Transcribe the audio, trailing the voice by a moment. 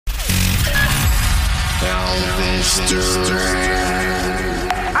Elvis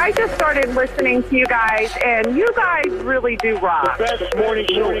Duran. I just started listening to you guys, and you guys really do rock. The best morning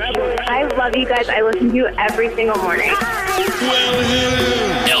show ever. I love you guys. I listen to you every single morning.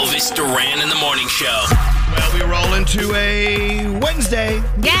 Elvis Duran in the Morning Show. Well, we roll into a Wednesday.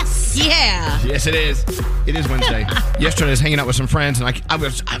 Yes. Yeah. Yes, it is. It is Wednesday. Yesterday, I was hanging out with some friends, and I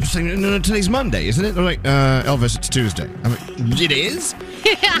was saying, no, today's Monday, isn't it? They're like, Elvis, it's Tuesday. I'm like, it is?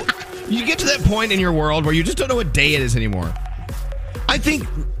 You get to that point in your world where you just don't know what day it is anymore. I think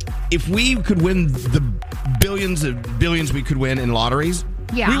if we could win the billions we could win in lotteries,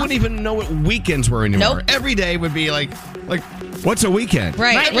 we wouldn't even know what weekends were anymore. Nope. Every day would be like, what's a weekend?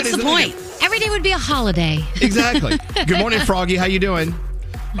 Right. What's the point? Every day would be a holiday. Exactly. Good morning, Froggy. How you doing?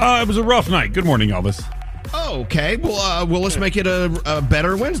 It was a rough night. Good morning, Elvis. Oh, okay. Well, let's make it a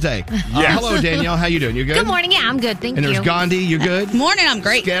better Wednesday. Yes. Hello, Danielle. How you doing? You good? Good morning. Yeah, I'm good. Thank And you. there's Gandhi. You good? Morning, I'm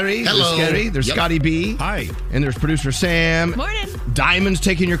great. Scary. Hello. There's Scary. There's Scotty B. Hi. And there's producer Sam. Morning. Diamond's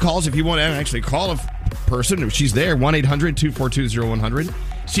taking your calls if you want to actually call a person. She's there. 1-800-242-0100.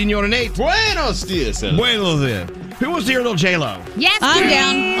 Senora Nate. Buenos dias, Elvis. Bueno there. Who wants to hear a little J-Lo? Yes, I'm please.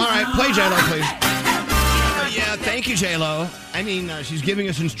 down. All right, play J-Lo, please. Yeah, thank you, J-Lo. I mean, she's giving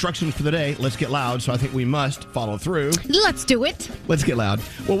us instructions for the day. Let's get loud, so I think we must follow through. Let's do it. Let's get loud.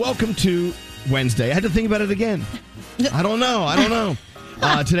 Well, welcome to Wednesday. I had to think about it again. I don't know.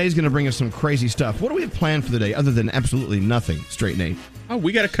 Today's going to bring us some crazy stuff. What do we have planned for the day other than absolutely nothing, Straight Nate? Oh,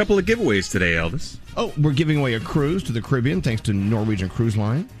 we got a couple of giveaways today, Elvis. Oh, we're giving away a cruise to the Caribbean thanks to Norwegian Cruise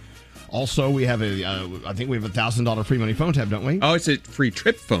Line. Also, we have I think we have a $1,000 free money phone tap, don't we? Oh, it's a free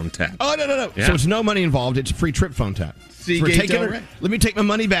trip phone tap. Oh, no. Yeah. So it's no money involved. It's a free trip phone tap. Seagate Delray. Let me take my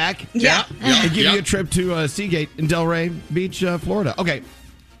money back. Yeah. And give you a trip to Seagate in Delray Beach, Florida. Okay,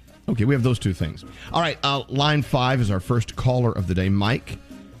 we have those two things. All right, line 5 is our first caller of the day. Mike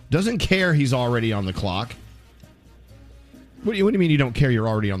doesn't care he's already on the clock. What do you mean you don't care you're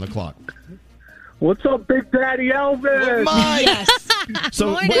already on the clock? What's up, Big Daddy Elvis? Mike! Yes.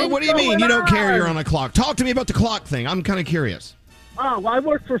 So what do you mean you don't care you're on a clock? Talk to me about the clock thing. I'm kind of curious. Oh, well, I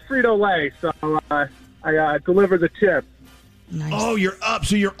work for Frito-Lay, so I deliver the chips. Nice. Oh, you're up,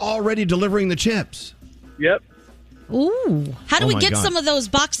 so you're already delivering the chips. Yep. Ooh. How do Oh we my get God. some of those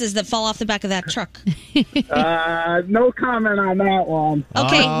boxes that fall off the back of that truck? No comment on that one.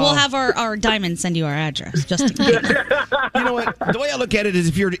 Okay, we'll have our diamond send you our address just in case. You know what? The way I look at it is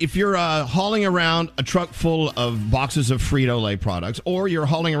if you're hauling around a truck full of boxes of Frito-Lay products, or you're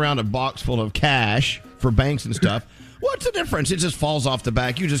hauling around a box full of cash for banks and stuff, what's the difference? It just falls off the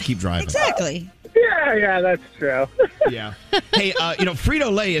back. You just keep driving. Exactly. Yeah, that's true. Yeah. Hey,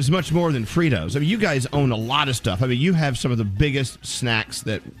 Frito-Lay is much more than Fritos. I mean, you guys own a lot of stuff. I mean, you have some of the biggest snacks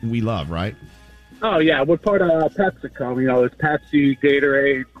that we love, right? Oh, yeah, we're part of PepsiCo. You know, it's Pepsi,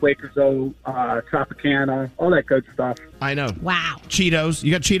 Gatorade, Quaker's Oat, Tropicana, all that good stuff. I know. Wow. Cheetos.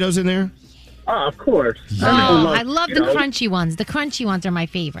 You got Cheetos in there? Oh, of course. Oh, I love the Cheetos. crunchy ones. The crunchy ones are my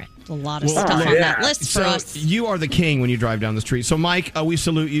favorite. A lot of Well, stuff on yeah. that list for So us. you are the king when you drive down the street. So, Mike, we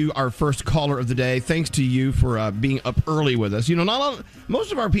salute you, our first caller of the day. Thanks to you for being up early with us. You know,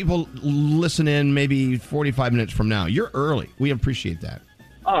 most of our people listen in maybe 45 minutes from now. You're early. We appreciate that.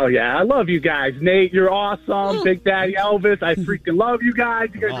 Oh, yeah, I love you guys. Nate, you're awesome. Big Daddy Elvis, I freaking love you guys.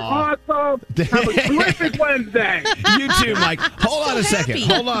 You guys are awesome. Have a terrific Wednesday. You too, Mike. Hold on a second.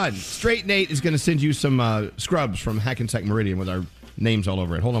 happy. Hold on. Straight Nate is going to send you some scrubs from Hackensack Meridian with our names all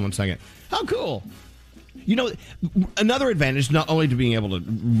over it. Hold on one second. How cool. You know, another advantage, not only to being able to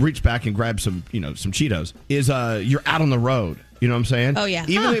reach back and grab some Cheetos, is you're out on the road. You know what I'm saying? Oh, yeah.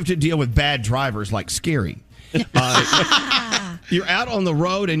 Even if you have to deal with bad drivers like Scary. You're out on the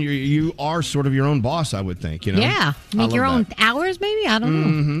road and you are sort of your own boss, I would think. You know? Yeah. I Make love your own that. hours, maybe? I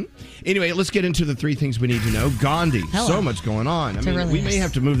don't know. Anyway, let's get into the 3 things we need to know. Gandhi, Hello. so much going on. I mean, really we may is.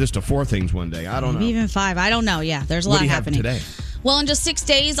 have to move this to 4 things one day. I don't know. Maybe even 5. I don't know. Yeah, there's a What lot do you happening. have today? Well, in just 6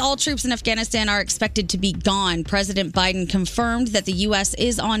 days, all troops in Afghanistan are expected to be gone. President Biden confirmed that the U.S.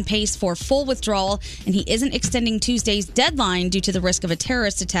 is on pace for full withdrawal, and he isn't extending Tuesday's deadline due to the risk of a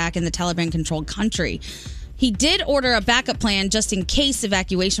terrorist attack in the Taliban-controlled country. He did order a backup plan just in case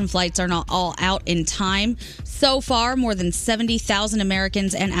evacuation flights are not all out in time. So far, more than 70,000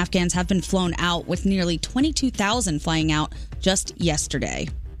 Americans and Afghans have been flown out, with nearly 22,000 flying out just yesterday.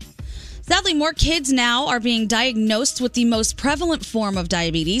 Sadly, more kids now are being diagnosed with the most prevalent form of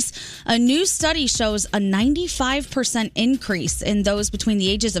diabetes. A new study shows a 95% increase in those between the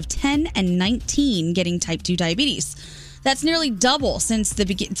ages of 10 and 19 getting type 2 diabetes. That's nearly double since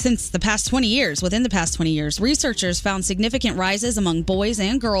the past 20 years. Within the past 20 years, researchers found significant rises among boys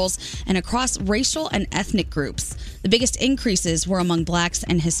and girls and across racial and ethnic groups. The biggest increases were among blacks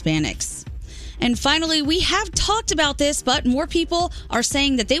and Hispanics. And finally, we have talked about this, but more people are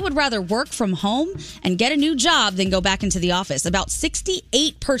saying that they would rather work from home and get a new job than go back into the office. About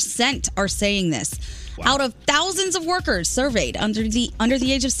 68% are saying this. Wow. Out of thousands of workers surveyed under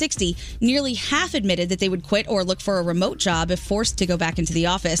the age of 60, nearly half admitted that they would quit or look for a remote job if forced to go back into the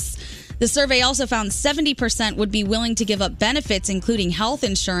office. The survey also found 70% would be willing to give up benefits, including health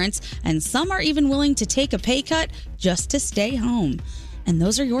insurance, and some are even willing to take a pay cut just to stay home. And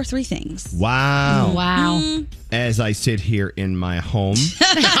those are your three things. Wow. Wow. As I sit here in my home.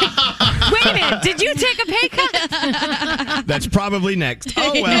 Wait a minute. Did you take a pay cut? That's probably next.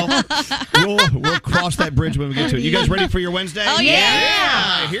 Oh, well. We'll cross that bridge when we get to it. You guys ready for your Wednesday? Oh,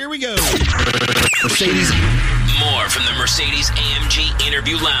 yeah. Here we go. Mercedes. More from the Mercedes-AMG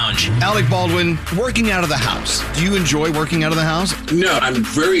Interview Lounge. Alec Baldwin, working out of the house. Do you enjoy working out of the house? No, I'm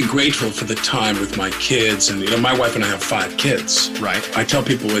very grateful for the time with my kids. And, my wife and I have 5 kids. Right. I tell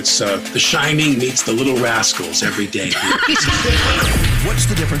people it's The Shining meets The Little Rascals every day. What's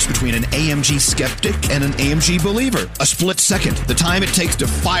the difference between an AMG skeptic and an AMG believer? A split second. The time it takes to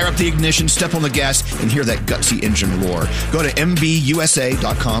fire up the ignition, step on the gas, and hear that gutsy engine roar. Go to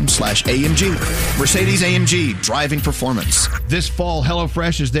MBUSA.com/AMG. Mercedes-AMG, driving performance. This fall,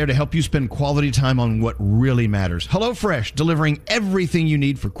 HelloFresh is there to help you spend quality time on what really matters. HelloFresh, delivering everything you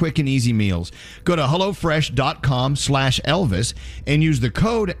need for quick and easy meals. Go to HelloFresh.com/Elvis and use the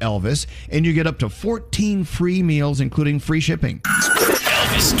code Elvis, and you get up to 14 free meals, including free shipping.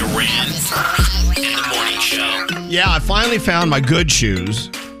 Elvis Duran in the morning show. Yeah, I finally found my good shoes.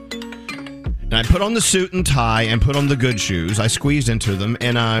 And I put on the suit and tie and put on the good shoes. I squeezed into them,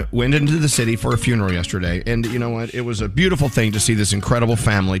 and I went into the city for a funeral yesterday. And you know what? It was a beautiful thing to see this incredible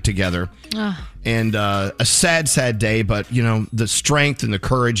family together. And a sad, sad day, but, the strength and the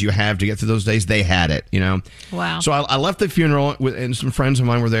courage you have to get through those days, they had it, Wow. So I left the funeral, and some friends of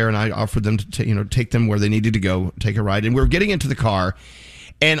mine were there, and I offered them to take them where they needed to go, take a ride. And we were getting into the car,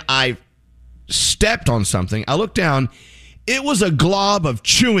 and I stepped on something. I looked down. It was a glob of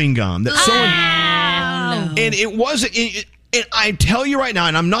chewing gum that someone... And it wasn't... And I tell you right now,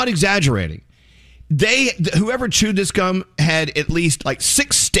 and I'm not exaggerating, whoever chewed this gum had at least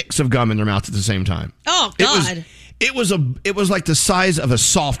 6 sticks of gum in their mouth at the same time. Oh, God. It was like the size of a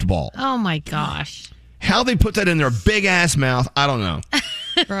softball. Oh, my gosh. How they put that in their big-ass mouth, I don't know.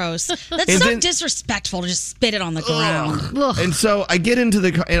 Gross. That's disrespectful to just spit it on the ground. Ugh. And so I get into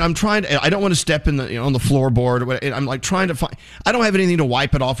the car, and I'm trying to, I don't want to step in the on the floorboard. And I'm trying to find, I don't have anything to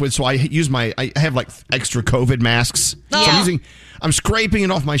wipe it off with, so I have extra COVID masks. Yeah. So I'm scraping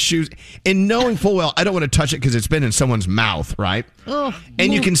it off my shoes, and knowing full well I don't want to touch it because it's been in someone's mouth, right? Ugh.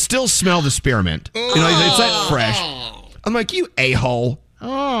 And you can still smell the spearmint. It's that fresh. I'm like, you a-hole.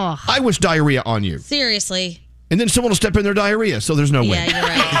 Oh. I wish diarrhea on you. Seriously. And then someone will step in their diarrhea, so there's no win. Yeah, you're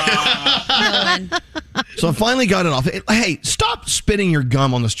right. So I finally got it off. Hey, stop spitting your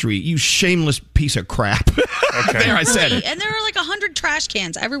gum on the street, you shameless piece of crap. Okay. There, I said it. And there are 100 trash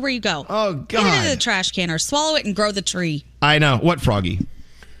cans everywhere you go. Oh, God. Get into the trash can or swallow it and grow the tree. I know. What, Froggy?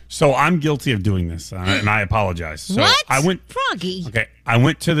 So I'm guilty of doing this, and I apologize. So What? Froggy. Okay, I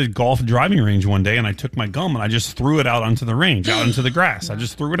went to the golf driving range one day, and I took my gum, and I just threw it out onto the range, out into the grass. I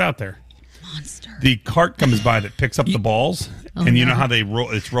just threw it out there. Monster. The cart comes by that picks up the balls, and you know how they roll?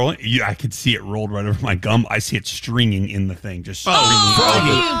 It's rolling. I could see it rolled right over my gum. I see it stringing in the thing, just stringing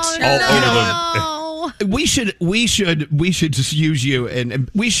all over We should just use you, and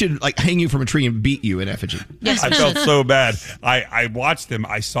we should hang you from a tree and beat you in effigy. Yes, I felt so bad. I watched them.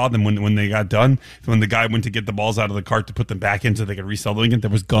 I saw them when they got done. When the guy went to get the balls out of the cart to put them back in so they could resell them again, there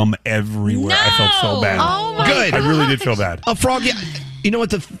was gum everywhere. No! I felt so bad. Oh my Good. God. I really did feel bad. Froggy, you know what?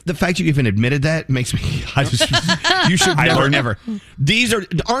 The fact you even admitted that makes me. You should never.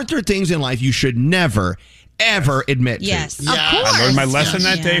 Aren't there things in life you should never, ever admit yes. to? Yes. Of course. I learned my lesson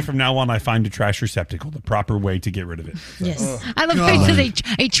that day. Yeah. From now on, I find a trash receptacle, the proper way to get rid of it. So. Yes. I love how you said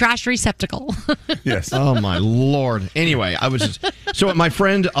a trash receptacle. Yes. Oh my Lord. Anyway, so my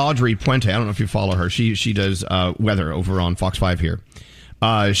friend Audrey Puente, I don't know if you follow her. She does weather over on Fox 5 here.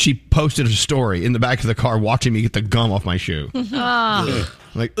 She posted a story in the back of the car watching me get the gum off my shoe.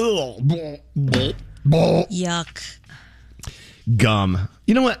 Like, ugh. Yuck. Gum.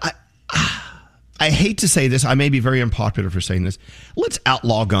 You know what? I hate to say this. I may be very unpopular for saying this. Let's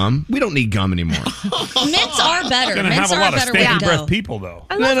outlaw gum. We don't need gum anymore. Mints are better. Going to Mints have a are lot a of better way to stanky go. breath people, though.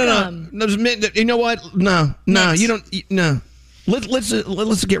 No. There's mint. You know what? No. Mint. You don't. No.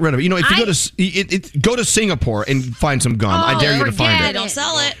 Let's get rid of it. If you go to Singapore and find some gum, I dare you to find They it. don't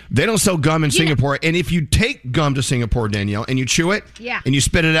sell it. They don't sell gum in Singapore. And if you take gum to Singapore, Danielle, and you chew it, and you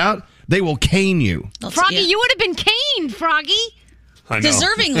spit it out, they will cane you. Froggy, you would have been caned, Froggy. I know.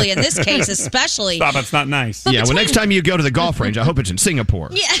 Deservingly, in this case, especially. Stop, it's not nice. Yeah, well, next time you go to the golf range, I hope it's in Singapore.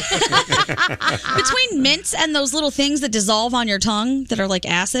 Yeah. Between mints and those little things that dissolve on your tongue that are like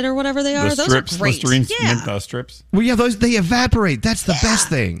acid or whatever they are, The those strips, are great. Listerine Yeah. mint strips. Well, yeah, those they evaporate. That's the best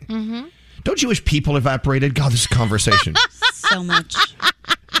thing. Mm-hmm. Don't you wish people evaporated? God, this conversation. So much.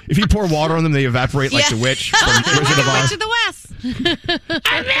 If you pour water on them, they evaporate like the witch from Wizard of Oz. Witch of the West.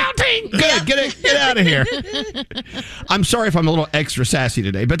 I'm melting. Good, get out of here. I'm sorry if I'm a little extra sassy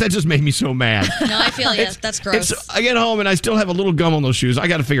today, but that just made me so mad. No, I feel you. That's gross. I get home and I still have a little gum on those shoes. I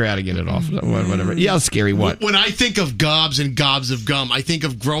got to figure out how to get it off. Whatever. Yeah, scary. What? When I think of gobs and gobs of gum, I think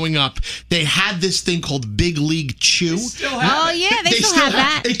of growing up. They had this thing called Big League Chew. Oh, yeah, they still have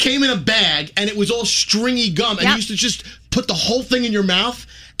that. It came in a bag, and it was all stringy gum, and you used to just put the whole thing in your mouth.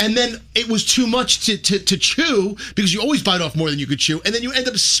 And then it was too much to chew because you always bite off more than you could chew. And then you end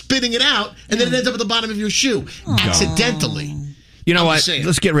up spitting it out, and then it ends up at the bottom of your shoe accidentally. You know what?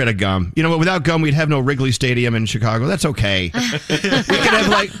 Let's get rid of gum. You know what? Without gum, we'd have no Wrigley Stadium in Chicago. That's okay. We could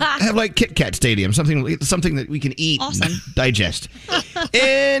have like Kit Kat Stadium, something that we can eat and digest.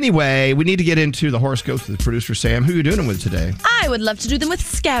 Anyway, we need to get into the horoscopes with producer Sam. Who are you doing them with today? I would love to do them with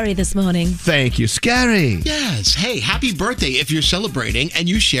Scary this morning. Thank you, Scary. Yes. Hey, happy birthday if you're celebrating, and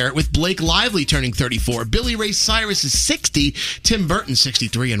you share it with Blake Lively turning 34, Billy Ray Cyrus is 60, Tim Burton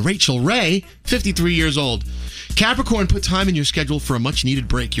 63, and Rachel Ray 53 years old. Capricorn, put time in your schedule for a much-needed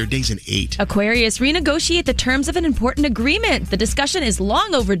break. Your day's an 8. Aquarius, renegotiate the terms of an important agreement. The discussion is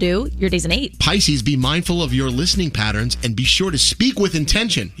long overdue. Your day's an 8. Pisces, be mindful of your listening patterns and be sure to speak with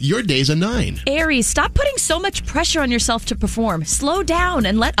intention. Your day's a 9. Aries, stop putting so much pressure on yourself to perform. Slow down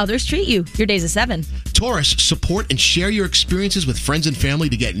and let others treat you. Your day's a 7. Taurus, support and share your experiences with friends and family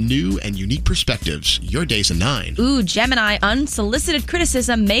to get new and unique perspectives. Your day's a 9. Ooh, Gemini, unsolicited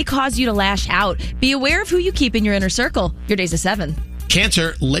criticism may cause you to lash out. Be aware of who you keep in your inner circle. Your day's a 7.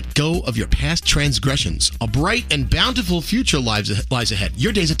 Cancer, let go of your past transgressions. A bright and bountiful future lies ahead.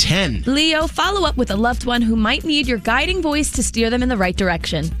 Your day's a 10. Leo, follow up with a loved one who might need your guiding voice to steer them in the right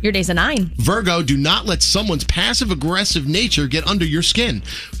direction. Your day's a 9. Virgo, do not let someone's passive-aggressive nature get under your skin.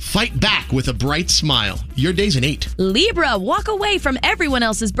 Fight back with a bright smile. Your day's an 8. Libra, walk away from everyone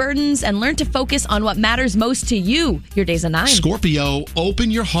else's burdens and learn to focus on what matters most to you. Your day's a 9. Scorpio,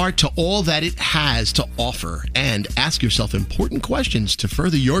 open your heart to all that it has to offer and ask yourself important questions to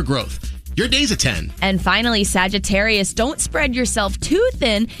further your growth. Your day's a 10. And finally, Sagittarius, don't spread yourself too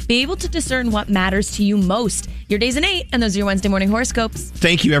thin. Be able to discern what matters to you most. Your day's an 8, and those are your Wednesday morning horoscopes.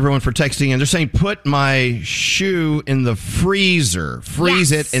 Thank you, everyone, for texting. And they're saying, put my shoe in the freezer.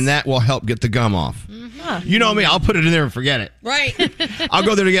 Freeze it, and that will help get the gum off. Mm-hmm. You know me. I'll put it in there and forget it. Right. I'll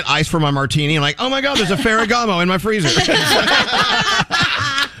go there to get ice for my martini. I'm like, oh, my God, there's a Ferragamo in my freezer.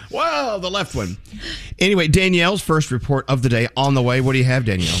 Wow, the left one. Anyway, Danielle's first report of the day on the way. What do you have,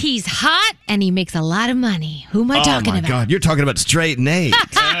 Danielle? He's hot and he makes a lot of money. Who am I talking about? Oh, my God. You're talking about Straight Nate.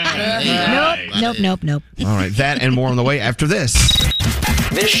 Nope. All right, that and more on the way after this.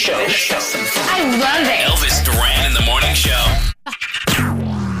 This show. I love it. Elvis Duran in the morning show.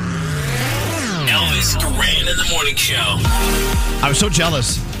 Elvis Duran in the morning show. I was so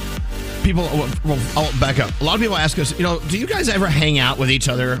jealous. People, well, I'll back up. A lot of people ask us, do you guys ever hang out with each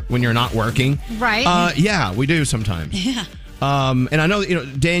other when you're not working? Right. Yeah, we do sometimes. Yeah. And I know,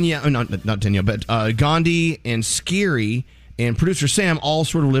 Danielle, not Danielle, but Gandhi and Scary and producer Sam all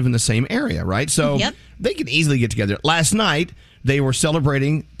sort of live in the same area, right? So they can easily get together. Last night, they were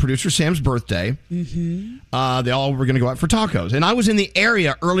celebrating producer Sam's birthday. Mm-hmm. They all were going to go out for tacos. And I was in the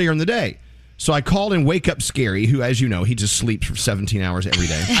area earlier in the day. So I called and wake up Scary, who, as you know, he just sleeps for 17 hours every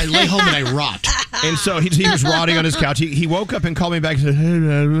day. I lay home and I rot. And so he was rotting on his couch. He woke up and called me back and said, hey,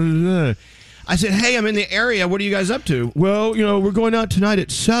 blah, blah, blah. I said, hey, I'm in the area. What are you guys up to? Well, we're going out tonight at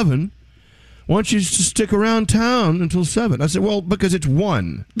 7. Why don't you just stick around town until 7? I said, well, because it's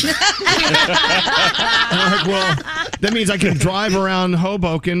 1. I'm like, well, that means I can drive around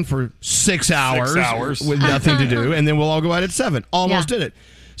Hoboken for 6 hours with nothing to do, and then we'll all go out at 7. Almost did it.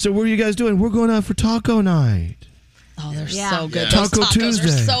 So what are you guys doing? We're going out for taco night. Oh, they're so good. Taco Those tacos Tuesday.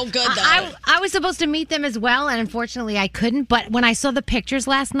 are so good, though. I was supposed to meet them as well, and unfortunately I couldn't. But when I saw the pictures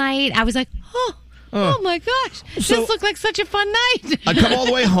last night, I was like, oh my gosh, So- this looked like such a fun night. I come all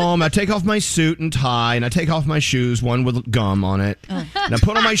the way home. I take off my suit and tie, and I take off my shoes, one with gum on it. And I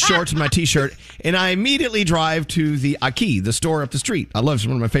put on my shorts and my T-shirt, and I immediately drive to the Aki, the store up the street. I love it. It's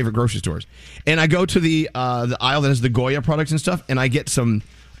one of my favorite grocery stores. And I go to the aisle that has the Goya products and stuff, and I get some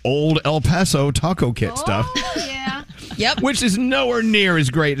old El Paso taco kit stuff. Yeah. Yep. Which is nowhere near as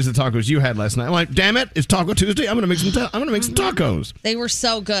great as the tacos you had last night. I'm like, damn it, it's Taco Tuesday. I'm gonna make some tacos. They were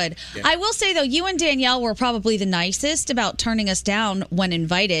so good. I will say though, you and Danielle were probably the nicest about turning us down when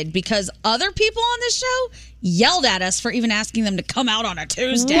invited, because other people on this show yelled at us for even asking them to come out on a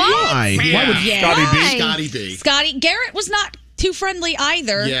Tuesday. Why? Why would Scotty B? Scotty Garrett was not too friendly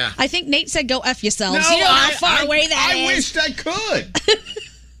either. Yeah. I think Nate said, "Go F yourselves." No, you know how far away that is. I wished I could.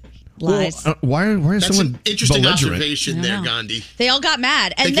 Lies. Well, why is That's someone an interesting belligerent? observation there, Gandhi. They all got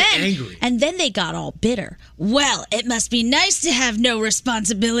mad, and They get angry. then they got all bitter. Well, it must be nice to have no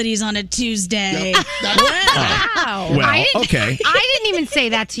responsibilities on a Tuesday. Wow. Well, okay. I didn't even say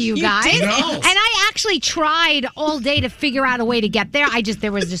that to you guys. did. No. And I actually tried all day to figure out a way to get there.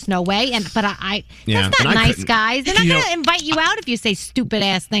 There was just no way. But I Yeah, that's and not I nice, couldn't. guys. They're not You going know- to invite you out if you say stupid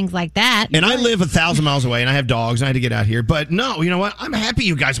ass things like that. And I live 1,000 miles away, and I have dogs, and I had to get out here. But no, you know what? I'm happy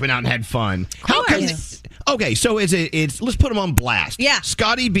you guys went out and had fun. How come? Okay, so it's let's put them on blast. Yeah.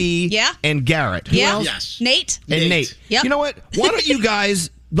 Scotty B. Yeah. And Garrett. Who Yeah. else? Yes. Nate. And Nate. Yep. You know what? Why don't you guys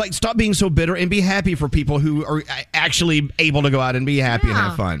stop being so bitter and be happy for people who are actually able to go out and be happy and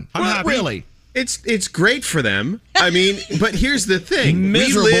have fun? I'm happy. Really? It's great for them. I mean, but here's the thing: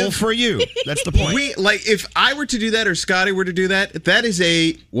 Miserable we live, for you. That's the point. If I were to do that or Scotty were to do that, that is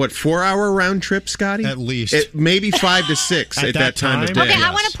a 4-hour round trip, Scotty? At least. Maybe 5 to 6 at that time of day. Okay,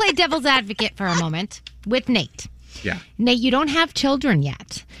 I want to play devil's advocate for a moment with Nate. Yeah. Nate, you don't have children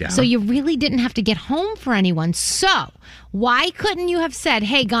yet. Yeah. So you really didn't have to get home for anyone. So why couldn't you have said,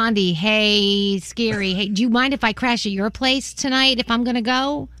 hey, Gandhi, hey, Scary, hey, do you mind if I crash at your place tonight if I'm going to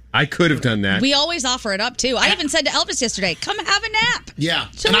go? I could have done that. We always offer it up too. I even said to Elvis yesterday, "Come have a nap." Yeah.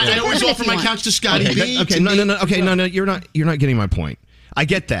 So And we I can always put it offer if you my want. couch to Scotty B. Okay, to no, Nate. you're not getting my point. I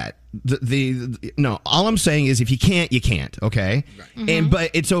get that. No, all I'm saying is if you can't, you can't. Okay,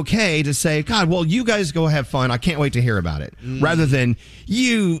 but it's okay to say, God, well, you guys go have fun. I can't wait to hear about it. Rather than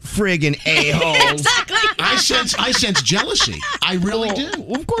you friggin' a-holes. Exactly. I sense jealousy. I really do.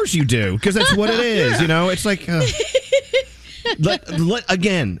 Well, of course you do, because that's what it is. You know, it's like.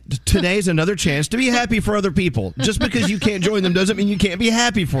 Again, today's another chance to be happy for other people. Just because you can't join them doesn't mean you can't be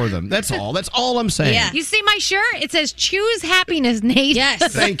happy for them. That's all. That's all I'm saying. Yeah. You see my shirt? It says choose happiness, Nate.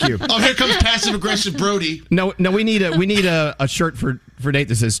 Yes. Thank you. Oh, here comes passive aggressive Brody. No, we need a shirt for Nate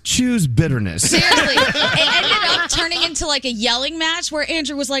that says choose bitterness. Seriously, it ended up turning into like a yelling match where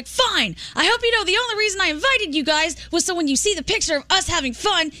Andrew was like, "Fine, I hope you know the only reason I invited you guys was so when you see the picture of us having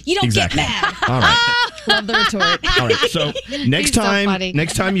fun, you don't get mad." All right. Love the retort. All right. So next so time,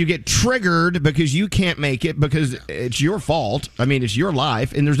 funny. you get triggered because you can't make it because it's your fault. I mean, it's your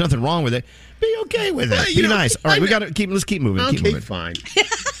life, and there's nothing wrong with it. Be okay with it. Be nice. All right, let's keep moving. Okay, keep moving. fine.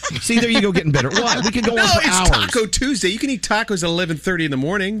 See, there you go, getting bitter. What? We could go No, on for it's hours. Taco Tuesday. You can eat tacos at 11:30 in the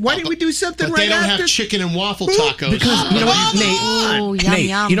morning. Why didn't we do something But right they don't after? have chicken and waffle tacos. Because you know what, Nate? Oh, yum, Nate,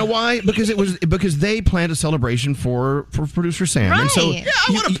 yum. you know why? Because they planned a celebration for producer Sam, and so Right. Yeah,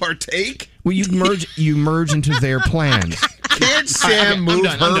 I want to partake. well, you merge into their plans. Can't Sam I'm move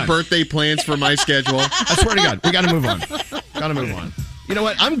done, I'm her done. birthday plans for my schedule? I swear to God, we got to move on. Got to move on. You know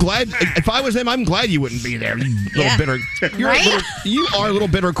what? I'm glad. If I was them, I'm glad you wouldn't be there. You little bitter. You are a little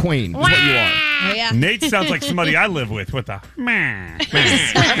bitter queen. Is what you are. Oh, yeah. Nate sounds like somebody I live with the meh.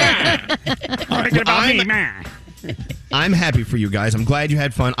 Thinking about me, meh. I'm happy for you guys. I'm glad you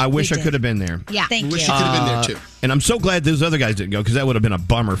had fun. I wish I did. could have been there. Yeah. Thank Wish you. you could have been there too. And I'm so glad those other guys didn't go because that would have been a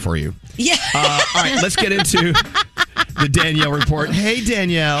bummer for you. Yeah. All right, let's get into the Danielle report. Hey,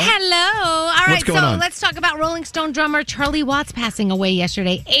 Danielle. Hello. All right, What's going so on? let's talk about Rolling Stone drummer Charlie Watts passing away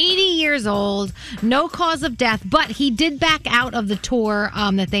yesterday. 80 years old, no cause of death, but he did back out of the tour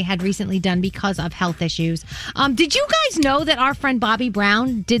that they had recently done because of health issues. Did you guys know that our friend Bobby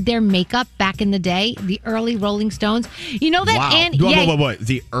Brown did their makeup back in the day, the early Rolling Stones? You know that Wow. Annie, What?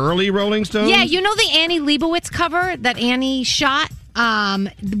 The early Rolling Stones? yeah, you know the Annie Leibovitz cover that Annie shot?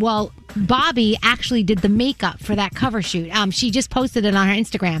 Well, Bobby actually did the makeup for that cover shoot. She just posted it on her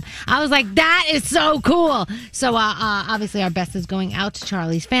Instagram. I was like, that is so cool. So obviously our best is going out to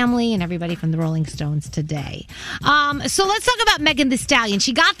Charlie's family and everybody from the Rolling Stones today. So let's talk about Megan Thee Stallion.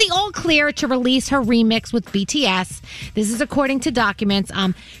 She got the all clear to release her remix with BTS. This is according to documents.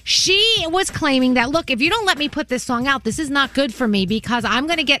 She was claiming that, look, if you don't let me put this song out, this is not good for me because I'm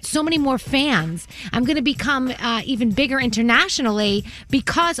going to get so many more fans. I'm going to become even bigger internationally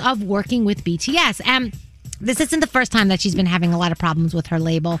because of working with BTS. And This isn't the first time that she's been having a lot of problems with her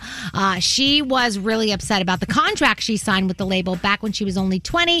label. She was really upset about the contract she signed with the label back when she was only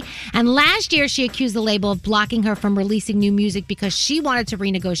 20. And last year, she accused the label of blocking her from releasing new music because she wanted to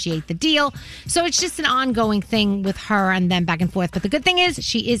renegotiate the deal. So it's just an ongoing thing with her and them back and forth. But the good thing is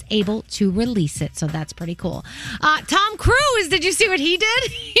she is able to release it. So that's pretty cool. Tom Cruise, did you see what he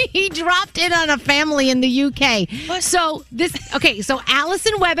did? He dropped in on a family in the UK. What? So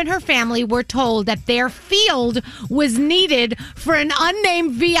Alison Webb and her family were told that their field was needed for an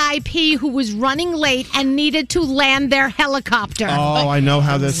unnamed VIP who was running late and needed to land their helicopter. Oh, I know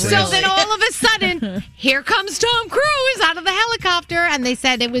how this is. So then all of a sudden, here comes Tom Cruise out of the helicopter, and they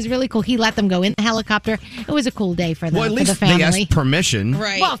said it was really cool. He let them go in the helicopter. It was a cool day for them, Well, at for least the family. they asked permission.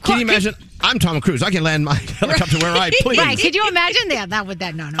 Right. Well, of Can course. you imagine? I'm Tom Cruise. I can land my helicopter where I please. Right. Could you imagine that?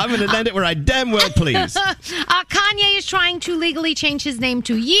 No. I'm going to land it where I damn well please. Kanye is trying to legally change his name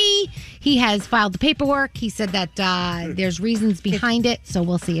to Ye. He has filed the paperwork. He said that there's reasons behind it, so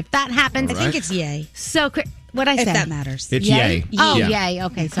we'll see if that happens. I think it's Ye. So, what I say? If that matters. It's Ye. Oh, Yeah. Ye.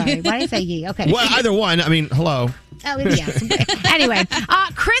 Okay, sorry. Why did I say Ye? Okay. Well, either one. I mean, hello. Oh, yes. Anyway,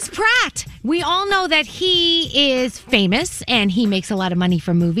 Chris Pratt. We all know that he is famous and he makes a lot of money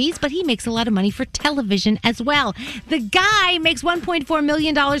for movies, but he makes a lot of money for television as well. The guy makes $1.4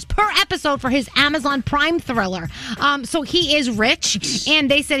 million per episode for his Amazon Prime thriller. So he is rich, and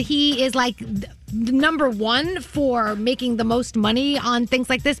they said he is like number one for making the most money on things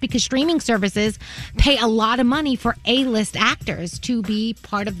like this because streaming services pay a lot of money for A-list actors to be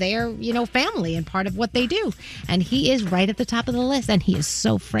part of their, family and part of what they do. And he is right at the top of the list, and he is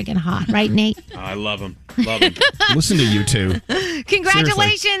so friggin' hot, right, Nate? I love him. Love him. Listen to you two.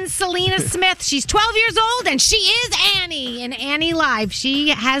 Congratulations, Selena Smith. She's 12 years old, and she is Annie in Annie Live. She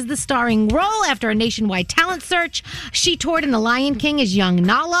has the starring role after a nationwide talent search. She toured in The Lion King as young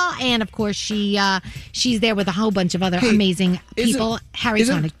Nala, and of course, she's there with a whole bunch of other amazing people. Harry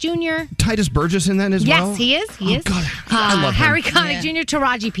Connick Jr. Titus Burgess in that as well? Yes, he is. He is. God, I love him. Harry Connick Jr.,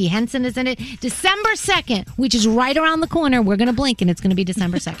 Taraji P. Henson is in it. December 2nd, which is right around the corner. We're going to blink, and it's going to be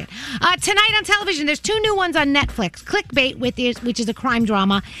December 2nd. Tonight on television, there's two new ones on Netflix. Clickbait, which is a crime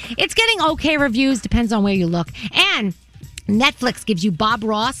drama. It's getting okay reviews, depends on where you look. And Netflix gives you Bob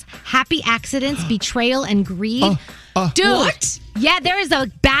Ross, Happy Accidents, Betrayal, and Greed. Dude, what? Yeah, there is a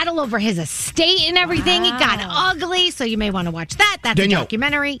battle over his estate and everything. It got ugly, so you may want to watch that. That's Danielle, a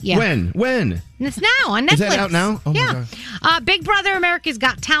documentary. Yeah. When? It's now on Netflix. Is that out now? Oh, yeah. my God. Big Brother America's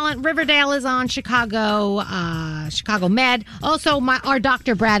Got Talent. Riverdale is on. Chicago Med. Also, our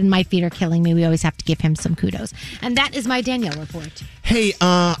Dr. Brad and My Feet Are Killing Me. We always have to give him some kudos. And that is my Danielle report. Hey,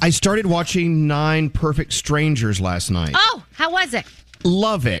 I started watching 9 Perfect Strangers last night. Oh, how was it?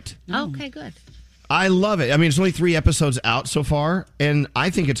 Love it. Okay, good. I love it. I mean, it's only 3 episodes out so far, and I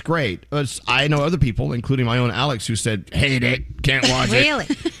think it's great. I know other people, including my own Alex, who said, hate it, can't watch it. Really?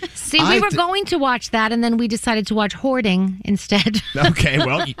 See, we were going to watch that, and then we decided to watch Hoarding instead. Okay,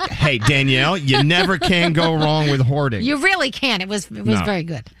 well, hey, Danielle, you never can go wrong with Hoarding. You really can. It was very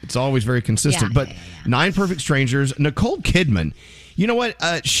good. It's always very consistent. Yeah, but 9 Perfect Strangers, Nicole Kidman, you know what?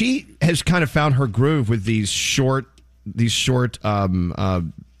 She has kind of found her groove with these short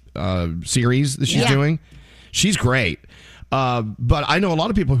series that she's doing. She's great. But I know a lot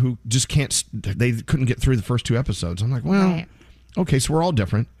of people who just couldn't get through the first 2 episodes. I'm like, well, okay, so we're all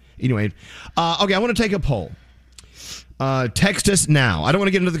different. Anyway, okay, I want to take a poll. Text us now. I don't want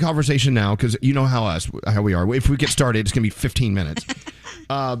to get into the conversation now because you know how we are. If we get started, it's going to be 15 minutes.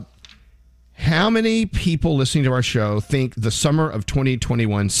 How many people listening to our show think the summer of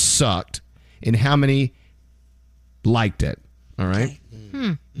 2021 sucked, and how many liked it? All right.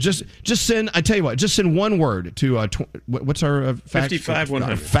 Just send. I tell you what. Just send one word to what's our fax?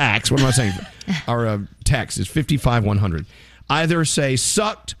 55100. Fax. What am I saying? Our text is 55100. Either say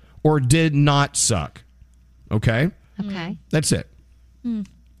sucked or did not suck. Okay. Okay. That's it.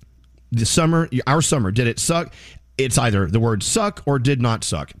 The summer, our summer, did it suck? It's either the word suck or did not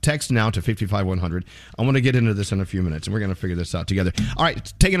suck. Text now to 55100. I want to get into this in a few minutes, and we're going to figure this out together. All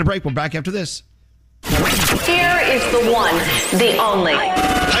right, taking a break. We're back after this. Here is the one, the only.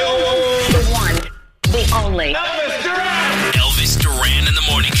 The one, the only. Elvis Duran in the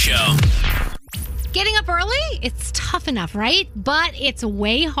Morning Show. Getting up early, it's tough enough, right? But it's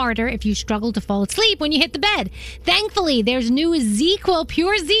way harder if you struggle to fall asleep when you hit the bed. Thankfully, there's new ZzzQuil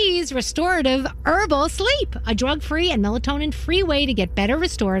Pure Z's Restorative Herbal Sleep, a drug-free and melatonin-free way to get better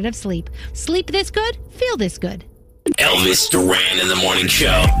restorative sleep. Sleep this good, feel this good. Elvis Duran in the Morning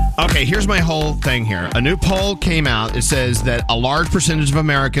Show. Okay, here's my whole thing here. A new poll came out. It says that a large percentage of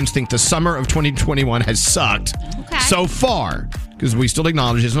Americans think the summer of 2021 has sucked so far, because we still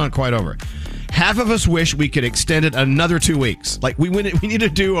acknowledge it's not quite over. Half of us wish we could extend it another 2 weeks. Like we need a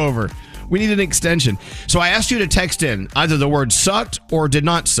do-over. We need an extension. So I asked you to text in either the word sucked or did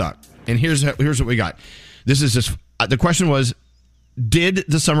not suck. And here's what we got. This is just the question was, did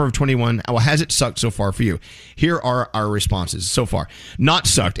the summer of 21, has it sucked so far for you? Here are our responses so far. Not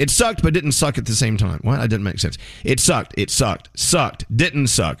sucked. It sucked, but didn't suck at the same time. What? That didn't make sense. It sucked. It sucked. Sucked. Didn't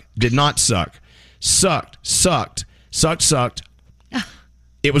suck. Did not suck. Sucked. Sucked. Sucked. Sucked.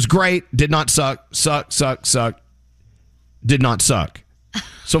 It was great. Did not suck. Suck. Suck. Suck. Did not suck.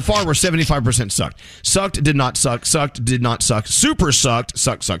 So far, we're 75% sucked. Sucked, did not suck. Sucked, did not suck. Super sucked.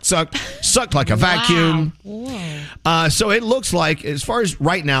 Sucked, sucked, sucked. Sucked like a vacuum. So it looks like, as far as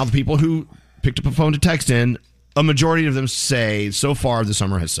right now, the people who picked up a phone to text in, a majority of them say so far the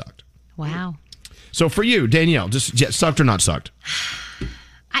summer has sucked. Wow. So for you, Danielle, just sucked or not sucked?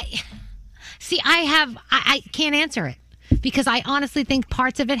 I can't answer it. Because I honestly think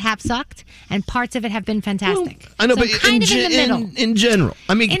parts of it have sucked and parts of it have been fantastic. I know, so but kind of in the middle. In general.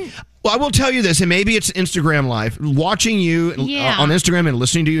 I mean, I will tell you this, and maybe it's Instagram Live. Watching you on Instagram and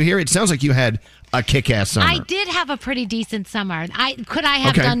listening to you here, it sounds like you had a kick-ass summer. I did have a pretty decent summer. Could I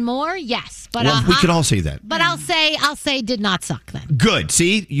have done more? Yes. But we could all say that. But I'll say did not suck then. Good.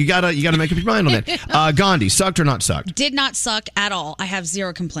 See, you gotta make up your mind on that. Gandhi, sucked or not sucked? Did not suck at all. I have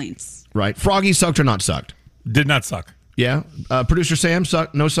 0 complaints. Right. Froggy, sucked or not sucked? Did not suck. Yeah. Producer Sam,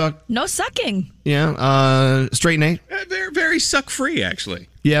 suck? No suck? No sucking. Yeah. Straight Nate? They're very suck-free, actually.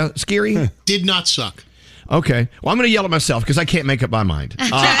 Yeah. Scary? Did not suck. Okay. Well, I'm going to yell at myself because I can't make up my mind.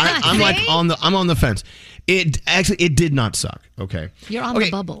 I'm on the fence. It did not suck. Okay. You're on the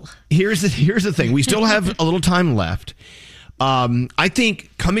bubble. Here's the thing. We still have a little time left. I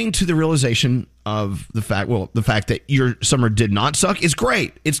think coming to the realization of the fact that your summer did not suck is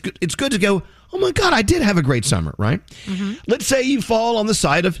great. It's good to go, oh my God, I did have a great summer, right? Mm-hmm. Let's say you fall on the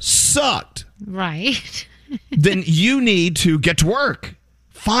side of sucked. Right. Then you need to get to work.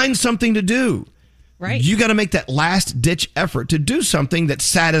 Find something to do. Right. You got to make that last ditch effort to do something that's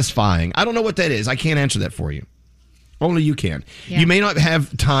satisfying. I don't know what that is. I can't answer that for you. Only you can. Yeah. You may not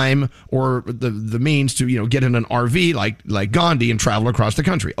have time or the means to, get in an RV like Gandhi and travel across the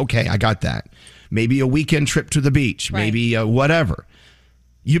country. Okay, I got that. Maybe a weekend trip to the beach. Right. Maybe whatever.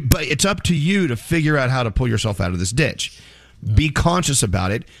 But it's up to you to figure out how to pull yourself out of this ditch. Be conscious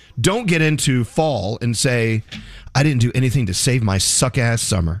about it. Don't get into fall and say, I didn't do anything to save my suck-ass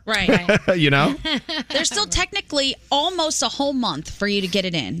summer. Right. There's still technically almost a whole month for you to get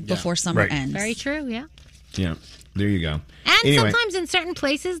it in before summer ends. Very true, yeah. Yeah, there you go. And sometimes in certain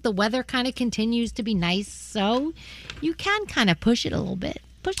places, the weather kind of continues to be nice, so you can kind of push it a little bit.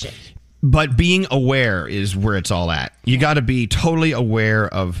 Push it. But being aware is where it's all at. You got to be totally aware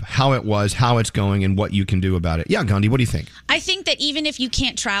of how it was, how it's going, and what you can do about it. Yeah, Gandhi, what do you think? I think that even if you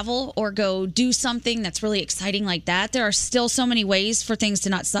can't travel or go do something that's really exciting like that, there are still so many ways for things to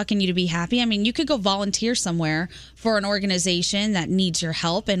not suck and you to be happy. I mean, you could go volunteer somewhere for an organization that needs your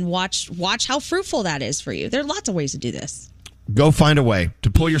help and watch how fruitful that is for you. There are lots of ways to do this. Go find a way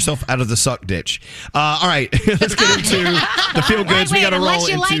to pull yourself out of the suck ditch. All right, let's get into the feel goods. We got to roll unless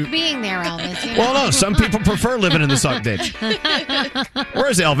you into. like being there, Elvis. Well, no, some people prefer living in the suck ditch.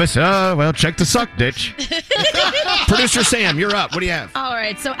 Where's Elvis? Well, check the suck ditch. Producer Sam, you're up. What do you have? All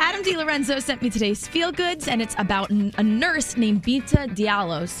right, so Adam DiLorenzo sent me today's feel goods, and it's about a nurse named Bita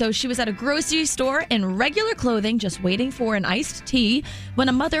Diallo. So she was at a grocery store in regular clothing, just waiting for an iced tea, when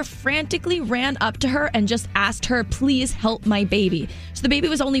a mother frantically ran up to her and just asked her, please help my baby. So the baby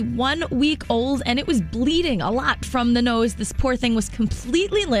was only 1 week old and it was bleeding a lot from the nose. This poor thing was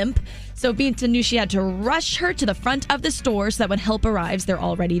completely limp. So Bita knew she had to rush her to the front of the store so that when help arrives, they're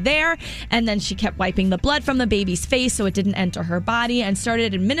already there. And then she kept wiping the blood from the baby's face so it didn't enter her body and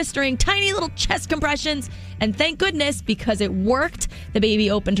started administering tiny little chest compressions. And thank goodness, because it worked, the baby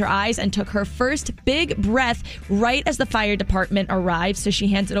opened her eyes and took her first big breath right as the fire department arrived. So she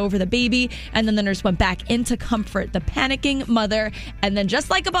handed over the baby, and then the nurse went back in to comfort the panicking mother. And then just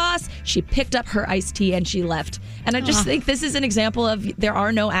like a boss, she picked up her iced tea and she left. And I just think this is an example of there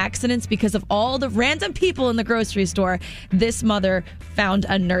are no accidents because of all the random people in the grocery store. This mother found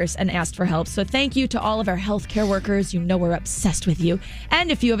a nurse and asked for help. So thank you to all of our healthcare workers. You know we're obsessed with you.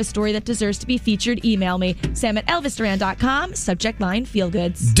 And if you have a story that deserves to be featured, email me, sam@elvisduran.com, subject line, feel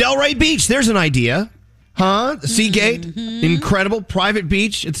goods. Delray Beach, there's an idea. Huh? Seagate, incredible private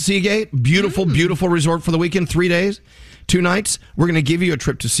beach at the Seagate. Beautiful, beautiful resort for the weekend, 3 days, 2 nights. We're going to give you a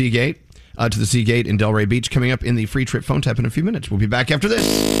trip to Seagate, to the Seagate in Delray Beach, coming up in the free trip phone tap in a few minutes. We'll be back after this.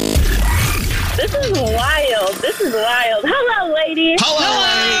 This is wild. Hello, ladies.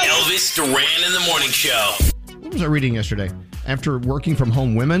 Hello. Elvis Duran in the Morning Show. What was I reading yesterday? After working from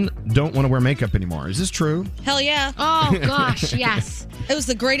home, women don't want to wear makeup anymore. Is this true? Hell yeah. Oh, gosh, yes. It was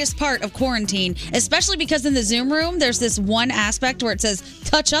the greatest part of quarantine, especially because in the Zoom room, there's this one aspect where it says,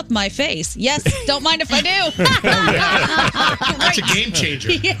 touch up my face. Yes, don't mind if I do. That's a game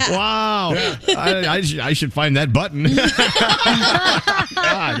changer. Yeah. Wow. I should find that button.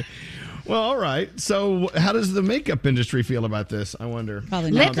 God. Well, all right. So how does the makeup industry feel about this, I wonder?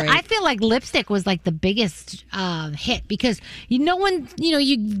 Probably not great. I feel like lipstick was like the biggest hit because you didn't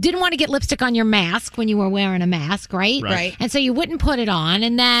want to get lipstick on your mask when you were wearing a mask, right? Right. And so you wouldn't put it on.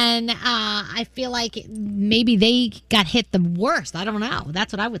 And then I feel like maybe they got hit the worst. I don't know.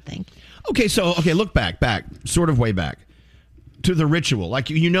 That's what I would think. Okay, look back, sort of way back to the ritual. Like,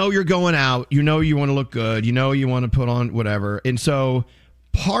 you're going out, you want to look good, you want to put on whatever. And so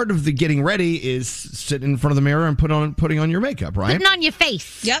part of the getting ready is sitting in front of the mirror and putting on your makeup, right? Putting on your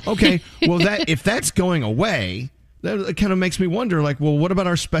face. Yep. Okay. Well, if that's going away, that kind of makes me wonder, like, well, what about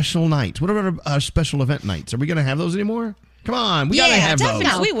our special nights? What about our special event nights? Are we going to have those anymore? Come on, we got to have definitely.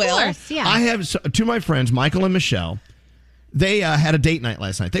 those. We will. Of course, yeah. I have two of my friends, Michael and Michelle. They had a date night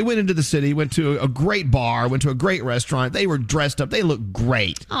last night. They went into the city, went to a great bar, went to a great restaurant. They were dressed up. They looked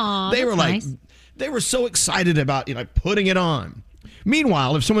great. Aw, they were that's nice. They were so excited about putting it on.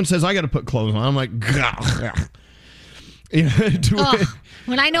 Meanwhile, if someone says I got to put clothes on, I'm like, gah.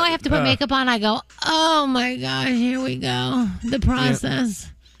 When I know I have to put makeup on, I go, oh my gosh, here we go. The process.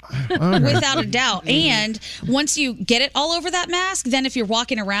 Without a doubt. And once you get it all over that mask, then if you're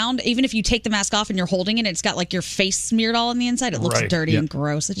walking around, even if you take the mask off and you're holding it, it's got like your face smeared all on the inside. It looks dirty and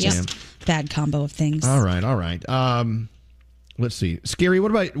gross. It's just bad combo of things. All right. Let's see. Scary,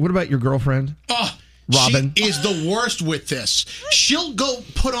 what about your girlfriend? Robin? She is the worst with this. She'll go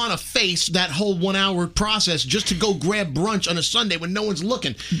put on a face that whole 1 hour process just to go grab brunch on a Sunday when no one's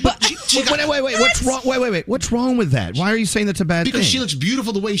looking. But wait. What's wrong? Wait. What's wrong with that? Why are you saying that's a bad thing? Because she looks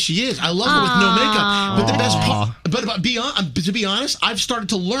beautiful the way she is. I love her with no makeup. But the best part, to be honest, I've started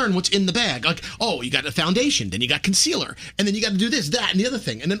to learn what's in the bag. Like, oh, you got a foundation, then you got concealer, and then you got to do this, that, and the other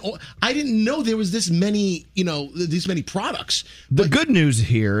thing. And then I didn't know there was this many, these many products. The good news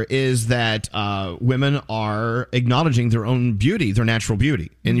here is that women are acknowledging their own beauty, their natural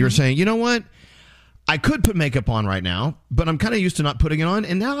beauty. And you're saying, you know what? I could put makeup on right now, but I'm kind of used to not putting it on.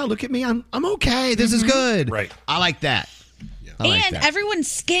 And now look at me. I'm okay. This is good. Right. I like that. And everyone's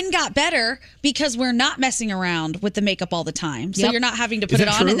skin got better because we're not messing around with the makeup all the time. So you're not having to put it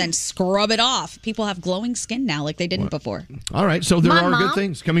on and then scrub it off. People have glowing skin now like they didn't before. All right. So there are good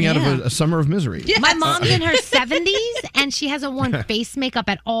things coming out of a summer of misery. Yes. My mom's in her 70s and she hasn't worn face makeup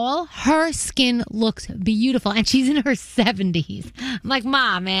at all. Her skin looks beautiful and she's in her 70s. I'm like,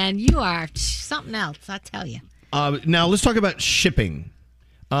 Ma, man, you are something else, I tell you. Now let's talk about shipping.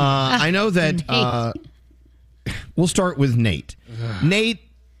 I know that... we'll start with Nate. Nate,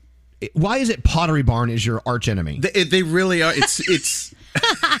 why is it Pottery Barn is your arch enemy? They really are. It's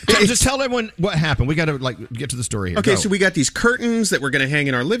just tell everyone what happened. We got to get to the story here. Okay, Go. so we got these curtains that we're going to hang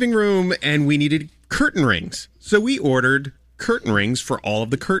in our living room, and we needed curtain rings. So we ordered curtain rings for all of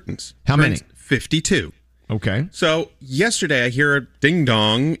the curtains. How many? 52. Okay. So yesterday I hear a ding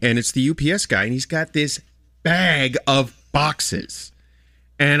dong, and it's the UPS guy, and he's got this bag of boxes.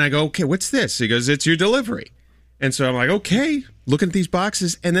 And I go, okay, what's this? He goes, it's your delivery. And so I'm like, okay, looking at these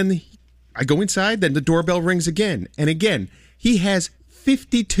boxes. And then I go inside, then the doorbell rings again. And again, he has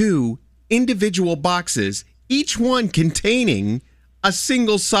 52 individual boxes, each one containing a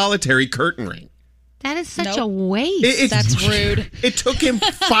single solitary curtain ring. That is such a waste. That's rude. It took him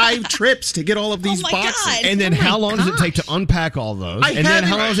 5 trips to get all of these boxes. God. And then how long does it take to unpack all those? And then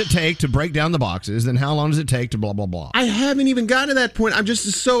how long does it take to break down the boxes? Then how long does it take to blah, blah, blah? I haven't even gotten to that point. I'm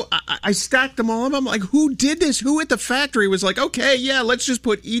just I stacked them all up. I'm like, who did this? Who at the factory was like, okay, yeah, let's just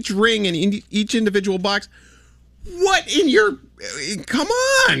put each ring in each individual box. What in your... Come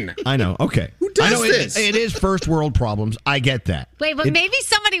on. I know. Okay. Who does this? It is first world problems. I get that. Wait, but maybe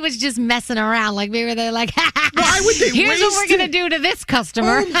somebody was just messing around. Like maybe they're like, why would they here's what we're going to do to this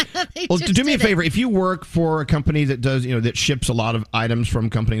customer. Well, do me a favor. If you work for a company that does, that ships a lot of items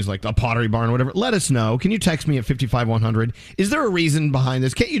from companies like the Pottery Barn or whatever, let us know. Can you text me at 55100? Is there a reason behind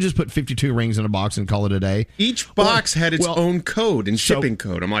this? Can't you just put 52 rings in a box and call it a day? Each box had its own code and shipping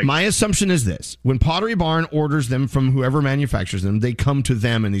code. I'm like, my assumption is this. When Pottery Barn orders them from whoever manufactures them, they come to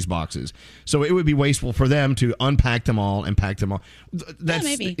them in these boxes. So it would be wasteful for them to unpack them all and pack them all. That's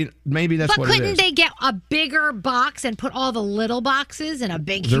maybe that's what it is. But couldn't they get a bigger box and put all the little boxes in a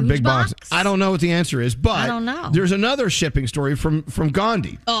huge big box? I don't know what the answer is, but I don't know. There's another shipping story from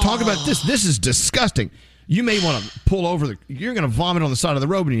Gandhi. Talk about this. This is disgusting. You may want to pull over you're going to vomit on the side of the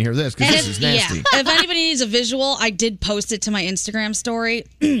road when you hear this, because this is nasty. Yeah. If anybody needs a visual, I did post it to my Instagram story.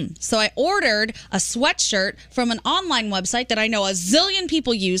 So I ordered a sweatshirt from an online website that I know a zillion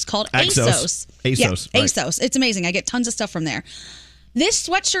people use called ASOS. Yeah, right. ASOS. It's amazing. I get tons of stuff from there. This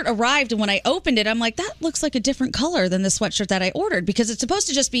sweatshirt arrived, and when I opened it, I'm like, that looks like a different color than the sweatshirt that I ordered, because it's supposed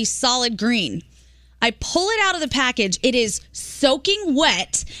to just be solid green. I pull it out of the package. It is soaking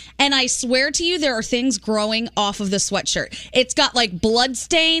wet, and I swear to you, there are things growing off of the sweatshirt. It's got like blood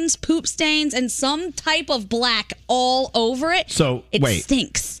stains, poop stains, and some type of black all over it. So, it wait.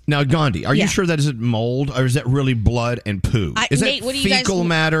 stinks. Now, Gandhi, are Yeah. you sure that isn't mold, or is that really blood and poo? Is Nate, that what do you guys- fecal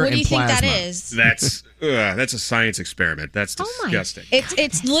matter what do and you think plasma? that is? That's a science experiment. That's disgusting.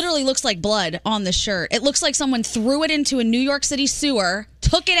 It literally looks like blood on the shirt. It looks like someone threw it into a New York City sewer,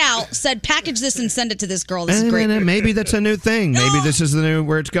 took it out, said, package this and send it to this girl. This is great. Maybe that's a new thing. Maybe this is the new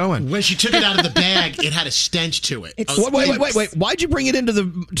where it's going. When she took it out of the bag, it had a stench to it. Wait. Why'd you bring it into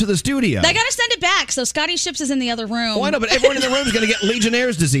the studio? I gotta send it back. So Scotty Ships is in the other room. Why not? But everyone in the room is going to get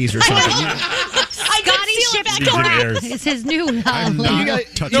Legionnaire's disease or something. Scotty Ships it's his new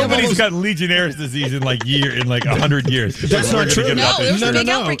Nobody's got Legionnaire's disease in like 100 years. That's not true. No, it was a big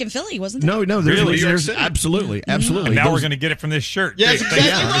outbreak in Philly, wasn't it? No, there's Really? Legionnaire's. Absolutely. And now we're going to get it from this shirt. Yes,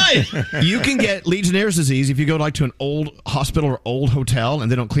 exactly right. You can get Legionnaire's disease if you go to an old hospital or old hotel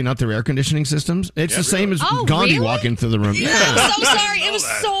and they don't clean out their air conditioning systems. It's the same as Gandhi walking through the room. I'm so sorry. It was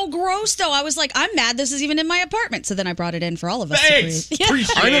so gross, though. I was like, I'm mad this is even in my apartment. So then I brought it in for all of us to breathe.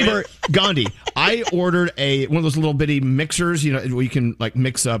 I remember, Gandhi, I ordered one of those little bitty mixers, where you can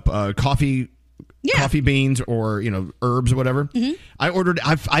mix up coffee beans or herbs or whatever. Mm-hmm. I ordered.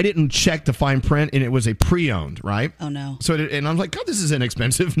 I didn't check the fine print, and it was a pre-owned, right? Oh no! So and I was like, God, this is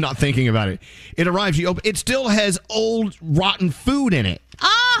inexpensive. Not thinking about it. It arrives. You open. It still has old rotten food in it.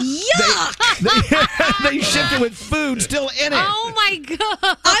 Yuck! They shipped it with food still in it. Oh my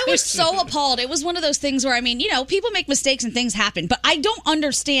God. I was so appalled. It was one of those things where, people make mistakes and things happen, but I don't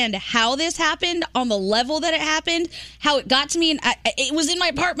understand how this happened on the level that it happened, how it got to me, and it was in my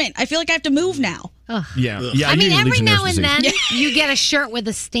apartment. I feel like I have to move now. Yeah. I mean, every now and then Yeah. you get a shirt with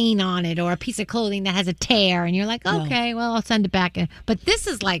a stain on it or a piece of clothing that has a tear, and you're like, okay, well, I'll send it back. But this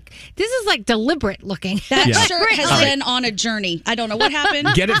is like deliberate looking. That shirt has been on a journey. I don't know what happened.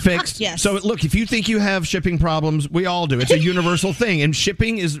 Get it fixed. Yes. So look, if you think you have shipping problems, we all do. It's a universal thing, and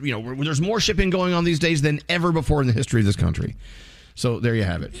shipping is there's more shipping going on these days than ever before in the history of this country. So there you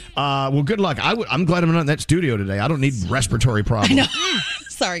have it. Well, good luck. I'm glad I'm not in that studio today. I don't need respiratory problems.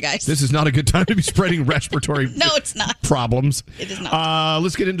 Sorry, guys. This is not a good time to be spreading respiratory No, it's not. problems. It is not.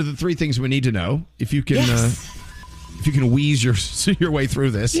 Let's get into the 3 things we need to know. If you can wheeze your way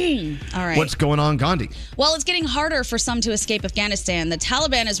through this. All right. What's going on, Gandhi? Well, it's getting harder for some to escape Afghanistan. The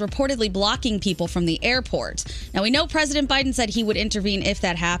Taliban is reportedly blocking people from the airport. Now, we know President Biden said he would intervene if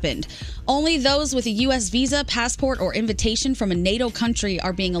that happened. Only those with a U.S. visa, passport, or invitation from a NATO country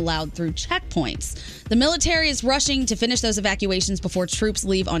are being allowed through checkpoints. The military is rushing to finish those evacuations before troops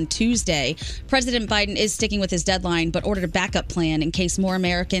leave on Tuesday. President Biden is sticking with his deadline, but ordered a backup plan in case more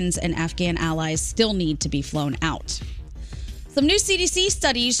Americans and Afghan allies still need to be flown out. Some new CDC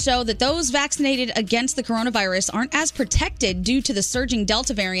studies show that those vaccinated against the coronavirus aren't as protected due to the surging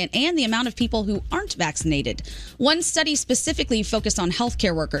Delta variant and the amount of people who aren't vaccinated. One study specifically focused on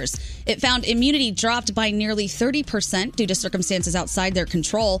healthcare workers. It found immunity dropped by nearly 30% due to circumstances outside their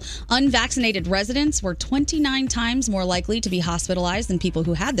control. Unvaccinated residents were 29 times more likely to be hospitalized than people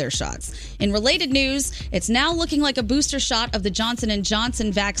who had their shots. In related news, it's now looking like a booster shot of the Johnson &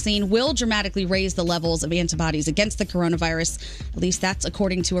 Johnson vaccine will dramatically raise the levels of antibodies against the coronavirus. At least that's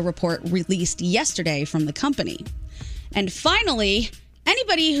according to a report released yesterday from the company. And finally,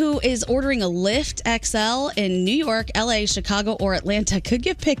 anybody who is ordering a Lyft XL in New York, LA, Chicago, or Atlanta could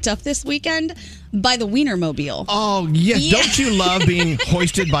get picked up this weekend by the Wienermobile. Oh, yes. Yeah. Don't you love being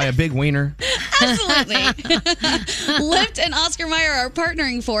hoisted by a big wiener? Absolutely. Lyft and Oscar Mayer are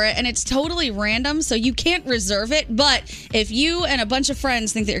partnering for it, and it's totally random, so you can't reserve it. But if you and a bunch of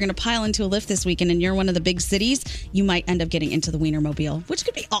friends think that you're going to pile into a Lyft this weekend and you're one of the big cities, you might end up getting into the Wienermobile, which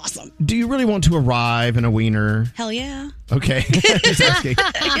could be awesome. Do you really want to arrive in a wiener? Hell yeah. Okay. Just asking.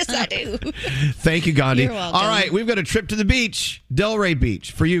 Yes, I do. Thank you, Gandhi. You're welcome. All right, we've got a trip to the beach, Delray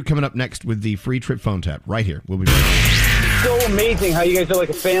Beach, for you coming up next with the free trip phone tap right here. We'll be back. So amazing how you guys are like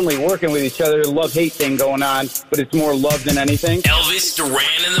a family working with each other. Love-hate thing going on, but it's more love than anything. Elvis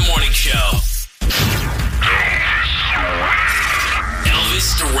Duran in the Morning Show.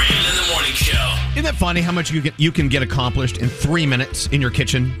 Elvis Duran in the Morning Show. Isn't that funny how much you can get accomplished in 3 minutes in your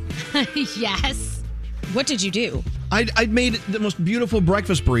kitchen? Yes. What did you do? I made the most beautiful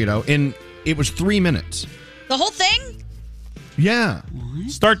breakfast burrito, and it was 3 minutes. The whole thing? Yeah.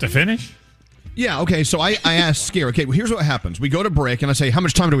 Start to finish? Yeah, okay, so I asked Scary, okay, well, here's what happens. We go to break, and I say, how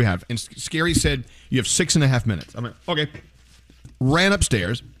much time do we have? And Scary said, you have 6.5 minutes. I'm like, okay. Ran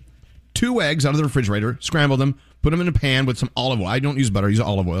upstairs, 2 eggs out of the refrigerator, scrambled them, put them in a pan with some olive oil. I don't use butter, I use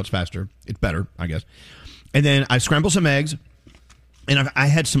olive oil. It's faster. It's better, I guess. And then I scrambled some eggs, and I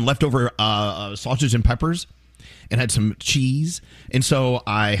had some leftover sausage and peppers, and had some cheese. And so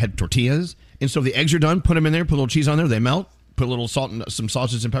I had tortillas. And so the eggs are done, put them in there, put a little cheese on there, they melt. Put a little salt and some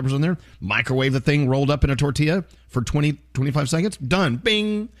sausage and peppers in there. Microwave the thing rolled up in a tortilla for 20, 25 seconds. Done.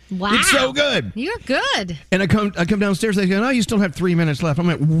 Bing. Wow. It's so good. You're good. And I come downstairs. They go, no, you still have 3 minutes left. I'm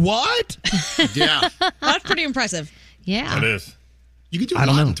like, what? Yeah. That's pretty impressive. Yeah. It is. You can do I a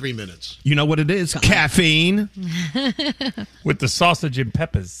don't lot know. in 3 minutes. You know what it is? Caffeine. With the sausage and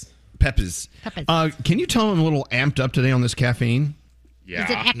peppers. Peppers. Can you tell I'm a little amped up today on this caffeine? Is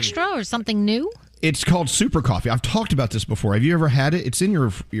it extra or something new? It's called Super Coffee. I've talked about this before. Have you ever had it? It's in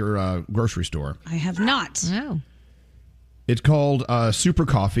your grocery store. I have not. Oh. It's called Super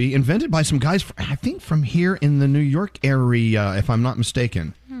Coffee, invented by some guys, I think, from here in the New York area, if I'm not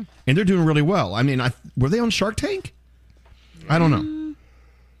mistaken. And they're doing really well. I mean, were they on Shark Tank? I don't know.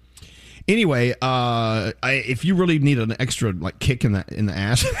 Anyway, if you really need an extra kick in the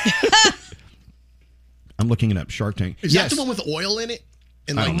ass, I'm looking it up. Shark Tank. Is that the one with oil in it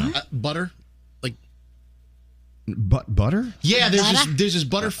and butter? Butter? Yeah, there's this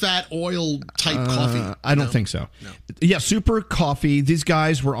butter fat oil type coffee. I don't think so. No. Yeah, Super Coffee. These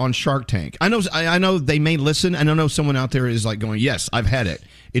guys were on Shark Tank. I know they may listen, and I know someone out there is going, yes, I've had it.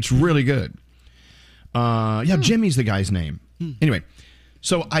 It's really good. Jimmy's the guy's name. Anyway,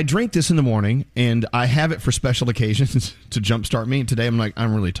 so I drink this in the morning, and I have it for special occasions to jumpstart me. And today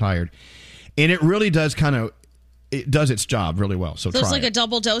I'm really tired, and it really does it does its job really well. So it's try like it. a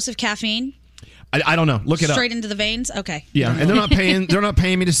double dose of caffeine. I don't know. Look it up. Straight into the veins. Okay. Yeah, and they're not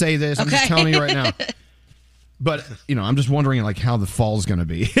paying me to say this. I'm just Okay. telling you right now. But I'm just wondering how the fall's going to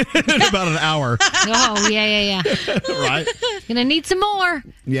be in about an hour. Oh, yeah. Right? Gonna need some more.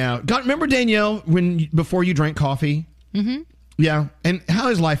 Yeah. Remember Danielle before you drank coffee? Mm-hmm. Yeah. And how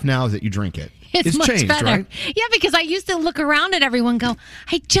is life now that you drink it? It's much changed, better. right? Yeah, because I used to look around at everyone and go,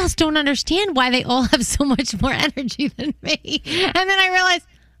 I just don't understand why they all have so much more energy than me. And then I realized,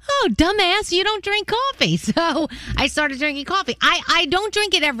 oh, dumbass, you don't drink coffee. So I started drinking coffee. I don't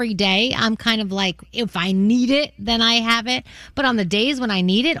drink it every day. I'm kind of like, if I need it, then I have it. But on the days when I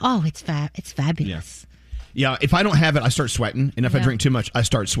need it, it's fabulous. Yeah, if I don't have it, I start sweating. And if I drink too much, I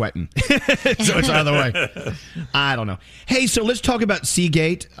start sweating. So it's out of the way. I don't know. Hey, so let's talk about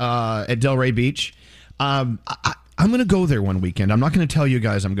Seagate at Delray Beach. I'm going to go there one weekend. I'm not going to tell you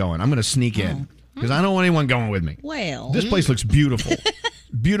guys I'm going. I'm going to sneak in because I don't want anyone going with me. Well. This place looks beautiful.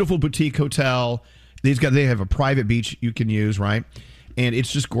 Beautiful boutique hotel. They have a private beach you can use, right? And it's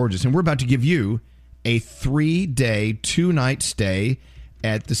just gorgeous. And we're about to give you a 3-day, 2-night stay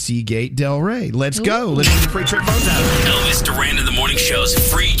at the Seagate Delray. Let's go. Let's do the free trip phone tap. Elvis Duran in the Morning Show's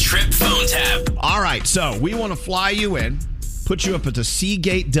free trip phone tap. All right, so we want to fly you in, put you up at the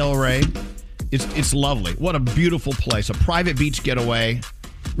Seagate Delray. It's lovely. What a beautiful place. A private beach getaway,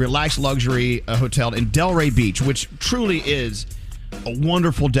 relaxed luxury hotel in Delray Beach, which truly is a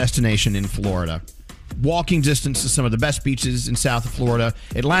wonderful destination in Florida. Walking distance to some of the best beaches in South Florida.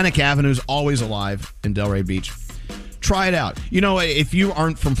 Atlantic Avenue is always alive in Delray Beach. Try it out. If you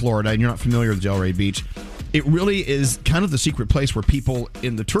aren't from Florida and you're not familiar with Delray Beach, it really is kind of the secret place where people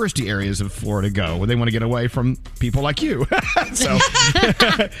in the touristy areas of Florida go when they want to get away from people like you. So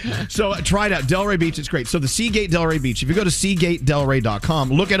try it out. Delray Beach, it's great. So the Seagate Delray Beach, if you go to SeagateDelray.com,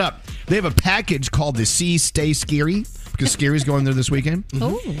 look it up. They have a package called the Sea Stay Scary, because Scary's going there this weekend.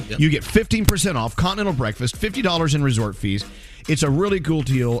 Oh. You get 15% off, continental breakfast, $50 in resort fees. It's a really cool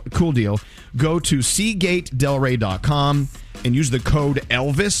deal. Go to SeagateDelray.com and use the code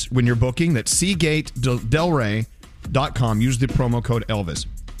Elvis when you're booking. That's SeagateDelray.com. Use the promo code Elvis.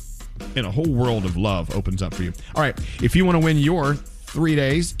 And a whole world of love opens up for you. All right, if you want to win your 3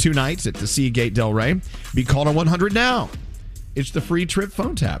 days, 2 nights at the Seagate Delray, be called on 100 now. It's the free trip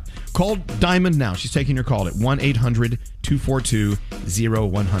phone tap. Call Diamond now. She's taking your call at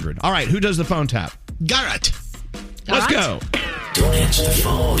 1-800-242-0100. All right, who does the phone tap? Garrett. Let's go. Don't answer the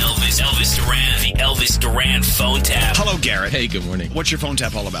phone. Elvis Duran, the Elvis Duran phone tap. Hello, Garrett. Hey, good morning. What's your phone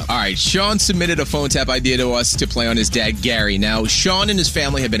tap all about? All right, Sean submitted a phone tap idea to us to play on his dad, Gary. Now, Sean and his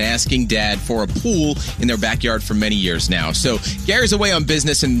family have been asking Dad for a pool in their backyard for many years now. So, Gary's away on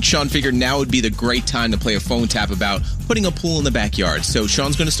business, and Sean figured now would be the great time to play a phone tap about putting a pool in the backyard. So,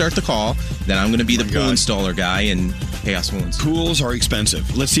 Sean's going to start the call, then I'm going to be the pool installer guy, and pay us once. Pools are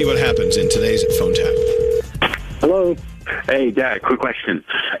expensive. Let's see what happens in today's phone tap. Hello. Hey, Dad, quick question.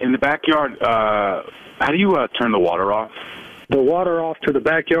 In the backyard, how do you turn the water off? The water off to the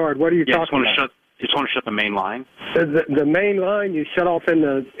backyard? What are you talking about? Just want to shut the main line. The main line you shut off in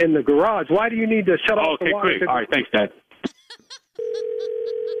the garage. Why do you need to shut off the water? Okay, quick. All right, thanks, Dad.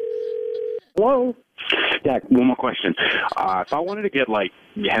 Hello? Dad, one more question. If I wanted to get, like,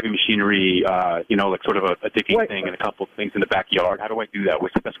 heavy machinery, like sort of a digging thing and a couple of things in the backyard, how do I do that?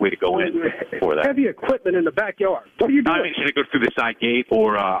 What's the best way to go in for that? Heavy equipment in the backyard. What are you doing? I mean, should I go through the side gate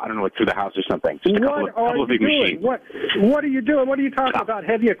or, I don't know, through the house or something? Just a couple of big machines. What are you doing? What are you talking about,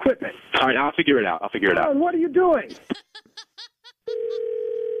 heavy equipment? All right, I'll figure it out. Sean, what are you doing?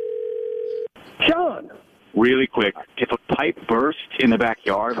 Sean! Really quick, if a pipe burst in the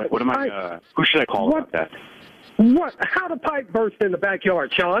backyard, like, what am I? Who should I call about that? What? How the pipe burst in the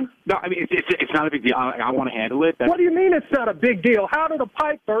backyard, Sean? No, I mean it's not a big deal. I want to handle it. What do you mean it's not a big deal? How did a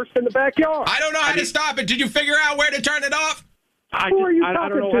pipe burst in the backyard? I don't know how to stop it. Did you figure out where to turn it off? Who are you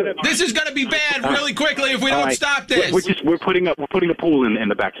talking to? This is going to be bad really quickly if we don't stop this. We're putting a pool in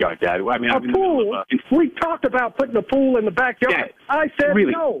the backyard, Dad. I mean, a pool? We talked about putting a pool in the backyard. Yeah, I said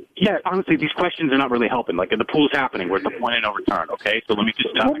really? no. Yeah, honestly, these questions are not really helping. Like, the pool's happening. We're at the point of no return. Okay, so let me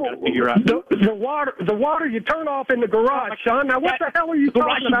just figure out the water you turn off in the garage, Sean. Now, what the hell are you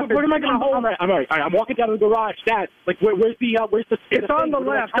talking about? Where am I going to hold? I'm all right. I'm walking down to the garage, Dad. Like, where's the? It's on the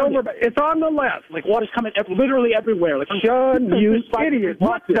left. It's on the left. Like, water's coming literally everywhere. Like, Sean, you idiot.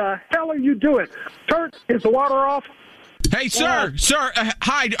 What the hell are you doing? Is the water off? Hey, sir,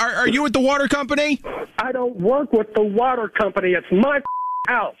 hi. Are you at the water company? I don't work with the water company. It's my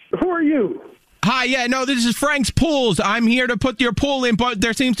house. Who are you? Hi, no, this is Frank's Pools. I'm here to put your pool in, but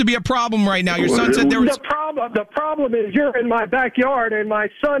there seems to be a problem right now. Your son said there was... The problem is you're in my backyard, and my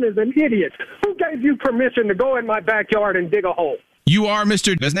son is an idiot. Who gave you permission to go in my backyard and dig a hole? You are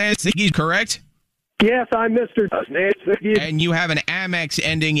Mr. Ziggy, correct? Yes, I'm Mr. Ziggy. And you have an Amex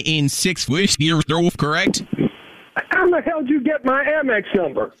ending in 6, correct? How the hell did you get my Amex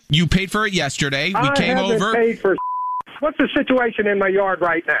number? You paid for it yesterday. We came over. Paid for. What's the situation in my yard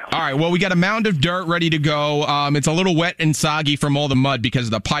right now? All right, well, we got a mound of dirt ready to go. It's a little wet and soggy from all the mud because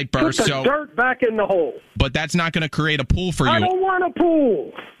of the pipe burst. Put the dirt back in the hole. But that's not going to create a pool for you. I don't want a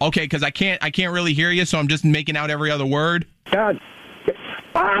pool. Okay, because I can't really hear you, so I'm just making out every other word. God,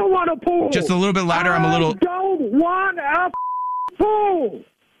 I don't want a pool. Just a little bit louder. I'm a little... I don't want a pool.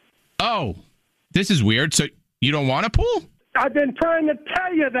 Oh, this is weird. So you don't want a pool? I've been trying to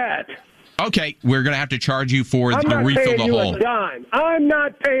tell you that. Okay, we're going to have to charge you for I'm not refill paying the you hole. a dime. I'm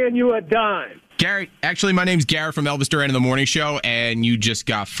not paying you a dime. Gary, actually, my name's Garrett from Elvis Duran in the Morning Show, and you just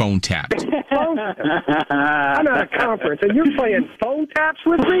got phone tapped. I'm at a conference, and you're playing phone taps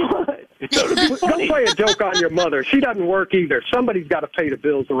with me? Don't play a joke on your mother. She doesn't work either. Somebody's got to pay the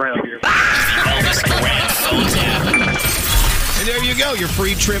bills around here. Elvis Duran phone tap. And there you go, your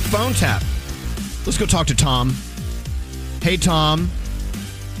free trip phone tap. Let's go talk to Tom. Hey, Tom.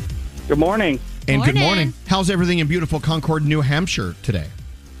 Good morning. And good morning. How's everything in beautiful Concord, New Hampshire today?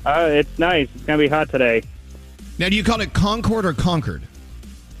 It's nice. It's going to be hot today. Now, do you call it Concord or Concord?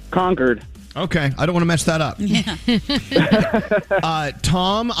 Concord. Okay, I don't want to mess that up. Yeah.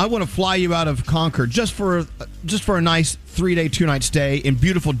 Tom, I want to fly you out of Concord just for a nice 3-day, 2-night stay in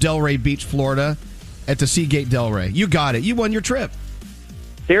beautiful Delray Beach, Florida, at the Seagate Delray. You got it. You won your trip.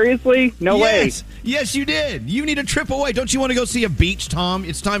 Seriously? No way. Yes, you did. You need a trip away. Don't you want to go see a beach, Tom?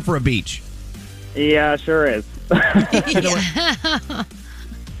 It's time for a beach. Yeah, sure is.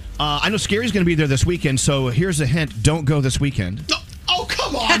 I know Scary's going to be there this weekend, so here's a hint. Don't go this weekend. Oh,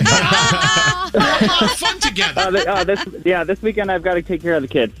 come on. We'll have a lot of fun together. This weekend I've got to take care of the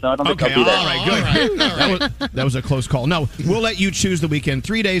kids, so I don't think I'll be there. All right, good. That was a close call. No, we'll let you choose the weekend.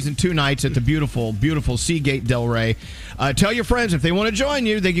 3 days and 2 nights at the beautiful, beautiful Seagate Delray. Tell your friends if they want to join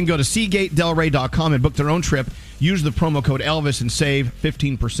you, they can go to SeagateDelray.com and book their own trip. Use the promo code Elvis and save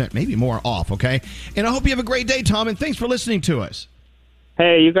 15%, maybe more off, okay? And I hope you have a great day, Tom, and thanks for listening to us.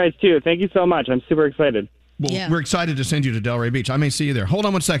 Hey, you guys too. Thank you so much. I'm super excited. Well, we're excited to send you to Delray Beach. I may see you there. Hold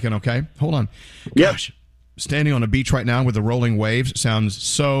on 1 second, okay? Hold on. Gosh, standing on a beach right now with the rolling waves sounds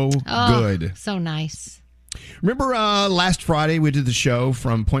so good. So nice. Remember last Friday we did the show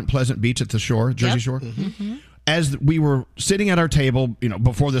from Point Pleasant Beach at the shore, Jersey Shore? Mm-hmm. as we were sitting at our table,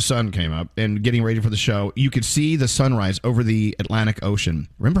 before the sun came up and getting ready for the show, you could see the sunrise over the Atlantic Ocean.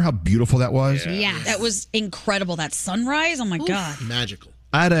 Remember how beautiful that was? Yeah. That was incredible. That sunrise. Oh my God. Magical.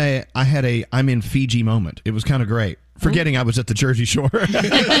 I had a I'm in Fiji moment. It was kind of great. Forgetting I was at the Jersey Shore,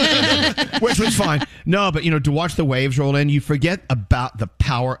 which was fine. No, but to watch the waves roll in, you forget about the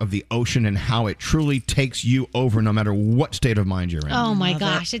power of the ocean and how it truly takes you over no matter what state of mind you're in. Oh my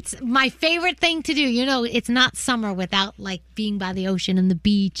gosh, it's my favorite thing to do. It's not summer without being by the ocean and the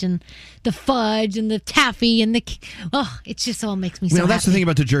beach and the fudge and the taffy and it just all makes me so happy. That's the thing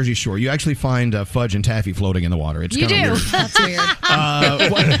about the Jersey Shore. You actually find fudge and taffy floating in the water. It's you kind do. of weird. That's weird.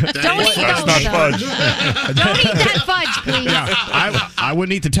 Don't eat That's those. not fudge. Don't eat that fudge, please. Yeah, I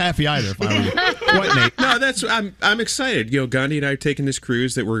wouldn't eat the taffy either if I were you. What, Nate? No, I'm excited. Gandhi and I are taking this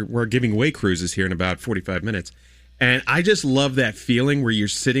cruise that we're giving away cruises here in about 45 minutes. And I just love that feeling where you're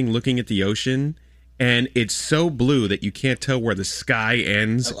sitting looking at the ocean and it's so blue that you can't tell where the sky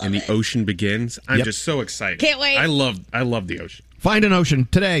ends and the ocean begins. I'm just so excited. Can't wait. I love the ocean. Find an ocean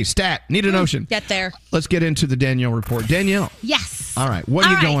today. Stat. Need an ocean. Get there. Let's get into the Danielle report. Danielle. Yes. All right. What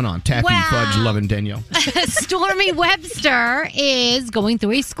are you going on? Taffy, fudge, loving Danielle. Stormy Webster is going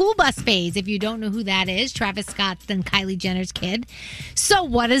through a school bus phase. If you don't know who that is, Travis Scott and Kylie Jenner's kid. So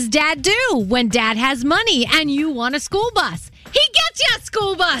what does Dad do when Dad has money and you want a school bus? He gets you a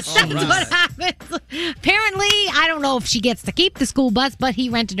school bus. That's what happens. Apparently, I don't know if she gets to keep the school bus, but he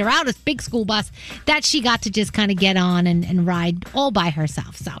rented her out a big school bus that she got to just kind of get on and ride all by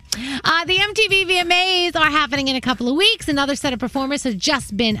herself. So the MTV VMAs are happening in a couple of weeks. Another set of performers has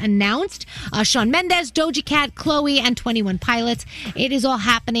just been announced. Shawn Mendes, Doja Cat, Chloe, and 21 Pilots. It is all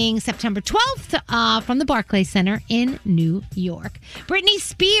happening September 12th from the Barclays Center in New York. Britney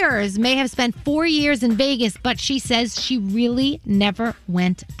Spears may have spent 4 years in Vegas, but she says she really never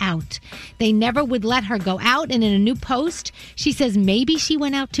went out. They never would let her go out, and in a new post, she says maybe she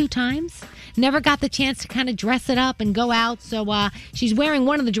went out 2 times. Never got the chance to kind of dress it up and go out, so she's wearing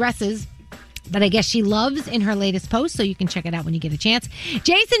one of the dresses that I guess she loves in her latest post, so you can check it out when you get a chance.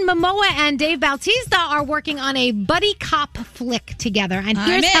 Jason Momoa and Dave Bautista are working on a buddy cop flick together, and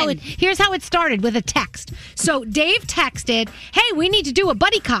here's how it started with a text. So Dave texted, "Hey, we need to do a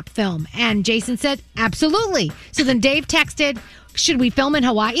buddy cop film," and Jason said, "Absolutely." So then Dave texted, "Should we film in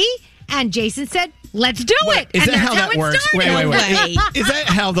Hawaii?" And Jason said, "Let's do it." Is and that how that works? Wait. Is that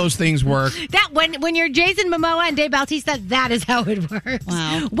how those things work? That when you're Jason Momoa and Dave Bautista, that is how it works.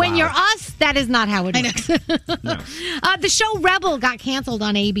 Wow. When you're us, that is not how it works. No. The show Rebel got canceled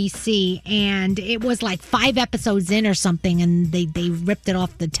on ABC, and it was like 5 episodes in or something, and they ripped it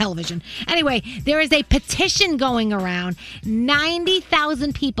off the television. Anyway, there is a petition going around.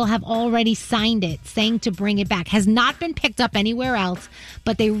 90,000 people have already signed it, saying to bring it back. Has not been picked up anywhere else,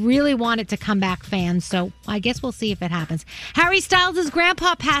 but they really want it to come back, fans. So I guess we'll see if it happens. Harry Styles'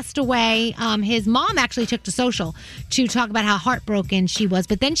 grandpa passed away. His mom actually took to social to talk about how heartbroken she was,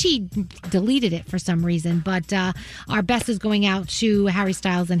 but then she deleted it for some reason. But our best is going out to Harry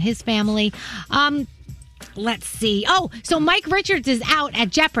Styles and his family. Let's see. Oh, so Mike Richards is out at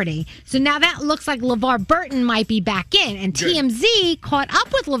Jeopardy. So now that looks like LeVar Burton might be back in. And TMZ caught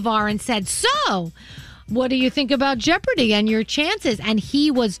up with LeVar and said, "So, what do you think about Jeopardy and your chances?" And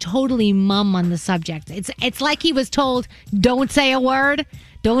he was totally mum on the subject. It's like he was told, "Don't say a word.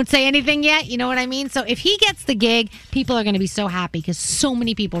 Don't say anything yet." You know what I mean? So if he gets the gig, people are going to be so happy because so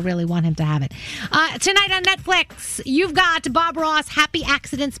many people really want him to have it. Tonight on Netflix, you've got Bob Ross, Happy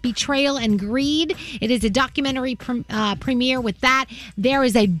Accidents, Betrayal, and Greed. It is a documentary premiere with that. There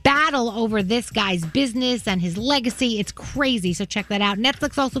is a battle over this guy's business and his legacy. It's crazy, so check that out.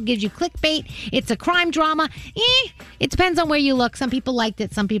 Netflix also gives you Clickbait. It's a crime drama. It depends on where you look. Some people liked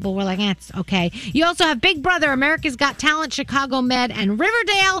it. Some people were like, it's okay. You also have Big Brother, America's Got Talent, Chicago Med, and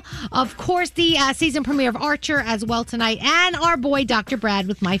Riverdale. Of course, the season premiere of Archer as well tonight. And our boy, Dr. Brad,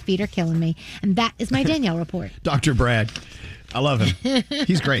 with My Feet Are Killing Me. And that is my Danielle report. Dr. Brad. I love him.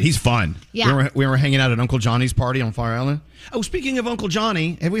 He's great. He's fun. Yeah. We were hanging out at Uncle Johnny's party on Fire Island. Oh, speaking of Uncle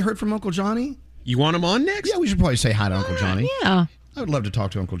Johnny, have we heard from Uncle Johnny? You want him on next? Yeah, we should probably say hi to Uncle Johnny. Yeah. I would love to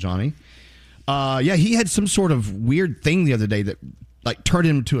talk to Uncle Johnny. He had some sort of weird thing the other day that turned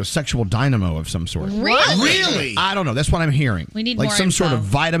him into a sexual dynamo of some sort. Really? I don't know. That's what I'm hearing. We need like more some sort of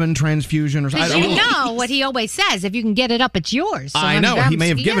vitamin transfusion or something. You know what he always says. If you can get it up, it's yours. So I know. He may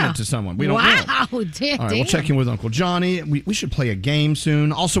have given it to someone. We don't know. Wow. All right, we'll check in with Uncle Johnny. We should play a game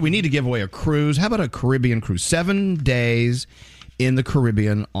soon. Also, we need to give away a cruise. How about a Caribbean cruise? 7 days in the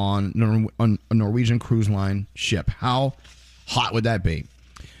Caribbean on a Norwegian Cruise Line ship. How hot would that be?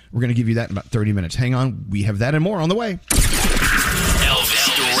 We're going to give you that in about 30 minutes. Hang on. We have that and more on the way. Elvis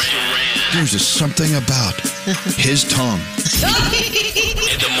Duran. There's just something about his tongue.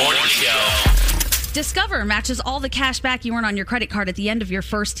 In the morning show. Discover matches all the cash back you earn on your credit card at the end of your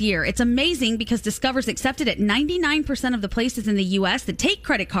first year. It's amazing because Discover's accepted at 99% of the places in the U.S. that take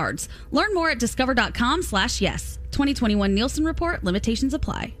credit cards. Learn more at discover.com/yes. 2021 Nielsen Report. Limitations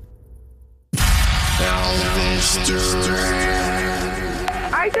apply.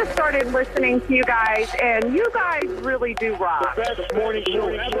 I just started listening to you guys, and you guys really do rock. The best morning show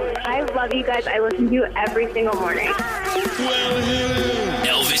ever. I love you guys. I listen to you every single morning.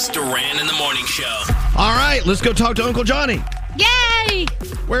 Elvis Duran in the morning show. All right, let's go talk to Uncle Johnny. Yay!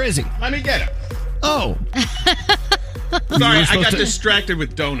 Where is he? Let me get him. Oh. Sorry, I got distracted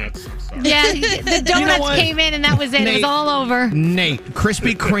with donuts. Yeah, the donuts came in and that was it. Nate, it was all over. Nate,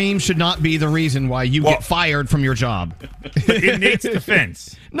 Krispy Kreme should not be the reason why you get fired from your job. In Nate's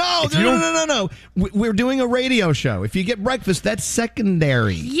defense. No. We're doing a radio show. If you get breakfast, that's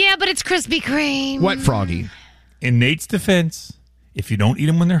secondary. Yeah, but it's Krispy Kreme. What, Froggy? In Nate's defense, if you don't eat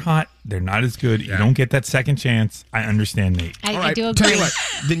them when they're hot, they're not as good. You don't get that second chance. I understand, Nate. I do agree. Tell you what,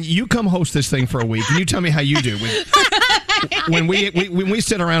 then you come host this thing for a week and you tell me how you do. When we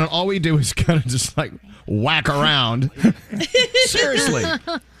sit around and all we do is kind of just like whack around. Seriously.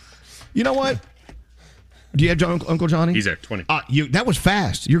 You know what? Do you have Uncle Johnny? He's at 20. That was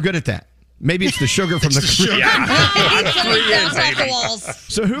fast. You're good at that. Maybe it's the sugar from the sugar.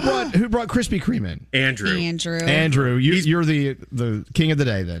 So who brought Krispy Kreme in? Andrew. You're the king of the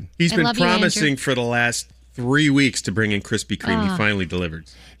day then. He's been promising for the last 3 weeks to bring in Krispy Kreme. He finally delivered.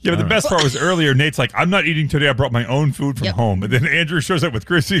 Yeah, but the best part was earlier, Nate's like, I'm not eating today. I brought my own food from home. And then Andrew shows up with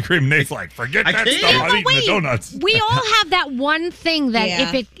Krispy Kreme. Nate's like, forget that stuff. I'm eating the donuts. We all have that one thing that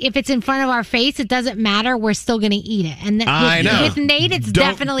if it's in front of our face, it doesn't matter. We're still going to eat it. And I know. With Nate, it's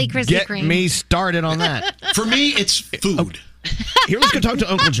definitely Krispy Kreme. Get me started on that. For me, it's food. Here, let's go talk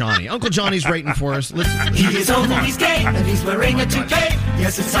to Uncle Johnny. Uncle Johnny's rating for us. He is old and he's gay, and he's wearing a toupee.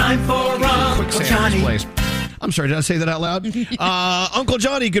 Yes, it's time for Uncle Johnny. Place. I'm sorry, did I say that out loud? Uncle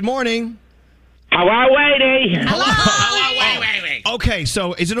Johnny, good morning. Hello, lady. Hello. Okay,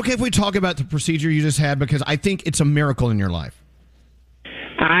 so is it okay if we talk about the procedure you just had? Because I think it's a miracle in your life.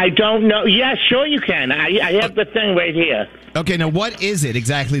 I don't know. Yeah, sure you can. I have the thing right here. Okay, now what is it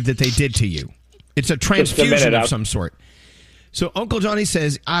exactly that they did to you? It's a transfusion of some sort. So Uncle Johnny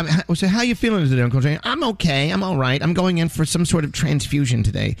says, so how you feeling today, Uncle Johnny? I'm okay. I'm all right. I'm going in for some sort of transfusion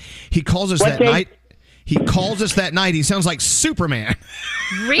today. He calls us night. He calls us that night. He sounds like Superman.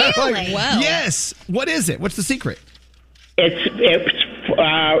 Really? Wow. Yes. What is it? What's the secret? It's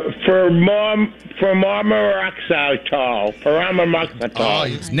for Marmoxatol. Oh,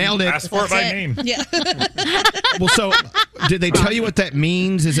 you nailed it. Ask for it by name. Yeah. Well, so did they tell you what that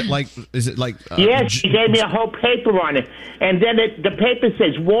means? Is it like? Yes, he gave me a whole paper on it, and then the paper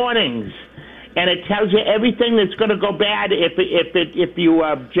says warnings. And it tells you everything that's going to go bad if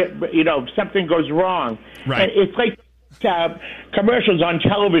something goes wrong. Right. And it's like commercials on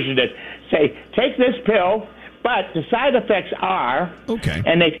television that say, take this pill, but the side effects are... Okay.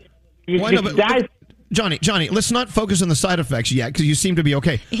 And they... Johnny, let's not focus on the side effects yet, because you seem to be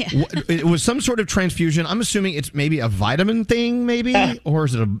okay. Yeah. It was some sort of transfusion. I'm assuming it's maybe a vitamin thing, maybe? Or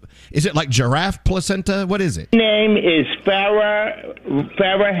is it like giraffe placenta? What is it? Name is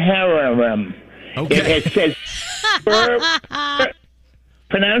Ferroherum. Okay. It says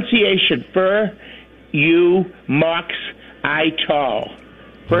pronunciation Fureumoxitol.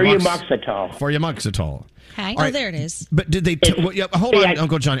 Fureumoxitol. Okay. All right. There it is. But did they... hold on,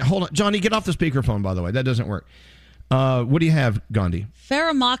 Uncle Johnny. Hold on. Johnny, get off the speakerphone, by the way. That doesn't work. What do you have, Gandhi?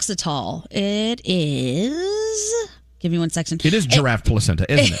 Ferumoxytol. It is... Give me 1 second. It is giraffe placenta,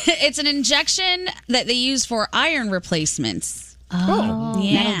 isn't it? It's an injection that they use for iron replacements. Oh,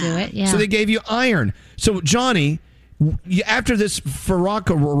 yeah. That'll do it. Yeah. So they gave you iron. So, Johnny... After this rock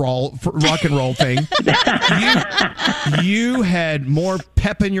and roll thing, you had more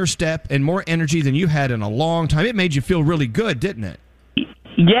pep in your step and more energy than you had in a long time. It made you feel really good, didn't it?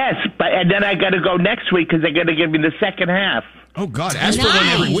 Yes, and then I got to go next week because they're going to give me the second half. Oh, God. Ask for one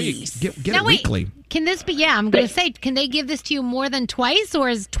every week. Get it weekly. Can this be, I'm going to say, can they give this to you more than twice, or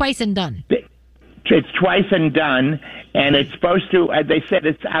is twice and done? It's twice and done, and it's supposed to, they said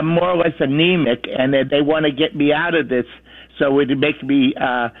I'm more or less anemic, and they want to get me out of this so it would make me,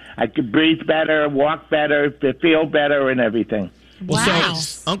 I could breathe better, walk better, feel better, and everything. Well,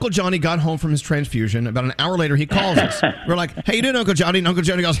 so Uncle Johnny got home from his transfusion. About an hour later, he calls us. We're like, "How you doing, Uncle Johnny?" And Uncle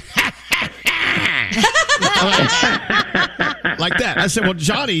Johnny goes, Like that. I said, well,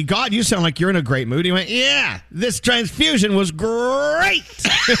 Johnny, God, you sound like you're in a great mood. He went, yeah, this transfusion was great.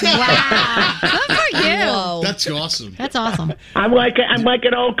 Wow. Good for you. Whoa. That's awesome. That's awesome. I'm like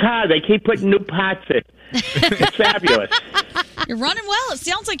an old car. They keep putting new parts in. It's fabulous. You're running well. It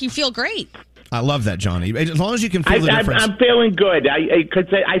sounds like you feel great. I love that, Johnny. As long as you can feel the difference. I'm feeling good.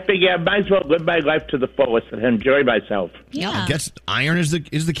 I figure I might as well live my life to the fullest and enjoy myself. Yeah. Iron is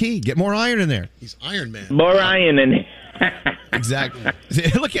the key. Get more iron in there. He's Iron Man. More iron in it. Exactly.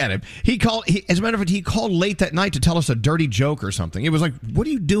 Look at him. As a matter of fact, he called late that night to tell us a dirty joke or something. It was like, what are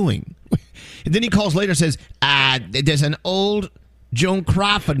you doing? And then he calls later and says, there's an old Joan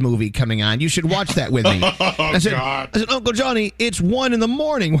Crawford movie coming on. You should watch that with me. I said, Uncle Johnny, it's 1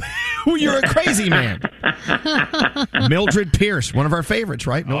 a.m. You're a crazy man. Mildred Pierce, one of our favorites,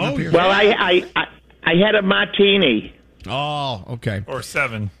 right? Mildred Pierce. Well, I had a martini. Oh, okay. Or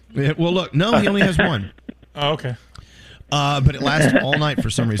 7. Yeah, well, look, no, he only has 1. Oh, okay. But it lasted all night for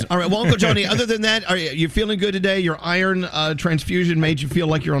some reason. All right, well, Uncle Johnny, other than that, are you feeling good today? Your iron transfusion made you feel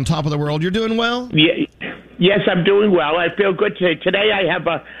like you're on top of the world. You're doing well? Yeah. Yes, I'm doing well. I feel good today.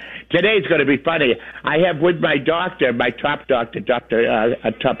 Today's going to be funny. I have with my doctor, my top doctor,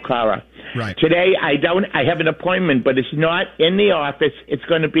 Top Clara. Right. Today I have an appointment, but it's not in the office. It's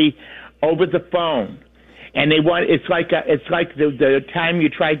going to be over the phone. And it's like the time you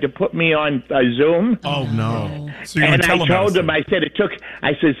tried to put me on Zoom. Oh no! So and I told him, I said,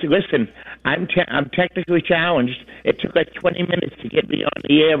 listen, I'm technically challenged. It took like 20 minutes to get me on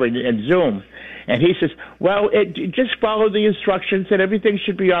the air and Zoom. And he says, well, just follow the instructions and everything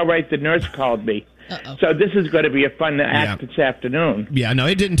should be all right. The nurse called me. Uh-oh. So this is going to be a fun act this afternoon. Yeah, no,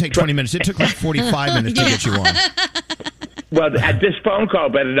 it didn't take 20 minutes. It took like 45 minutes to get you on. Well, this phone call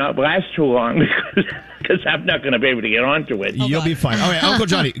better not last too long because I'm not going to be able to get onto it. You'll be fine. All right, Uncle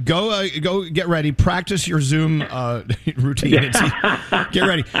Johnny, go get ready. Practice your Zoom routine. Get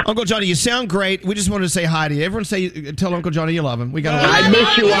ready. Uncle Johnny, you sound great. We just wanted to say hi to you. Everyone tell Uncle Johnny you love him. We got. I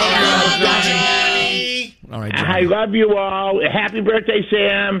miss you all. All right, Johnny. I love you all. Happy birthday,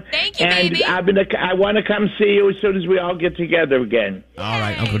 Sam. Thank you, and baby. I want to come see you as soon as we all get together again. All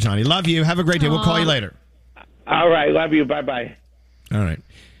right, Uncle Johnny. Love you. Have a great day. We'll call you later. All right. Love you. Bye-bye. All right.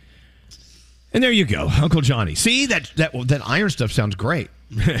 And there you go, Uncle Johnny. See, that iron stuff sounds great.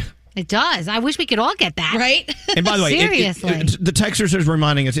 It does. I wish we could all get that. Right? And by the way, seriously. The texters is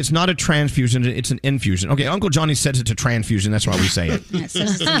reminding us it's not a transfusion, it's an infusion. Okay, Uncle Johnny says it's a transfusion. That's why we say it.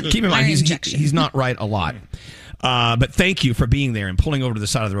 Keep in mind, he's not right a lot. But thank you for being there and pulling over to the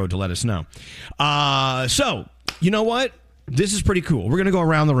side of the road to let us know. So, you know what? This is pretty cool. We're going to go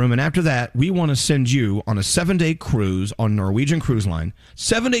around the room, and after that, we want to send you on a 7-day cruise on Norwegian Cruise Line.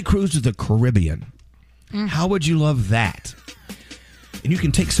 7-day cruise to the Caribbean. How would you love that? And you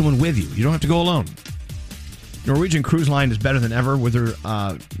can take someone with you. You don't have to go alone. Norwegian Cruise Line is better than ever with their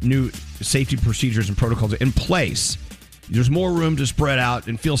new safety procedures and protocols in place. There's more room to spread out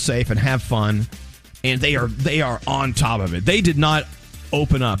and feel safe and have fun, and they are on top of it. They did not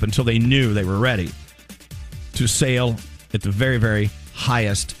open up until they knew they were ready to sail at the very, very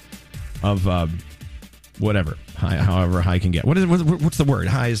highest of whatever, however high can get. What's the word?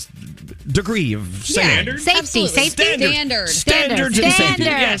 Highest degree of sailing. Safety. Standards and safety.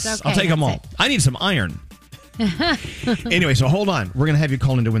 Yes, okay, I'll take them all. I need some iron. Anyway, so hold on. We're going to have you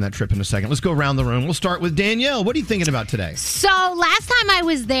call in to win that trip in a second. Let's go around the room. We'll start with Danielle. What are you thinking about today? So last time I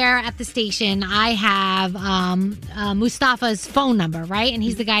was there at the station, I have Mustafa's phone number, right? And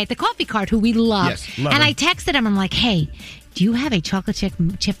he's the guy at the coffee cart who we love. Yes, love and him. I texted him. I'm like, hey, do you have a chocolate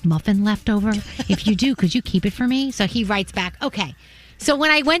chip muffin left over? If you do, could you keep it for me? So he writes back, okay. So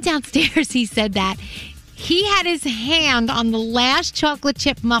when I went downstairs, he said that he had his hand on the last chocolate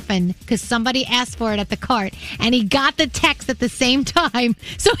chip muffin because somebody asked for it at the cart, and he got the text at the same time.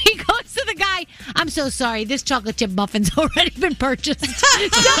 So he goes to the guy, I'm so sorry, this chocolate chip muffin's already been purchased. So he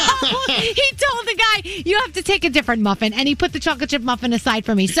told the guy, you have to take a different muffin, and he put the chocolate chip muffin aside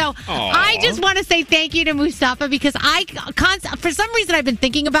for me. So I just want to say thank you to Mustafa because for some reason I've been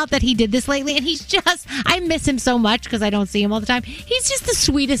thinking about that he did this lately, and I miss him so much because I don't see him all the time. He's just the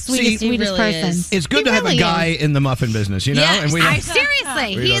sweetest really person. It's good to have a guy in the muffin business, you know? Yes, and we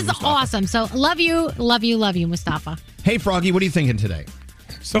seriously, he is awesome. So love you, Mustafa. Hey, Froggy, what are you thinking today?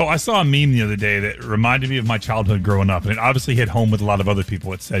 So I saw a meme the other day that reminded me of my childhood growing up, and it obviously hit home with a lot of other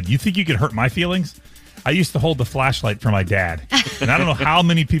people. It said, you think you can hurt my feelings? I used to hold the flashlight for my dad. And I don't know how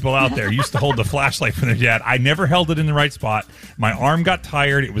many people out there used to hold the flashlight for their dad. I never held it in the right spot. My arm got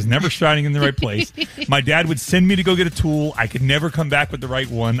tired. It was never shining in the right place. My dad would send me to go get a tool. I could never come back with the right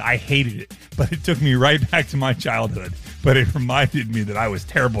one. I hated it. But it took me right back to my childhood. But it reminded me that I was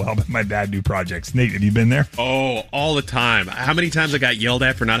terrible helping my dad do projects. Nate, have you been there? Oh, all the time. How many times I got yelled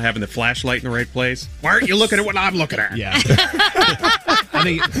at for not having the flashlight in the right place? Why aren't you looking at what I'm looking at? Yeah. I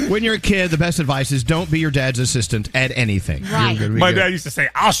think when you're a kid, the best advice is don't be your dad's assistant at anything. Right. My dad used to say,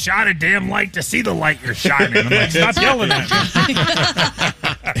 I'll shine a damn light to see the light you're shining. I'm like, stop yelling at me.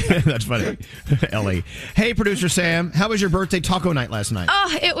 That's funny. Ellie. Hey, producer Sam, how was your birthday taco night last night?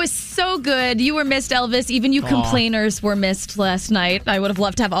 Oh, it was so good. You were missed, Elvis. Even you complainers were missed last night. I would have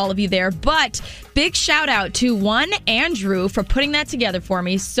loved to have all of you there. But big shout out to Andrew for putting that together for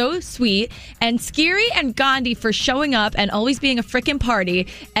me. So sweet. And Skiri and Gandhi for showing up and always being a frickin' party.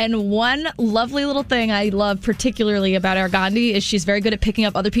 And one lovely little thing I love particularly about our Gandhi is she's very good at picking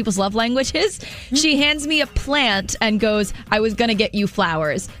up other people's love languages. She hands me a plant and goes, I was going to get you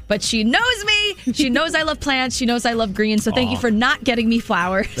flowers. But she knows me. She knows I love plants. She knows I love green. So thank you for not getting me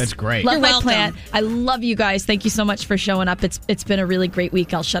flowers. That's great. Love You're my welcome. plant. I love you guys. Thank you so much for showing up. It's been a really great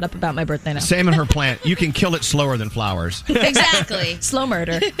week. I'll shut up about my birthday now. Sam and her plant. You can kill it slower than flowers. Exactly. Slow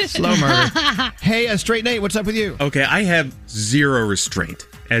murder. Slow murder. Hey, Straight Nate, what's up with you? Okay, I have zero restraint.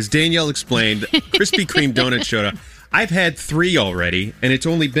 As Danielle explained, Krispy Kreme donut showed up. I've had 3 already, and it's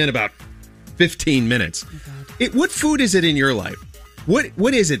only been about 15 minutes. What food is it in your life?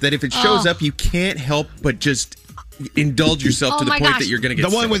 What is it that if it shows up, you can't help but just indulge yourself to the point that you're going to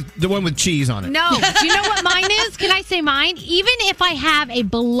get the one with cheese on it? No. Do you know what mine is? Can I say mine? Even if I have a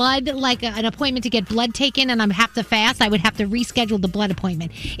blood, like an appointment to get blood taken and I have to fast, I would have to reschedule the blood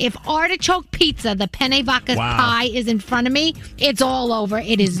appointment. If artichoke pizza, the penne vodka pie, is in front of me, it's all over.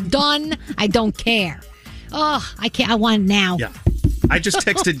 It is done. I don't care. Oh, I can't. I want it now. Yeah. I just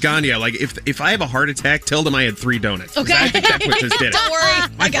texted Gandhi. Like, if I have a heart attack, tell them I had 3 donuts. Okay. I think that's what just did it. Don't worry.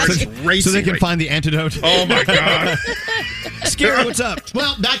 I got you. Racing So they can right find the antidote. Oh, my God. Scary, what's up?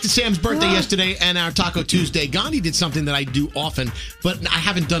 Well, back to Sam's birthday yesterday and our Taco Tuesday. Gandhi did something that I do often, but I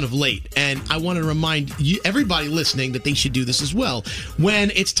haven't done of late. And I want to remind you, everybody listening, that they should do this as well.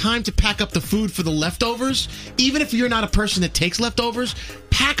 When it's time to pack up the food for the leftovers, even if you're not a person that takes leftovers,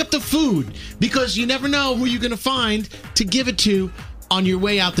 pack up the food because you never know who you're going to find to give it to on your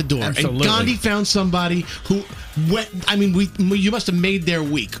way out the door. Absolutely. And Gandhi found somebody who went, you must have made their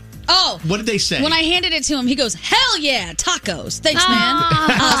week. Oh. What did they say? When I handed it to him, he goes, hell yeah, tacos. Thanks, man.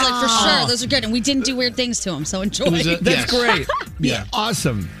 I was like, for sure, those are good. And we didn't do weird things to him, so enjoy. That's great. Yeah.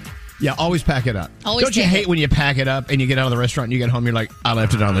 Awesome. Yeah, always pack it up. Always Don't you pack hate it. when you pack it up and you get out of the restaurant and you get home, you're like, I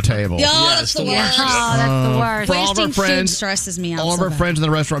left it on the table. Yo, that's the worst. Oh, that's the worst. For all of our Wasting friends, food stresses me out. all of so our bad. friends in the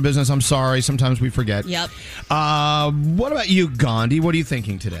restaurant business, I'm sorry. Sometimes we forget. Yep. What about you, Gandhi? What are you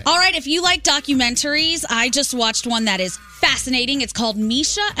thinking today? All right, if you like documentaries, I just watched one that is fascinating. It's called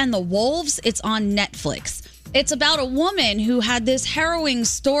Misha and the Wolves. It's on Netflix. It's about a woman who had this harrowing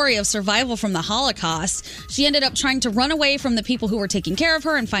story of survival from the Holocaust. She ended up trying to run away from the people who were taking care of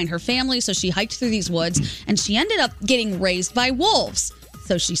her and find her family, so she hiked through these woods, and she ended up getting raised by wolves.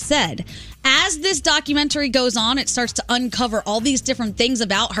 So she said. As this documentary goes on, it starts to uncover all these different things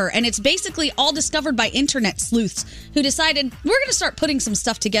about her, and it's basically all discovered by internet sleuths who decided, we're going to start putting some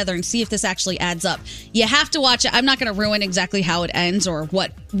stuff together and see if this actually adds up. You have to watch it. I'm not going to ruin exactly how it ends or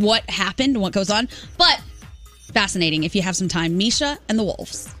what happened and what goes on, but fascinating if you have some time. Misha and the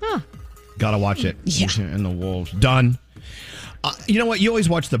Wolves. Gotta watch it. Yeah. Misha and the Wolves. Done. You know what? You always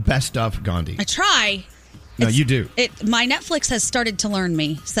watch the best stuff, Gandhi. I try. No, you do. My Netflix has started to learn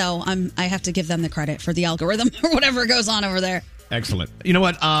me, so I have to give them the credit for the algorithm or whatever goes on over there. Excellent. You know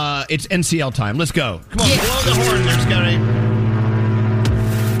what? It's NCL time. Let's go. Come on, blow the horn there, Scotty.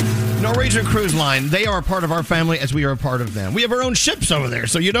 Norwegian Cruise Line, they are a part of our family as we are a part of them. We have our own ships over there,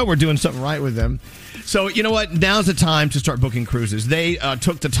 so you know we're doing something right with them. So you know what? Now's the time to start booking cruises. They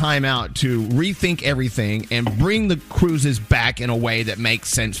took the time out to rethink everything and bring the cruises back in a way that makes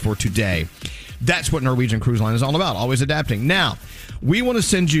sense for today. That's what Norwegian Cruise Line is all about, always adapting. Now, we want to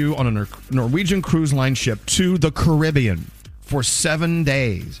send you on a Norwegian Cruise Line ship to the Caribbean for 7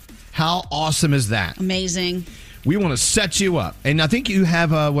 days. How awesome is that? Amazing. We want to set you up. And I think you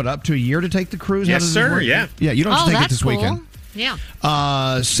have, up to a year to take the cruise? Yes, How does this sir, work? yeah. Yeah, you don't have to take it this cool. weekend. Yeah.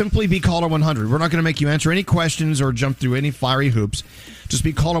 Simply be caller 100. We're not going to make you answer any questions or jump through any fiery hoops. Just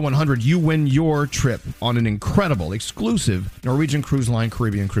be caller 100. You win your trip on an incredible, exclusive Norwegian Cruise Line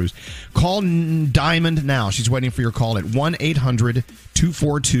Caribbean cruise. Call Diamond now. She's waiting for your call at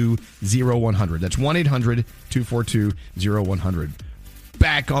 1-800-242-0100. That's 1-800-242-0100.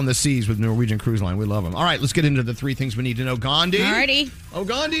 back on the seas with Norwegian Cruise Line. We love them. All right, let's get into the 3 things we need to know. Gandhi. Alrighty. Oh,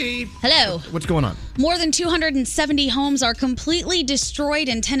 Gandhi. Hello. What's going on? More than 270 homes are completely destroyed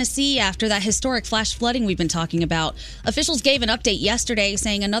in Tennessee after that historic flash flooding we've been talking about. Officials gave an update yesterday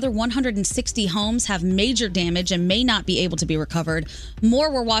saying another 160 homes have major damage and may not be able to be recovered.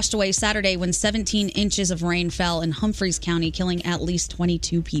 More were washed away Saturday when 17 inches of rain fell in Humphreys County, killing at least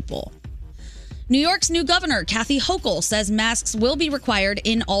 22 people. New York's new governor, Kathy Hochul, says masks will be required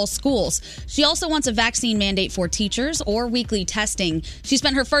in all schools. She also wants a vaccine mandate for teachers or weekly testing. She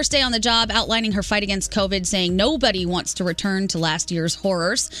spent her first day on the job outlining her fight against COVID, saying nobody wants to return to last year's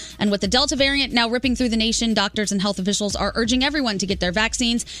horrors. And with the Delta variant now ripping through the nation, doctors and health officials are urging everyone to get their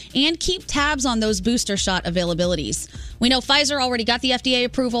vaccines and keep tabs on those booster shot availabilities. We know Pfizer already got the FDA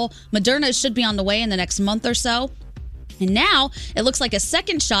approval. Moderna should be on the way in the next month or so. And now it looks like a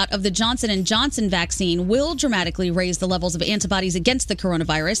second shot of the Johnson & Johnson vaccine will dramatically raise the levels of antibodies against the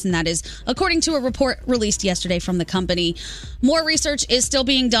coronavirus. And that is according to a report released yesterday from the company. More research is still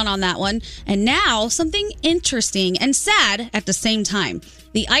being done on that one. And now something interesting and sad at the same time.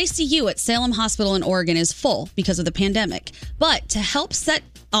 The ICU at Salem Hospital in Oregon is full because of the pandemic. But to help set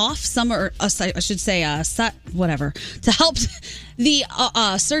off to help the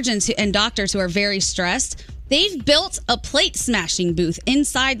surgeons and doctors who are very stressed, they've built a plate smashing booth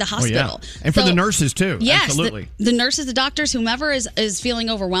inside the hospital. Oh, yeah. And for the nurses, too. Yes, absolutely. The nurses, the doctors, whomever is feeling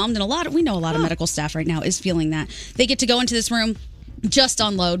overwhelmed, and we know a lot of medical staff right now is feeling that. They get to go into this room, just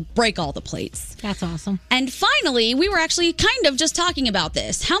unload, break all the plates. That's awesome. And finally, we were actually kind of just talking about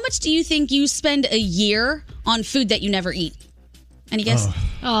this. How much do you think you spend a year on food that you never eat? Any guess?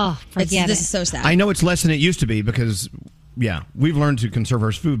 Forget This is so sad. I know it's less than it used to be because... yeah, we've learned to conserve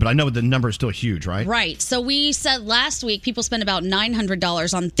our food, but I know the number is still huge, right? Right. So we said last week people spend about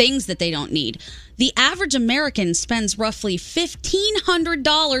 $900 on things that they don't need. The average American spends roughly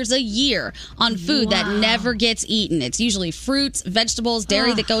 $1,500 a year on food that never gets eaten. It's usually fruits, vegetables,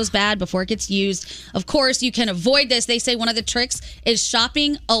 dairy that goes bad before it gets used. Of course, you can avoid this. They say one of the tricks is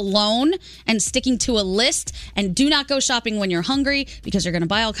shopping alone and sticking to a list. And do not go shopping when you're hungry because you're going to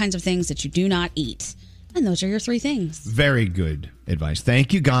buy all kinds of things that you do not eat. And those are your 3 things. Very good advice.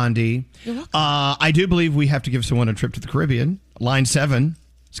 Thank you, Gandhi. You're welcome. I do believe we have to give someone a trip to the Caribbean. Line 7.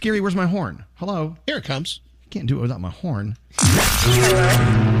 Scary, where's my horn? Hello? Here it comes. Can't do it without my horn.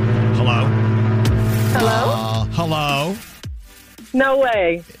 Hello? Hello? Hello? No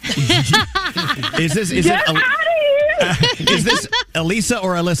way. Is this Elisa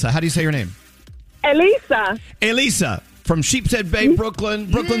or Alyssa? How do you say your name? Elisa. Elisa from Sheepshead Bay, Brooklyn.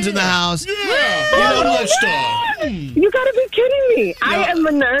 Brooklyn's in the house. You gotta be kidding me. I am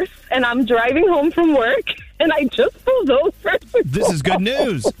a nurse and I'm driving home from work and I just pulled over. This is good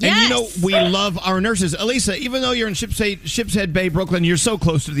news. And you know, we love our nurses. Elisa, even though you're in Sheepshead Bay, Brooklyn, you're so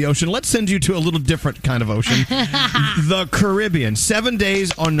close to the ocean. Let's send you to a little different kind of ocean. The Caribbean. 7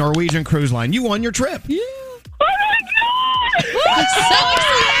 days on Norwegian Cruise Line. You won your trip. Yeah. Oh my God! So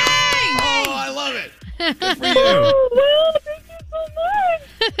exciting! Oh, I love it. Good for you. Oh, well, thank you so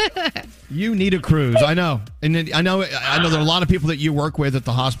much. You need a cruise. I know. And then I know there are a lot of people that you work with at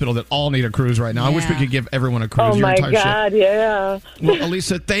the hospital that all need a cruise right now. I wish we could give everyone a cruise. Oh, your my entire God, ship. yeah. Well,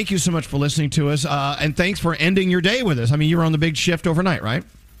 Elisa, thank you so much for listening to us. And thanks for ending your day with us. I mean, you were on the big shift overnight, right?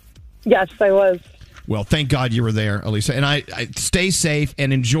 Yes, I was. Well, thank God you were there, Elisa. And I stay safe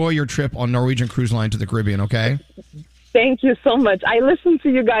and enjoy your trip on Norwegian Cruise Line to the Caribbean, okay? Thank you so much. I listen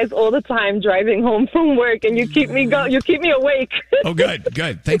to you guys all the time driving home from work, and you keep me You keep me awake. Oh,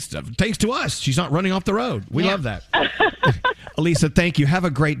 good. Thanks to us. She's not running off the road. We love that. Elisa, thank you. Have a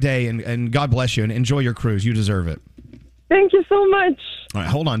great day, and God bless you, and enjoy your cruise. You deserve it. Thank you so much. All right,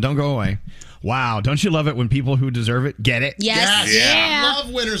 hold on. Don't go away. Wow, don't you love it when people who deserve it get it? Yes. Yeah.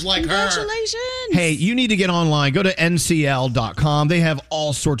 Love winners like her. Congratulations. Hey, you need to get online. Go to ncl.com. They have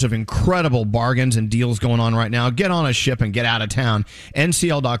all sorts of incredible bargains and deals going on right now. Get on a ship and get out of town.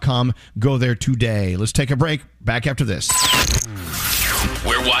 ncl.com. Go there today. Let's take a break. Back after this.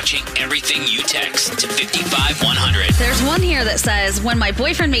 We're watching everything you text to 55100. There's one here that says, when my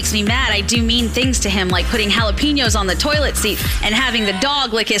boyfriend makes me mad, I do mean things to him, like putting jalapenos on the toilet seat and having the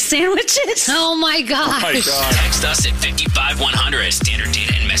dog lick his sandwiches. Oh, my gosh. Text us at 55100. Standard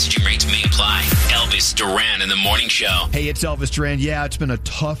data and messaging rates may apply. Elvis Duran in the Morning Show. Hey, it's Elvis Duran. Yeah, it's been a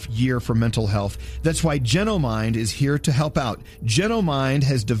tough year for mental health. That's why Genomind is here to help out. Genomind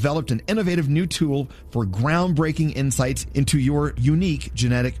has developed an innovative new tool for groundbreaking insights into your unique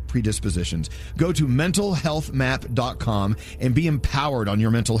genetic predispositions. Go to mentalhealthmap.com and be empowered on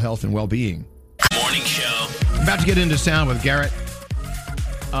your mental health and well-being. Morning Show. About to get into sound with Garrett.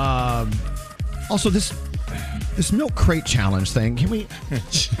 Also, this this milk crate challenge thing. Can we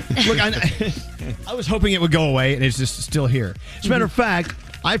look? I was hoping it would go away, and it's just still here. As a matter of fact,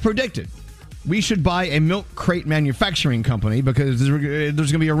 I predicted we should buy a milk crate manufacturing company because there's going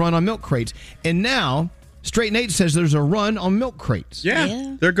to be a run on milk crates. And now, Straight Nate says there's a run on milk crates.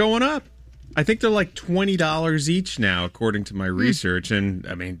 Yeah, they're going up. I think they're like $20 each now, according to my research. And,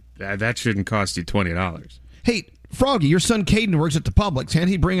 I mean, that shouldn't cost you $20. Hey, Froggy, your son Caden works at the Publix. Can't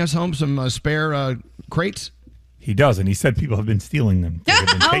he bring us home some spare crates? He does, and he said people have been stealing them. They've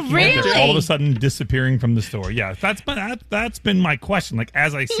been taking them. Really? They're all of a sudden disappearing from the store. Yeah, that's been my question. Like,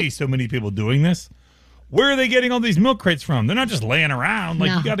 as I see so many people doing this, where are they getting all these milk crates from? They're not just laying around.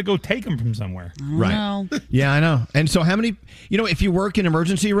 Like, you got to go take them from somewhere. Right. Yeah, I know. And so how many, if you work in an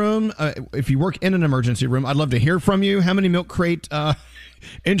emergency room, I'd love to hear from you. How many milk crate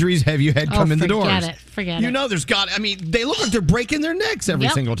injuries have you had come in the doors? Forget it. There's they look like they're breaking their necks every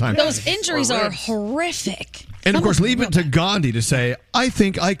single time. Those injuries are horrific. And of course, leave it to Gandhi to say, I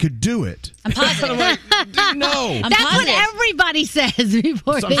think I could do it. I'm positive. No. That's what everybody says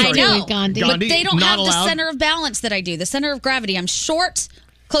before they do it, Gandhi. But they don't have the center of balance that I do, the center of gravity. I'm short,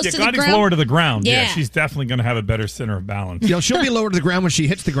 close to the Gandhi's ground. lower to the ground. Yeah. She's definitely going to have a better center of balance. She'll be lower to the ground when she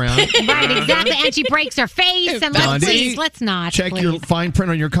hits the ground. Right, exactly. And she breaks her face. And Gandhi, let's not. Check your fine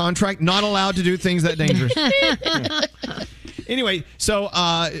print on your contract. Not allowed to do things that dangerous. Anyway, so...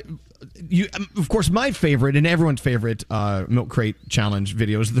 of course, my favorite and everyone's favorite milk crate challenge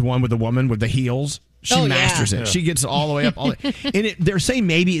video is the one with the woman with the heels. She masters it. Yeah. She gets all the way up. And they're saying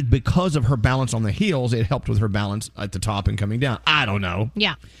maybe because of her balance on the heels, it helped with her balance at the top and coming down. I don't know.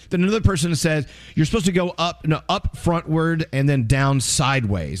 Yeah. Then another person says you're supposed to go up frontward and then down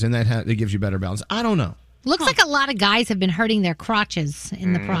sideways, and that gives you better balance. I don't know. Looks like a lot of guys have been hurting their crotches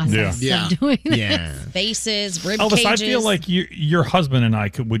in the process of doing this. Faces, rib Elvis, cages. I feel like your husband and I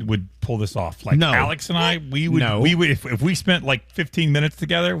would pull this off. Like Alex and I, we would if we spent like 15 minutes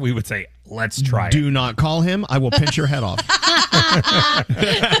together, we would say, let's try it. Do not call him. I will pinch your head off.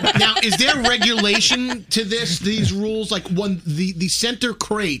 Now, is there regulation to these rules? Like the center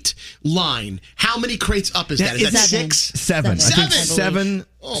crate line, how many crates up is that? Is that 6? 7. I think 7.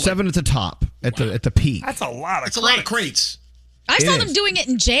 7 at the top, at the peak. That's a lot of a lot of crates. I saw them doing it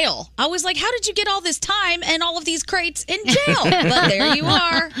in jail. I was like, how did you get all this time and all of these crates in jail? But there you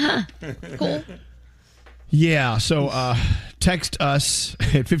are. Cool. Yeah, so text us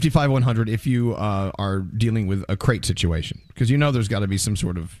at 55100 if you are dealing with a crate situation, because there's got to be some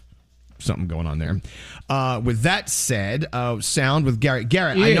sort of something going on there. With that said, sound with Garrett.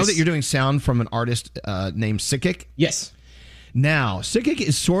 Garrett, I know that you're doing sound from an artist named Sikik. Yes. Now, Sikik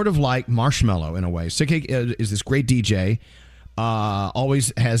is sort of like Marshmello in a way. Sikik is this great DJ,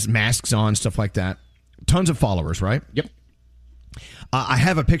 always has masks on, stuff like that. Tons of followers, right? Yep. I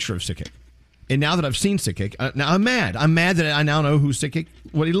have a picture of Sikik. And now that I've seen Sikik, now I'm mad. I'm mad that I now know who Sikik,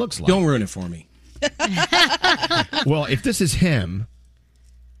 what he looks like. Don't ruin it for me. Well, if this is him...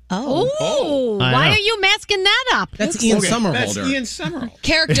 Oh, why are you masking that up? That's Ian Somerhalder. That's Ian Somerhalder.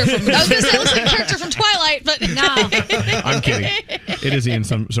 Character from, I was going to say, it looks like a character from Twilight, but no. I'm kidding. It is Ian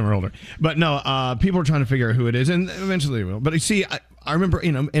Somerhalder. But no, people are trying to figure out who it is, and eventually they will. But you see, I remember,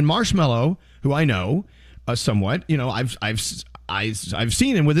 in Marshmello, who I know somewhat, I've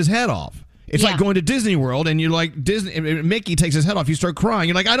seen him with his head off. It's like going to Disney World, and you're like, Mickey takes his head off, you start crying.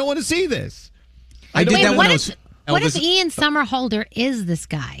 You're like, I don't want to see this. I did that when I was... What if Ian Somerhalder is this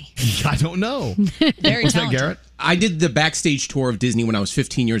guy? I don't know. Very What's talented. that, Garrett? I did the backstage tour of Disney when I was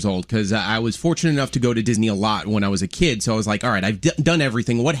 15 years old because I was fortunate enough to go to Disney a lot when I was a kid. So I was like, all right, I've done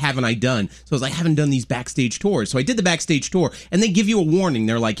everything. What haven't I done? So I was like, I haven't done these backstage tours. So I did the backstage tour, and they give you a warning.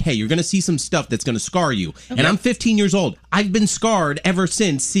 They're like, hey, you're going to see some stuff that's going to scar you. Okay. And I'm 15 years old. I've been scarred ever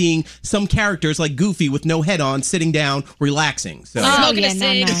since seeing some characters like Goofy with no head on, sitting down, relaxing. So. Smoking a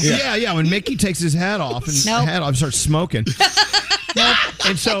cig. Yeah. When Mickey takes his hat off and starts smoking.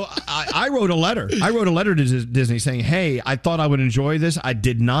 And so I wrote a letter. I wrote a letter to Disney saying, hey, I thought I would enjoy this. I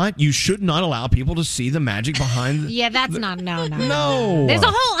did not. You should not allow people to see the magic behind that's not, no. There's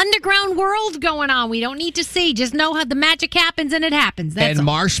a whole underground world going on. We don't need to see. Just know how the magic happens, and it happens. That's and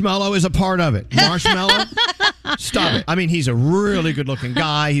all. Marshmello is a part of it. Marshmello, stop it. I mean, he's a really good-looking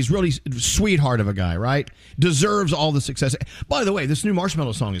guy. He's really sweetheart of a guy, right? Deserves all the success. By the way, this new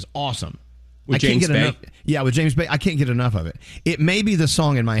Marshmello song is awesome. With James Bay? Enough. Yeah, with James Bay. I can't get enough of it. It may be the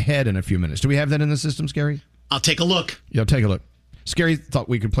song in my head in a few minutes. Do we have that in the system, Scary? I'll take a look. Yeah, take a look. Scary thought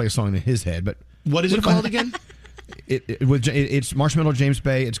we could play a song in his head, but... What is it called again? It's Marshmello, James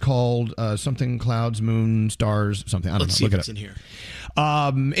Bay. It's called something, Clouds, Moon, Stars, something. I don't know. See Look if it it's up.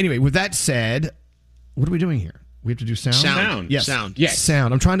 in here. Anyway, with that said, what are we doing here? We have to do sound? Sound. Yes. Sound. Yes.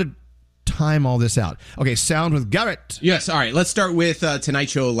 Sound. I'm trying to time all this out. Okay, sound with Garrett. Yes, all right. Let's start with Tonight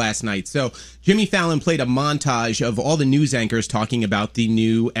Show last night. So Jimmy Fallon played a montage of all the news anchors talking about the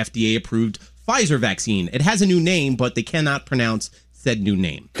new FDA-approved Pfizer vaccine. It has a new name, but they cannot pronounce said new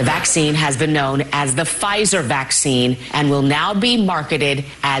name. The vaccine has been known as the Pfizer vaccine and will now be marketed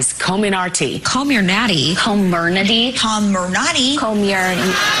as Comirnaty. Comirnaty. Comirnaty. Comirnaty.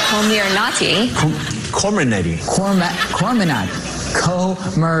 Comirnaty. Comirnaty.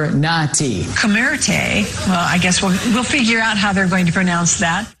 Comirnaty. Comirnaty. Well, I guess we'll figure out how they're going to pronounce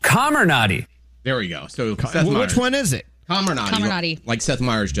that. Comirnaty. There we go. So Seth Which Meyers. one is it? Comirnaty. Like Seth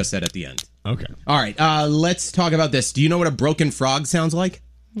Meyers just said at the end. Okay. All right. Let's talk about this. Do you know what a broken frog sounds like?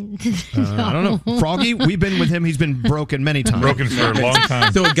 I don't know. Froggy, we've been with him. He's been broken many times. Broken for a long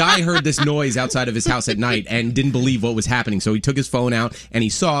time. So a guy heard this noise outside of his house at night and didn't believe what was happening. So he took his phone out and he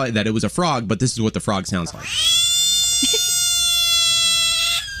saw that it was a frog, but this is what the frog sounds like.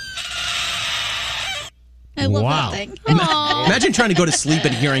 I love Wow. that thing. Imagine trying to go to sleep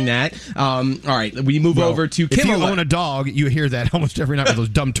and hearing that. All right, we move over to If Kimmel. you own a dog, you hear that almost every night with those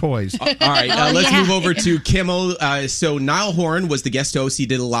dumb toys. All right, let's move over to Kimmel. So Niall Horan was the guest host. He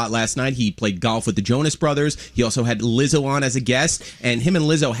did a lot last night. He played golf with the Jonas Brothers. He also had Lizzo on as a guest, and him and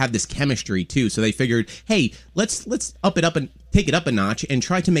Lizzo have this chemistry too. So they figured, hey, let's up it up and take it up a notch and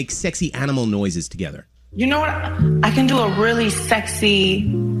try to make sexy animal noises together. You know what? I can do a really sexy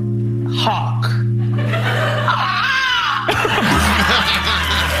hawk.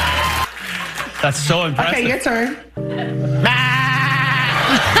 That's so impressive. Okay, your turn.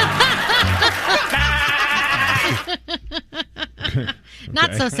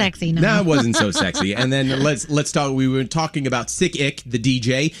 Not so sexy. No, That wasn't so sexy. And then let's talk. We were talking about Sick Ick, the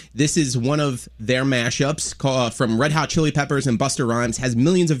DJ. This is one of their mashups from Red Hot Chili Peppers and Busta Rhymes. Has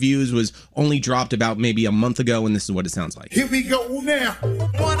millions of views. Was only dropped about maybe a month ago, and this is what it sounds like. Here we go now.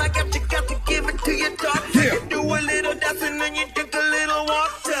 One, I got to give it to your dog. Yeah. You do a little dancing and you drink a little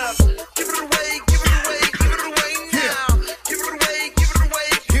water. Give it away, give it away, give it away now. Give it away, give it away.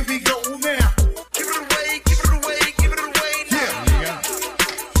 Here we go now. Give it away, give it away, give it away now. Yeah.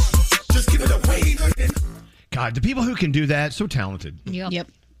 Just give it away. God, the people who can do that, so talented. Yep.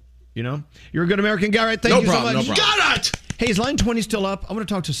 You know? You're a good American, Garrett. Thank No you problem, so much. no problem. Got it! Hey, is line 20 still up? I want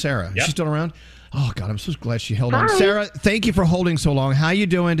to talk to Sarah. Is Yep. she still around? Oh, God, I'm so glad she held on. Hi. Sarah, thank you for holding so long. How you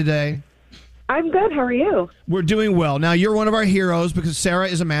doing today? I'm good. How are you? We're doing well. Now, you're one of our heroes because Sarah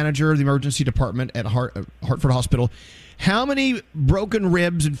is a manager of the emergency department at Hartford Hospital. How many broken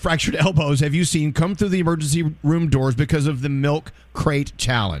ribs and fractured elbows have you seen come through the emergency room doors because of the milk crate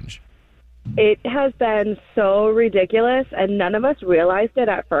challenge? It has been so ridiculous, and none of us realized it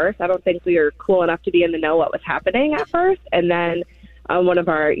at first. I don't think we were cool enough to be in the know what was happening at first. And then one of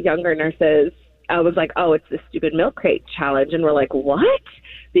our younger nurses was like, oh, it's the stupid milk crate challenge. And we're like, what?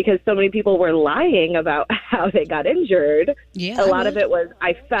 Because so many people were lying about how they got injured. Yeah, A lot of it was,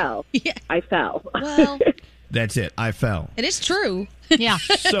 I fell. Yeah. I fell. Well, That's it. I fell. it is true. Yeah.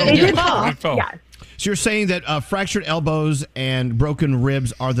 So, They did fall. fell. Yes. So you're saying that fractured elbows and broken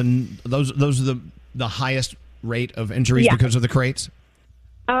ribs are those are the highest rate of injuries Yeah. because of the crates?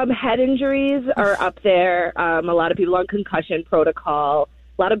 Head injuries are up there. A lot of people on concussion protocol.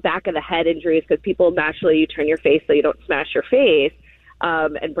 A lot of back of the head injuries because people naturally, you turn your face so you don't smash your face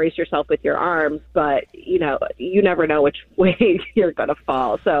and brace yourself with your arms. But, you know, you never know which way you're going to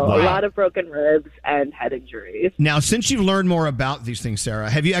fall. So Wow. a lot of broken ribs and head injuries. Now, since you've learned more about these things, Sarah,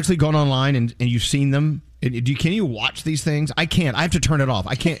 have you actually gone online and you've seen them? Can you watch these things? I can't. I have to turn it off.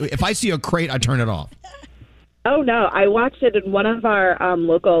 I can't. If I see a crate, I turn it off. Oh, no. I watched it in one of our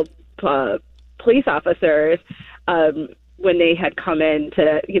local police officers when they had come in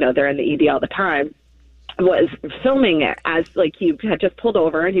to, you know, they're in the ED all the time, was filming it as, like, he had just pulled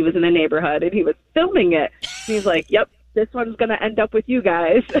over and he was in the neighborhood and he was filming it. He's like, yep, this one's going to end up with you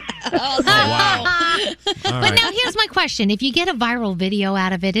guys. Oh, wow. But now here's my question. If you get a viral video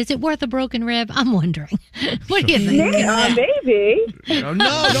out of it, is it worth a broken rib? I'm wondering. What do you think? Maybe. No,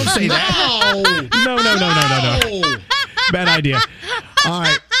 don't say that. No. Bad idea. All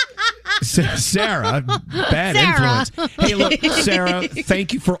right. Sarah, bad influence. Hey, look, Sarah,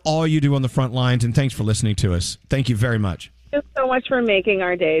 thank you for all you do on the front lines, and thanks for listening to us. Thank you very much. Thank you so much for making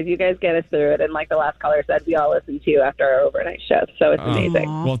our days. You guys get us through it. And like the last caller said, we all listen to you after our overnight shift. So it's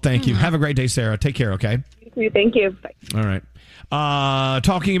amazing. Well, thank you. Have a great day, Sarah. Take care, okay? Thank you. Bye. All right.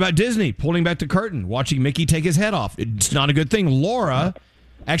 Talking about Disney, pulling back the curtain, watching Mickey take his head off. It's not a good thing. Laura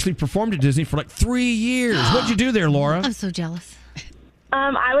actually performed at Disney for like 3 years. What'd you do there, Laura? I'm so jealous.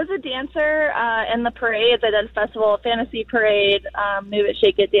 I was a dancer in the parades. I did Festival of Fantasy Parade, Move It,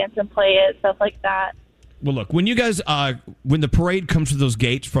 Shake It, Dance and Play It, stuff like that. Well, look, when you guys, when the parade comes to those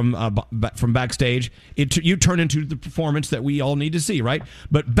gates from backstage, you turn into the performance that we all need to see, right?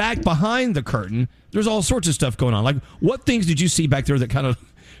 But back behind the curtain, there's all sorts of stuff going on. Like, what things did you see back there that kind of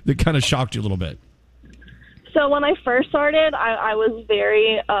shocked you a little bit? So when I first started, I was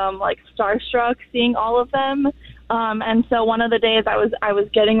very starstruck seeing all of them. And so one of the days I was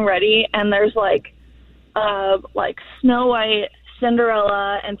getting ready, and there's like Snow White,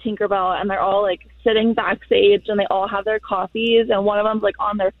 Cinderella, and Tinkerbell, and they're all like sitting backstage, and they all have their coffees, and one of them's like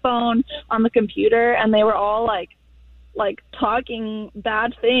on their phone on the computer, and they were all like talking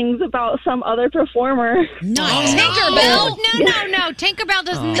bad things about some other performer. No, Tinkerbell. No. Tinkerbell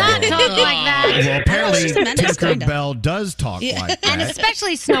does not talk like that. Well, apparently Tinkerbell does talk like that. And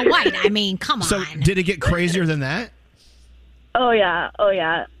especially Snow White. I mean, come on. So did it get crazier than that? Oh yeah.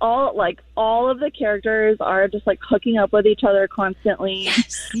 All of the characters are just like hooking up with each other constantly.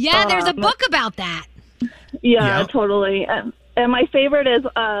 Yeah, there's a book about that. Yeah, totally. And my favorite is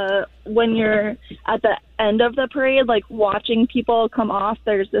when you're at the end of the parade, like watching people come off.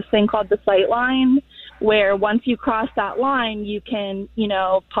 There's this thing called the sight line, where once you cross that line, you can,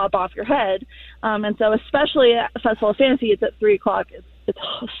 pop off your head. And so especially at Festival of Fantasy, it's at 3:00. It's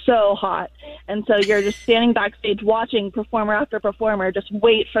so hot. And so you're just standing backstage watching performer after performer just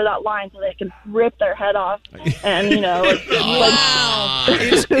wait for that line so they can rip their head off. And,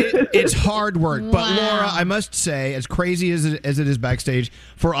 it's hard work. But Laura, I must say, as crazy as it is backstage,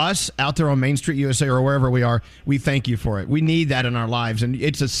 for us out there on Main Street USA or wherever we are, we thank you for it. We need that in our lives. And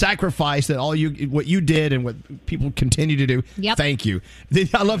it's a sacrifice that what you did and what people continue to do. Yep. Thank you.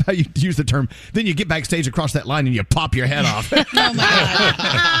 I love how you use the term. Then you get backstage across that line and you pop your head off. Oh, my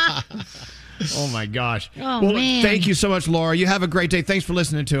God. Oh my gosh. Oh, well, man. Thank you so much, Laura. You have a great day. Thanks for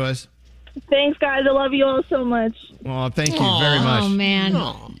listening to us. Thanks, guys. I love you all so much. Oh, thank you very much. Oh, man.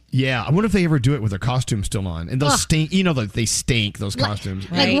 Yeah, I wonder if they ever do it with their costumes still on. And those stink, that they stink, those costumes.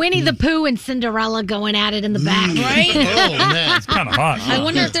 Like Winnie the Pooh and Cinderella going at it in the back. Right? Oh, man. It's kind of hot. I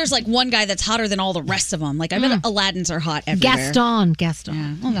wonder if there's like one guy that's hotter than all the rest of them. Like, I bet Aladdin's are hot everywhere. Gaston.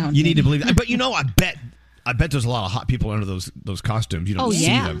 Yeah. Well, no, You need to believe that. But I bet there's a lot of hot people under those costumes. You don't see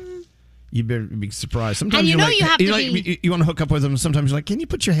them. You better be surprised. Sometimes And you have to be... you want to hook up with them. Sometimes you're like, can you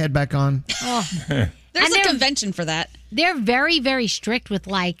put your head back on? Oh. There's a convention for that. They're very, very strict with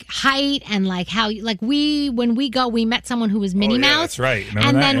like height and like how when we go, we met someone who was Minnie Mouse. That's right.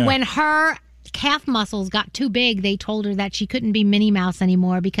 When her calf muscles got too big, they told her that she couldn't be Minnie Mouse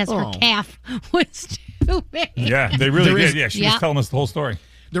anymore because her calf was too big. Yeah, they really did. Yeah, she was telling us the whole story.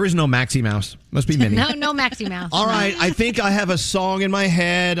 There is no Maxie Mouse. Must be Minnie. No Maxie Mouse. All right, I think I have a song in my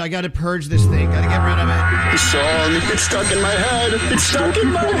head. I got to purge this thing. Got to get rid of it. The song, it's stuck in my head. It's stuck in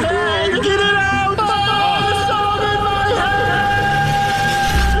my head. Get it out. The song in my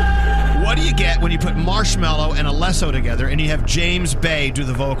head. What do you get when you put Marshmello and Alesso together and you have James Bay do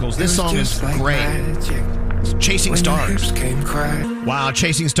the vocals? This song is great. It's Chasing Stars. Wow,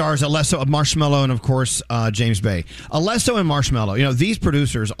 Chasing Stars, Alesso, Marshmello, and of course, James Bay. Alesso and Marshmello, these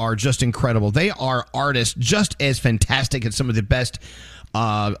producers are just incredible. They are artists just as fantastic as some of the best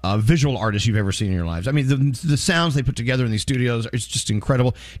visual artists you've ever seen in your lives. I mean, the sounds they put together in these studios, it's just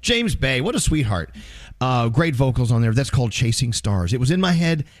incredible. James Bay, what a sweetheart. Great vocals on there. That's called Chasing Stars. It was in my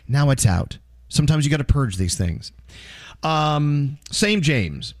head. Now it's out. Sometimes you got to purge these things. Same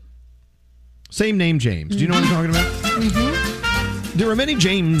James. Same name, James. Do you know what I'm talking about? Mm-hmm. There are many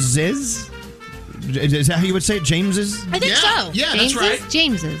Jameses. Is that how you would say it? Jameses? I think so. Yeah, Jameses? that's right.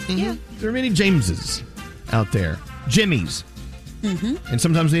 Jameses. Mm-hmm. Yeah. There are many Jameses out there. Jimmys. Mm-hmm. And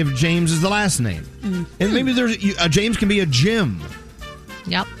sometimes they have James as the last name. Mm-hmm. And maybe there's a James can be a Jim.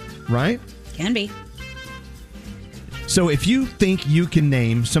 Yep. Right? Can be. So if you think you can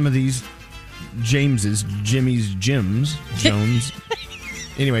name some of these Jameses, Jimmys, Jims, Jones...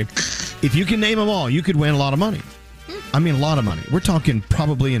 Anyway, if you can name them all, you could win a lot of money. I mean, a lot of money. We're talking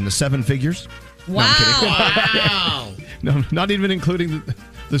probably in the 7 figures. Wow. No, I'm kidding. No, not even including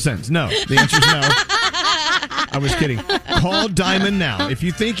the cents. No, the answer is no. I was kidding. Call Diamond now. If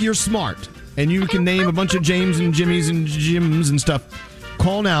you think you're smart and you can name a bunch of James and Jimmys and Jims and stuff,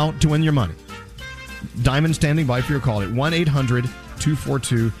 call now to win your money. Diamond standing by for your call at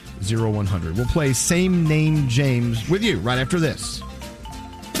 1-800-242-0100. We'll play Same Name James with you right after this.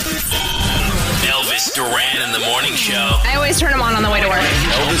 Elvis Duran in the morning show. I always turn him on the way to work.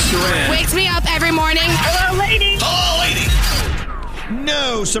 Elvis Duran. Wakes me up every morning. Hello, ladies. Hello, ladies.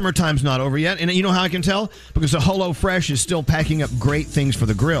 No, summertime's not over yet. And you know how I can tell? Because the HelloFresh is still packing up great things for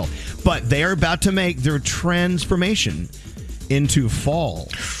the grill. But they are about to make their transformation into fall.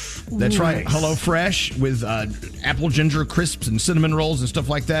 That's right. Nice. HelloFresh with apple ginger crisps and cinnamon rolls and stuff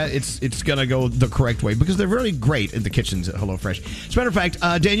like that. It's going to go the correct way because they're really great in the kitchens at HelloFresh. As a matter of fact,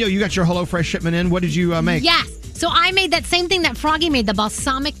 Danielle, you got your HelloFresh shipment in. What did you make? Yes. So I made that same thing that Froggy made, the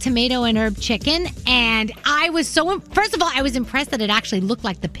balsamic tomato and herb chicken. And I was first of all, I was impressed that it actually looked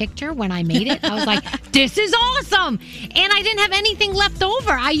like the picture when I made it. I was like, this is awesome. And I didn't have anything left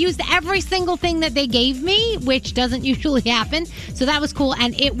over. I used every single thing that they gave me, which doesn't usually happen. So that was cool.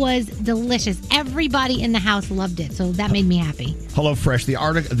 And it was delicious. Everybody in the house loved it. So that made me happy. HelloFresh,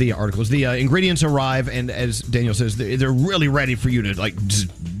 the ingredients arrive, and as Daniel says, they're really ready for you to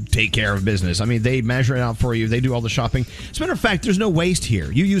just take care of business. I mean, they measure it out for you. They do all the shopping. As a matter of fact, there's no waste here.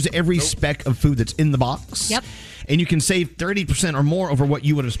 You use every speck of food that's in the box. Yep. And you can save 30% or more over what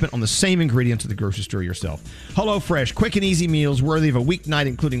you would have spent on the same ingredients at the grocery store yourself. HelloFresh, quick and easy meals worthy of a weeknight,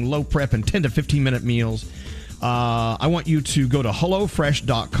 including low prep and 10 to 15-minute meals. I want you to go to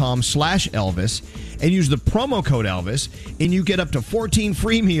HelloFresh.com/Elvis and use the promo code Elvis, and you get up to 14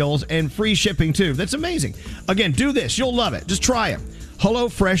 free meals and free shipping, too. That's amazing. Again, do this. You'll love it. Just try it.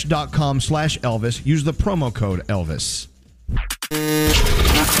 HelloFresh.com/Elvis. Use the promo code Elvis. Let's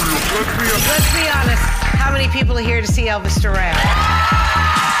be honest. How many people are here to see Elvis Duran?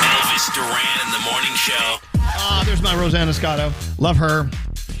 Elvis Duran in the morning show. There's my Rosanna Scotto. Love her.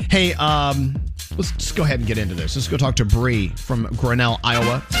 Hey, let's just go ahead and get into this. Let's go talk to Bree from Grinnell,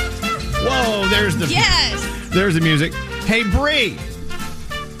 Iowa. Whoa, there's the music. Hey, Bree.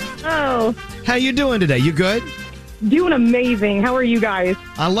 Oh. How you doing today? You good? Doing amazing. How are you guys?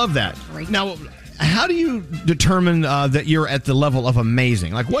 I love that. Now, how do you determine that you're at the level of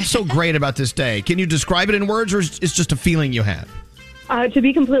amazing? Like, what's so great about this day? Can you describe it in words, or is it just a feeling you have? To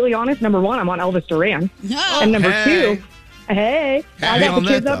be completely honest, number one, I'm on Elvis Duran. And number two, I got the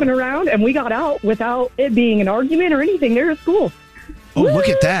kids up and around, and we got out without it being an argument or anything. They're at school. Oh, look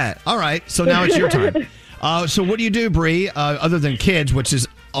at that. All right. So now it's your time. So what do you do, Bree, other than kids, which is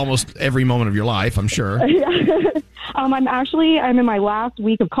almost every moment of your life, I'm sure? I'm in my last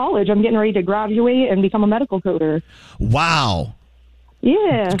week of college. I'm getting ready to graduate and become a medical coder. Wow.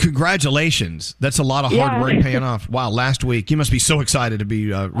 Yeah. Congratulations. That's a lot of hard work paying off. Wow, last week. You must be so excited to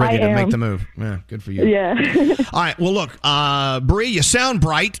be ready to make the move. Yeah, good for you. Yeah. All right, well, look, Bree, you sound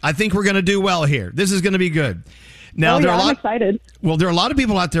bright. I think we're going to do well here. This is going to be good. Now, I'm excited. Well, there are a lot of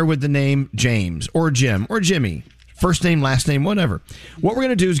people out there with the name James or Jim or Jimmy. First name, last name, whatever. What we're going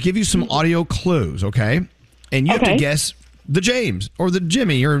to do is give you some audio clues, okay? And you have to guess the James or the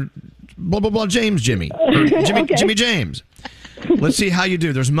Jimmy or blah, blah, blah, James Jimmy or Jimmy James. Let's see how you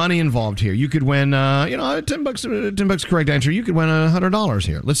do. There's money involved here. You could win, $10 correct answer. You could win $100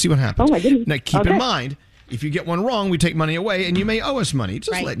 here. Let's see what happens. Oh, my goodness. Now, keep in mind, if you get one wrong, we take money away, and you may owe us money.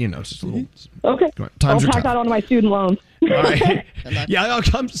 Just letting you know. It's just a little. Okay. Times I'll are pass tough. that on to my student loans. All right. Yeah, I'll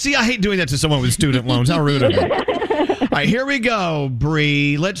come. See, I hate doing that to someone with student loans. How rude of me. All right, here we go,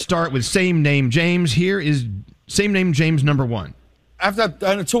 Bree. Let's start with same name James. Here is same name James number one. I have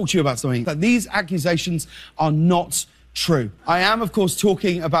to talk to you about something. That these accusations are not true. I am, of course,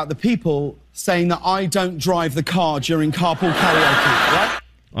 talking about the people saying that I don't drive the car during carpool karaoke, right?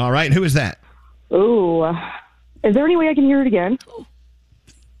 All right, who is that? Ooh. Is there any way I can hear it again?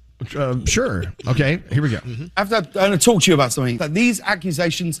 Sure. Okay, here we go. I have to talk to you about something. That these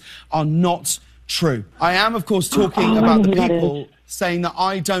accusations are not true. I am, of course, talking about the people saying that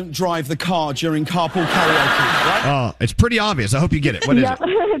I don't drive the car during carpool karaoke, right? Oh, it's pretty obvious. I hope you get it. What is it?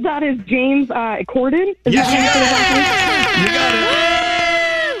 That is James Corden. You got it.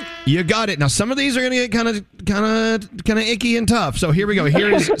 You got it. Now, some of these are going to get kind of icky and tough. So here we go.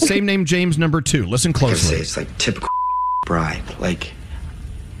 Here is same name James number two. Listen closely. It's like typical bride. Like,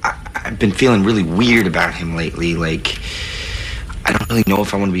 I've been feeling really weird about him lately. Like, I don't really know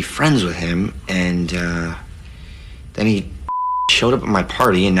if I want to be friends with him. And then he showed up at my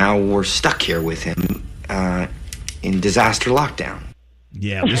party, and now we're stuck here with him in disaster lockdown.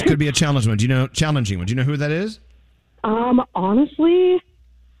 Yeah, this could be a challenging one. Do you know who that is? Honestly,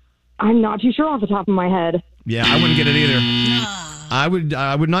 I'm not too sure off the top of my head. Yeah, I wouldn't get it either. I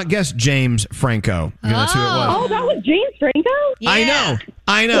would not guess James Franco. That's who it was. Oh, that was James Franco? Yeah.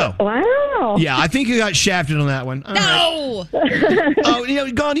 I know. Wow. Yeah, I think you got shafted on that one. All No. right. Oh,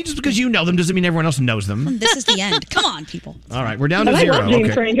 Gandhi, just because you know them doesn't mean everyone else knows them. This is the end. Come on, people. All right, we're down to I zero. love James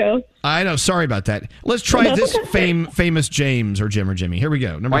Okay. Franco. I know. Sorry about that. Let's try this famous James or Jim or Jimmy. Here we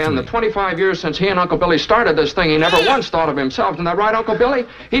go. Number Why, in three. the 25 years since he and Uncle Billy started this thing, he never once thought of himself. Isn't that right, Uncle Billy?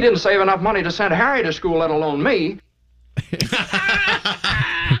 He didn't save enough money to send Harry to school, let alone me.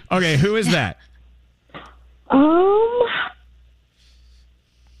 Okay, who is that? Ooh.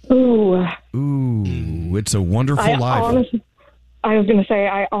 Ooh, It's a Wonderful Life. I was going to say,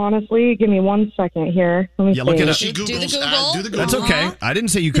 I honestly, give me 1 second here. Let me Yeah, look see. it up. She Do the Googles, Google. do the Google. That's okay. I didn't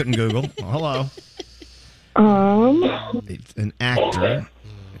say you couldn't Google. Hello. It's an actor.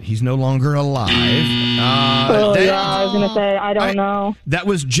 He's no longer alive. Yeah, I was going to say, I don't know. That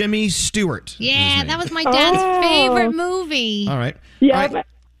was Jimmy Stewart. Yeah, that was my dad's favorite movie. All right. Yeah, All right.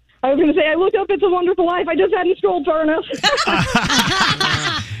 I was going to say, I looked up It's a Wonderful Life. I just hadn't scrolled far enough.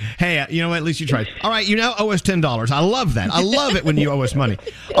 Hey, you know what? At least you tried. All right, you now owe us $10. I love that. I love it when you owe us money.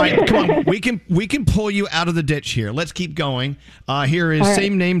 All right, come on. We can pull you out of the ditch here. Let's keep going. Here is All right.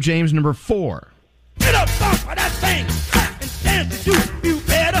 Same Name James number 4. Get up off of that thing and dance to you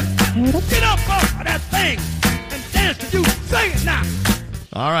better. Get up off of that thing and dance to you. Sing it now.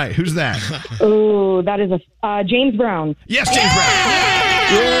 All right, who's that? Ooh, that is James Brown. Yes, James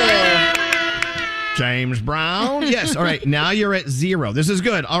Brown. James Brown. Yes. All right. Now you're at 0. This is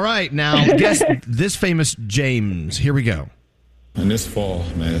good. All right. Now guess this famous James. Here we go. And this fall,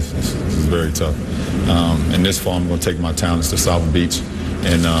 man, this is very tough. And this fall, I'm going to take my talents to South Beach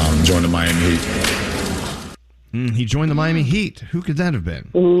and join the Miami Heat. He joined the Miami Heat. Who could that have been?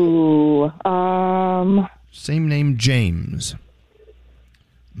 Ooh, Same name James.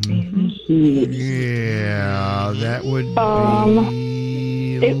 Yeah, that would be.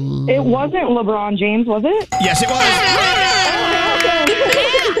 It wasn't LeBron James, was it? Yes, it was.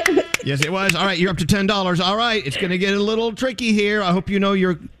 Yes, it was. All right, you're up to $10. All right, it's going to get a little tricky here. I hope you know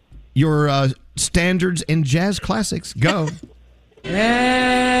your standards and jazz classics. Go.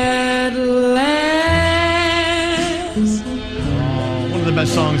 At last, One of the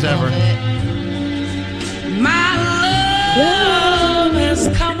best songs ever. my love has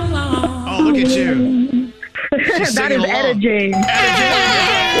come along. Oh, look at you. That is Etta James.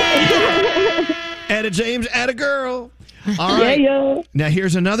 Etta James, Etta girl. All right. Yeah. Now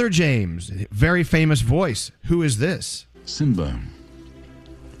here's another James, very famous voice. Who is this? Simba,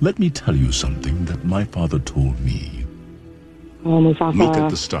 let me tell you something that my father told me. Oh, Mufasa. Look at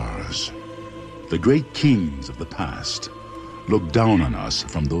the stars. The great kings of the past look down on us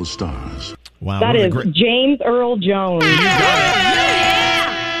from those stars. Wow. That is James Earl Jones. You got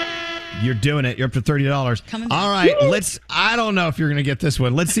it. You're doing it. You're up to $30. All right, I don't know if you're going to get this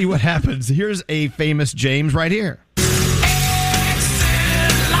one. Let's see what happens. Here's a famous James right here.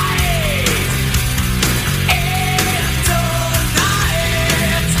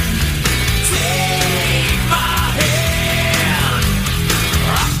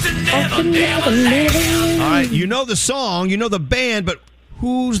 All right, you know the song, you know the band, but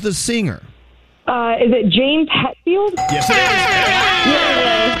who's the singer? Is it James Hetfield? Yes, it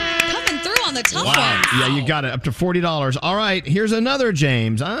is. Coming through on the tough Wow. ones. Yeah, you got it. Up to $40. All right, here's another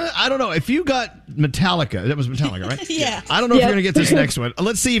James. I don't know. If you got Metallica, that was Metallica, right? Yeah. I don't know if you're going to get this next one.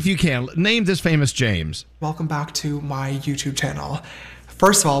 Let's see if you can. Name this famous James. Welcome back to my YouTube channel.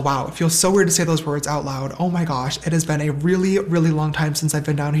 First of all, wow, it feels so weird to say those words out loud. Oh my gosh, it has been a really, really long time since I've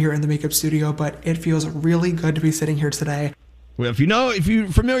been down here in the makeup studio, but it feels really good to be sitting here today. Well, if you're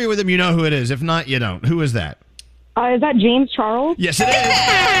familiar with him, you know who it is. If not, you don't. Who is that? Is that James Charles? Yes, it is.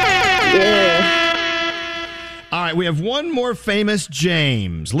 Yeah. All right, we have one more famous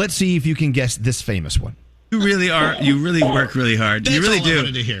James. Let's see if you can guess this famous one. You really work really hard. That's you really all I do.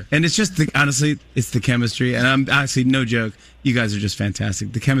 wanted to hear. And it's just, honestly, it's the chemistry. And I'm honestly, no joke, you guys are just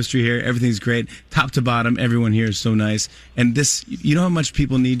fantastic. The chemistry here, everything's great. Top to bottom, everyone here is so nice. And this, you know how much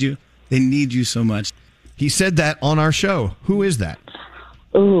people need you? They need you so much. He said that on our show. Who is that?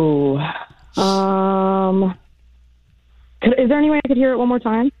 Ooh. Is there any way I could hear it one more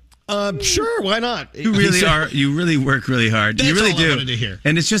time? Sure, why not? You really work really hard. That's you really all I do. wanted to hear.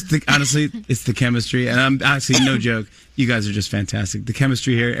 And it's just, honestly, it's the chemistry. And I'm honestly, no joke, you guys are just fantastic. The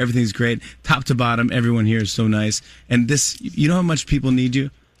chemistry here, everything's great. Top to bottom, everyone here is so nice. And this, you know how much people need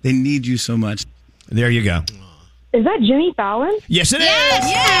you? They need you so much. There you go. Is that Jimmy Fallon? Yes, it is.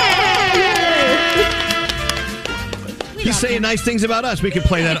 He's saying nice things about us. We could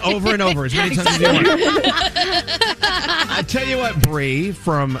play that over and over as many times as you want. I tell you what, Bree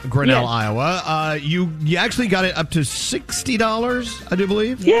from Grinnell, Iowa, you actually got it up to $60, I do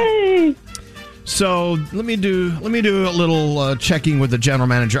believe. Yay! So let me do a little checking with the general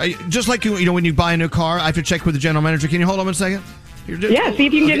manager. Just like when you buy a new car, I have to check with the general manager. Can you hold on a second? Yeah, see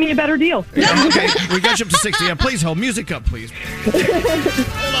if you can get me a better deal. Okay, we got you up to 60. Yeah, please hold. Music up, please. Hold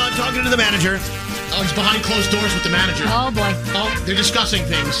on, talking to the manager. Oh, he's behind closed doors with the manager. Oh, boy. Oh, they're discussing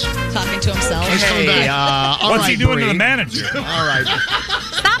things. Talking to himself. He's coming back. All What's right, he doing to Bree. the manager? All right.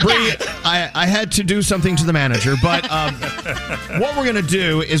 Bree, I had to do something to the manager, but what we're going to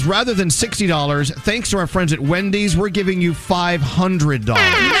do is rather than $60, thanks to our friends at Wendy's, we're giving you $500. Oh, my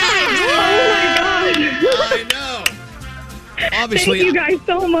God. I know. obviously, Thank you guys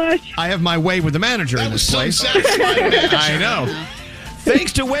so much. I have my way with the manager in this place. I know.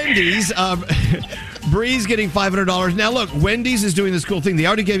 Thanks to Wendy's, Bree's getting $500. Now, look, Wendy's is doing this cool thing. They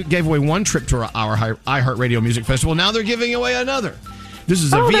already gave away one trip to our iHeartRadio Music Festival. Now they're giving away another. This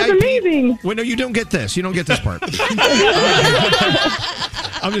is a VIP. That's amazing. Well, no, you don't get this. You don't get this part.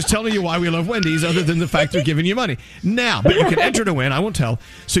 I'm just telling you why we love Wendy's, other than the fact they're giving you money. Now, but you can enter to win. I won't tell.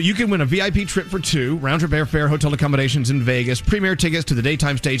 So you can win a VIP trip for two, round-trip airfare, hotel accommodations in Vegas, premier tickets to the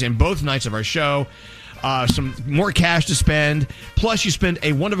daytime stage and both nights of our show. Some more cash to spend. Plus, you spend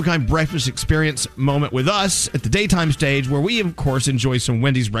a one-of-a-kind breakfast experience moment with us at the daytime stage, where we, of course, enjoy some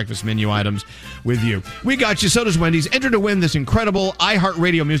Wendy's breakfast menu items with you. We got you. So does Wendy's. Enter to win this incredible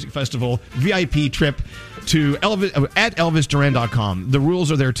iHeartRadio Music Festival VIP trip to at ElvisDuran.com. The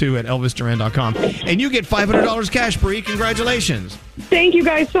rules are there, too, at ElvisDuran.com. And you get $500 cash, Bree. Congratulations. Thank you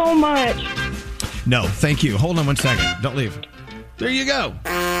guys so much. No, thank you. Hold on one second. Don't leave. There you go.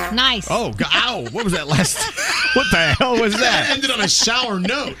 Nice. Oh, ow. What was that last? What the hell was that? Ended on a sour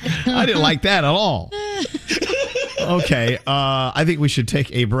note. I didn't like that at all. Okay. I think we should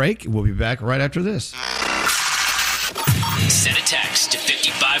take a break. We'll be back right after this. Send a text to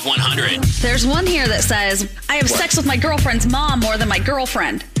 55100. There's one here that says, I have sex with my girlfriend's mom more than my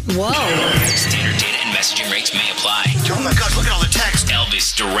girlfriend. Whoa. Standard data and messaging rates may apply. Oh my God, look at all the text.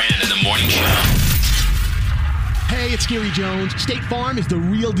 Elvis Duran in the morning show. Hey, it's Gary Jones. State Farm is the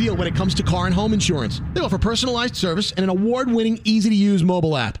real deal when it comes to car and home insurance. They offer personalized service and an award-winning, easy-to-use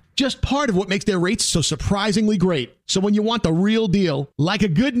mobile app. Just part of what makes their rates so surprisingly great. So when you want the real deal, like a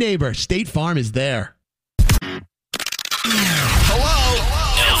good neighbor, State Farm is there. Hello.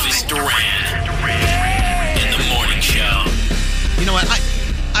 Elvis Duran in the morning show. You know what?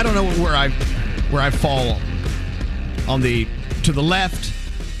 I don't know where I fall on to the left.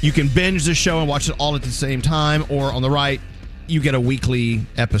 You can binge the show and watch it all at the same time, or on the right, you get a weekly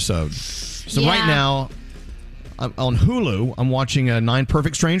episode. So right now, on Hulu, I'm watching 9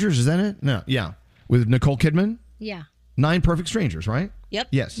 Perfect Strangers. Is that it? No, yeah, with Nicole Kidman. Yeah. 9 Perfect Strangers, right? Yep.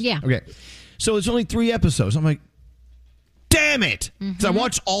 Yes. Yeah. Okay. So it's only 3 episodes. I'm like, damn it! Because I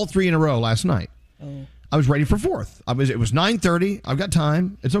watched all 3 in a row last night. Oh. I was ready for 4th. It was 9:30. I've got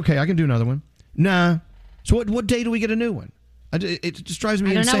time. It's okay. I can do another one. Nah. So what day do we get a new one? It just drives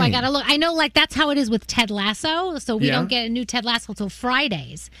me insane. I don't know. I gotta look. I know, like, that's how it is with Ted Lasso. So we don't get a new Ted Lasso till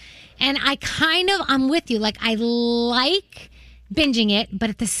Fridays. And I'm with you. Like, I like binging it, but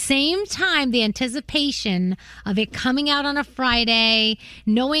at the same time, the anticipation of it coming out on a Friday,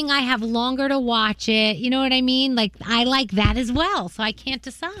 knowing I have longer to watch it, you know what I mean? Like, I like that as well. So I can't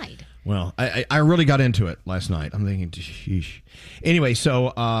decide. Well, I really got into it last night. I'm thinking, sheesh. Anyway,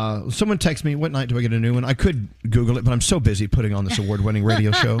 so someone texted me, what night do I get a new one? I could Google it, but I'm so busy putting on this award-winning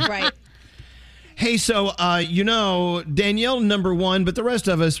radio show. Right. Hey, so, Danielle, number 1, but the rest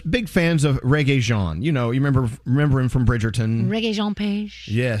of us, big fans of Reggae Jean. You know, you remember him from Bridgerton. Reggae Jean Page.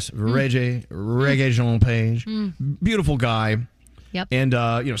 Yes, Reggae Jean Page. Beautiful guy. Yep. And,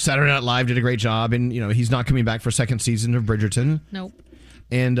 Saturday Night Live did a great job, and, he's not coming back for a second season of Bridgerton. Nope.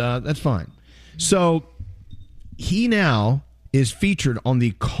 And that's fine. So he now is featured on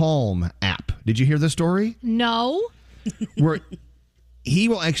the Calm app. Did you hear the story? No. Where he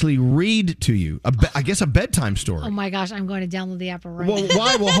will actually read to you, a bedtime story. Oh my gosh, I'm going to download the app right now. Well,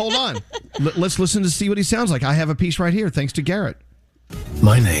 why? Well, hold on. Let's listen to see what he sounds like. I have a piece right here, thanks to Garrett.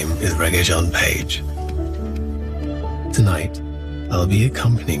 My name is Reggae Jean Page. Tonight, I'll be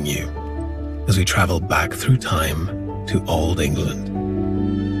accompanying you as we travel back through time to Old England.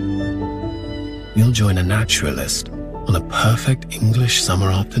 You'll join a naturalist on a perfect English summer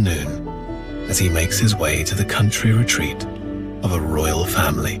afternoon as he makes his way to the country retreat of a royal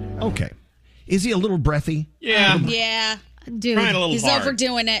family. Okay. Is he a little breathy? Yeah. Dude, he's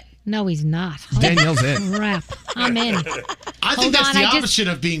overdoing it. No, he's not. Danielle's in. Crap. I'm in. I think that's the opposite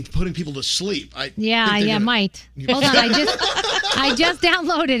of putting people to sleep. Might. Hold on, I just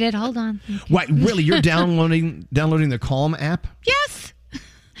downloaded it. Hold on. Okay. Wait, really? You're downloading the Calm app? Yes.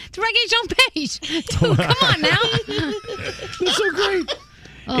 It's Reggae Jean Page. Dude, come on now. That's so great.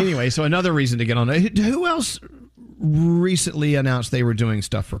 Anyway, so another reason to get on it. Who else recently announced they were doing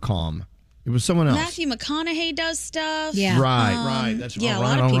stuff for Calm? It was someone else. Matthew McConaughey does stuff. Yeah. Right. That's a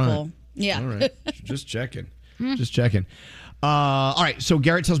lot of people. Right. Yeah. All right. Just checking. Just checking. All right. So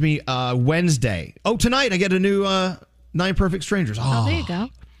Garrett tells me Wednesday. Oh, tonight I get a new 9 Perfect Strangers. Oh, there you go.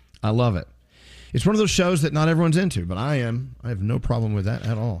 I love it. It's one of those shows that not everyone's into, but I am. I have no problem with that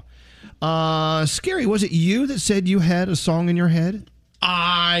at all. Scary, was it you that said you had a song in your head?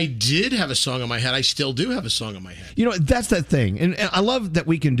 I did have a song in my head. I still do have a song in my head. You know, that's that thing. And I love that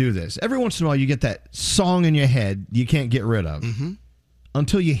we can do this. Every once in a while, you get that song in your head you can't get rid of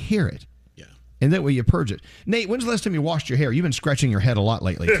until you hear it. Yeah. And that way you purge it. Nate, when's the last time you washed your hair? You've been scratching your head a lot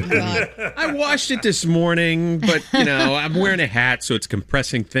lately. I washed it this morning, but, I'm wearing a hat, so it's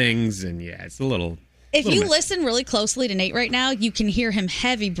compressing things. And, yeah, it's a little... If you listen really closely to Nate right now, you can hear him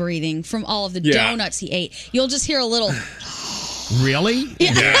heavy breathing from all of the donuts he ate. You'll just hear a little... Really?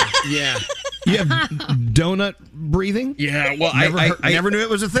 Yeah. You have donut breathing? Yeah, well, I never knew it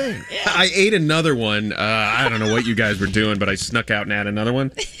was a thing. I ate another one. I don't know what you guys were doing, but I snuck out and had another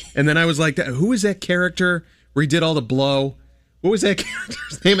one. And then I was like, who is that character where he did all the blow? What was that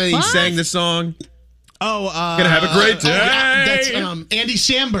character's name? And he sang the song. Oh, gonna have a great day. That's Andy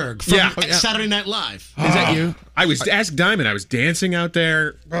Samberg from Saturday Night Live. Is that you? I was Ask Diamond. I was dancing out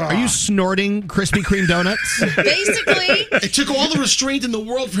there. Are you snorting Krispy Kreme donuts? Basically. It took all the restraint in the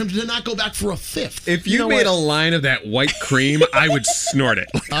world for him to not go back for a fifth. If you made a line of that white cream, I would snort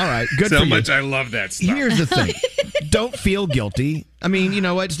it. All right, good so for you. much. I love that stuff. Here's the thing. Don't feel guilty. I mean,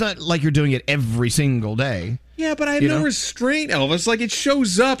 it's not like you're doing it every single day. Yeah, but I have no restraint, Elvis. Like, it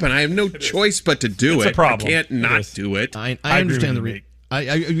shows up, and I have no choice but to do it. It's a problem. I can't not do it. I understand the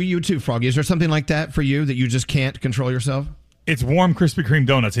you too, Froggy. Is there something like that for you that you just can't control yourself? It's warm Krispy Kreme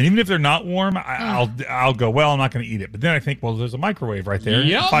donuts, and even if they're not warm, I'll go, well, I'm not going to eat it. But then I think, well, there's a microwave right there.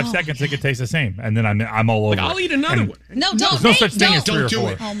 Yep. 5 seconds, it could taste the same, and then I'm all over. I'll eat another one. No, don't. There's no such thing as 3 or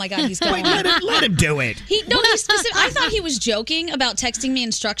 4. Oh my God, he's going. Wait, let him do it. I thought he was joking about texting me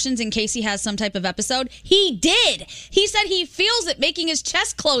instructions in case he has some type of episode. He did. He said he feels it making his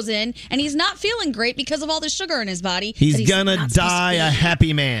chest close in, and he's not feeling great because of all the sugar in his body. He's gonna die a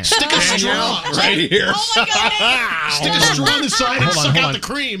happy man. Stick a straw right here. Oh my God. Stick a straw on the side and suck out the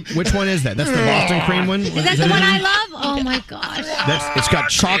cream. Which one is that? That's the Boston cream one? Is that the one I love? Oh my gosh. It's got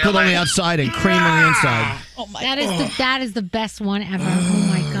chocolate on the outside and cream on the inside. Oh my that is the best one ever. Oh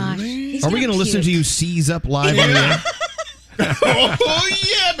my gosh. Are we going to listen to you seize up live on the air? Oh,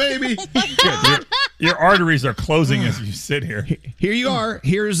 yeah, baby. Good. Your arteries are closing as you sit here. Here you are.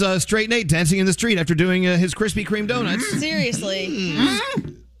 Here's Straight Nate dancing in the street after doing his Krispy Kreme donuts. Seriously.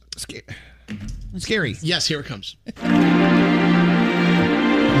 Scary. Yes, here it comes. Love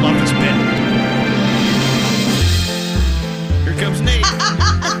this bit. Here comes Nate.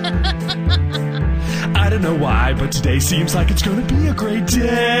 I don't know why, but today seems like it's gonna be a great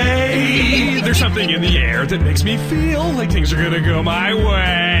day. There's something in the air that makes me feel like things are gonna go my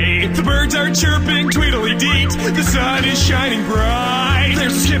way. The birds are chirping, tweedly-deet. The sun is shining bright.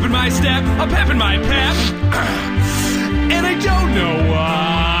 There's a skip in my step, a pep in my pep. And I don't know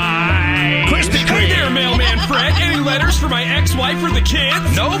why. Hey there, mailman Fred. Any letters for my ex-wife or the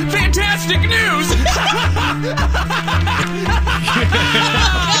kids? No? Fantastic news! A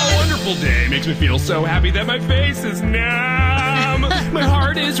wonderful day makes me feel so happy that my face is numb. My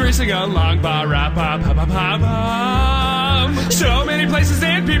heart is racing along. Ba-ra-pa-pa-pa-pa-bum. So many places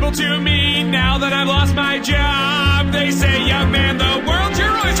and people to me now that I've lost my job. They say, young man, the world's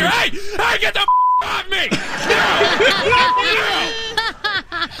your oyster. Hey, get the off me!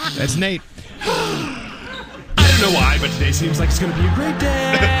 No! That's Nate. I don't know why, but today seems like it's gonna be a great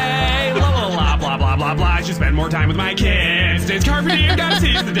day. La la la, blah blah blah blah. I should spend more time with my kids. Today's Carpe Diem, gotta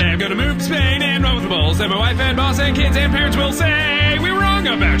seize the day. I'm gonna move to Spain and run with the bulls. And my wife and boss and kids and parents will say we were wrong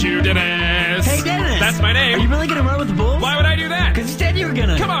about you, Dennis. Hey, Dennis. That's my name. Are you really gonna run with the bulls? Why would I do that? Because you said you were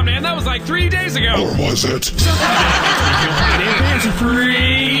gonna. Come on, man. That was like 3 days ago. Or was it? Fancy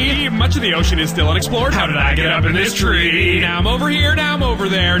free. Much of the ocean is still unexplored. How did I get up in this tree? Now I'm over here, now I'm over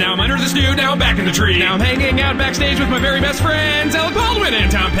there. Now I'm under this dude, now I'm back in the tree. Now I'm hanging out backstage with my very best friends, Alec Baldwin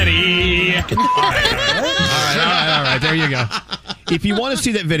and Tom Petty. All right. There you go. If you want to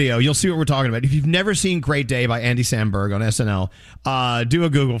see that video, you'll see what we're talking about. If you've never seen Great Day by Andy Samberg on SNL, do a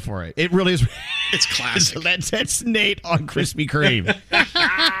Google for it. It really is. It's classic. That's Nate on Krispy Kreme.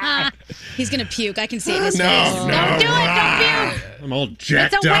 He's going to puke. I can see it in his face. Don't do it. Don't puke. I'm all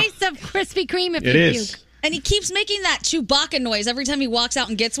jacked It's a up. waste of Krispy Kreme if It you is. puke. And he keeps making that Chewbacca noise every time he walks out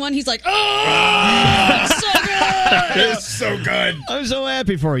and gets one. He's like, oh, it's so good. It's so good. I'm so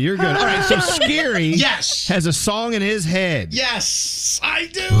happy for you. You're good. All right, so Scary Yes. has a song in his head. Yes, I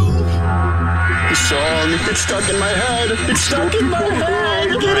do. The song, it's stuck in my head. It's stuck in my head.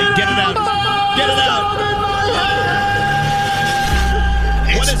 Get it out. Get it out.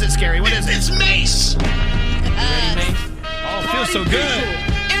 What is it, Scary? What is it? It's Mace. Oh, it feels so good.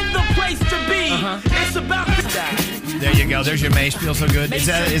 In the place to be. It's about to die. There you go. There's your Mace. Feels so good. Is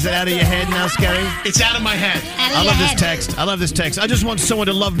it out of your head now, Scary? It's out of my head. I love this text. I love this text. I just want someone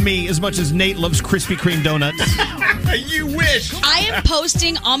to love me as much as Nate loves Krispy Kreme donuts. You wish. I am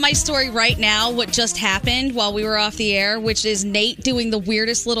posting on my story right now what just happened while we were off the air, which is Nate doing the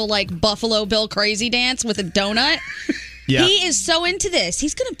weirdest little like Buffalo Bill crazy dance with a donut. Yeah. He is so into this.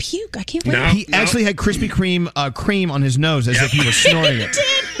 He's going to puke. I can't wait. He actually had Krispy Kreme cream on his nose as if he was snorting it.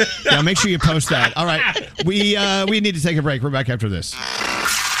 Yeah, make sure you post that. All right. We need to take a break. We're back after this.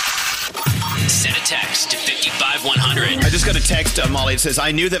 Send a text to 55100. I just got a text, Molly. It says,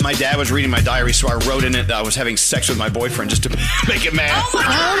 I knew that my dad was reading my diary, so I wrote in it that I was having sex with my boyfriend just to make him mad.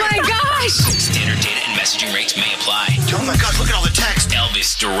 Oh my gosh. Standard data and messaging rates may apply. Oh my God, look at all the text.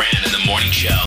 Elvis Duran in the morning show.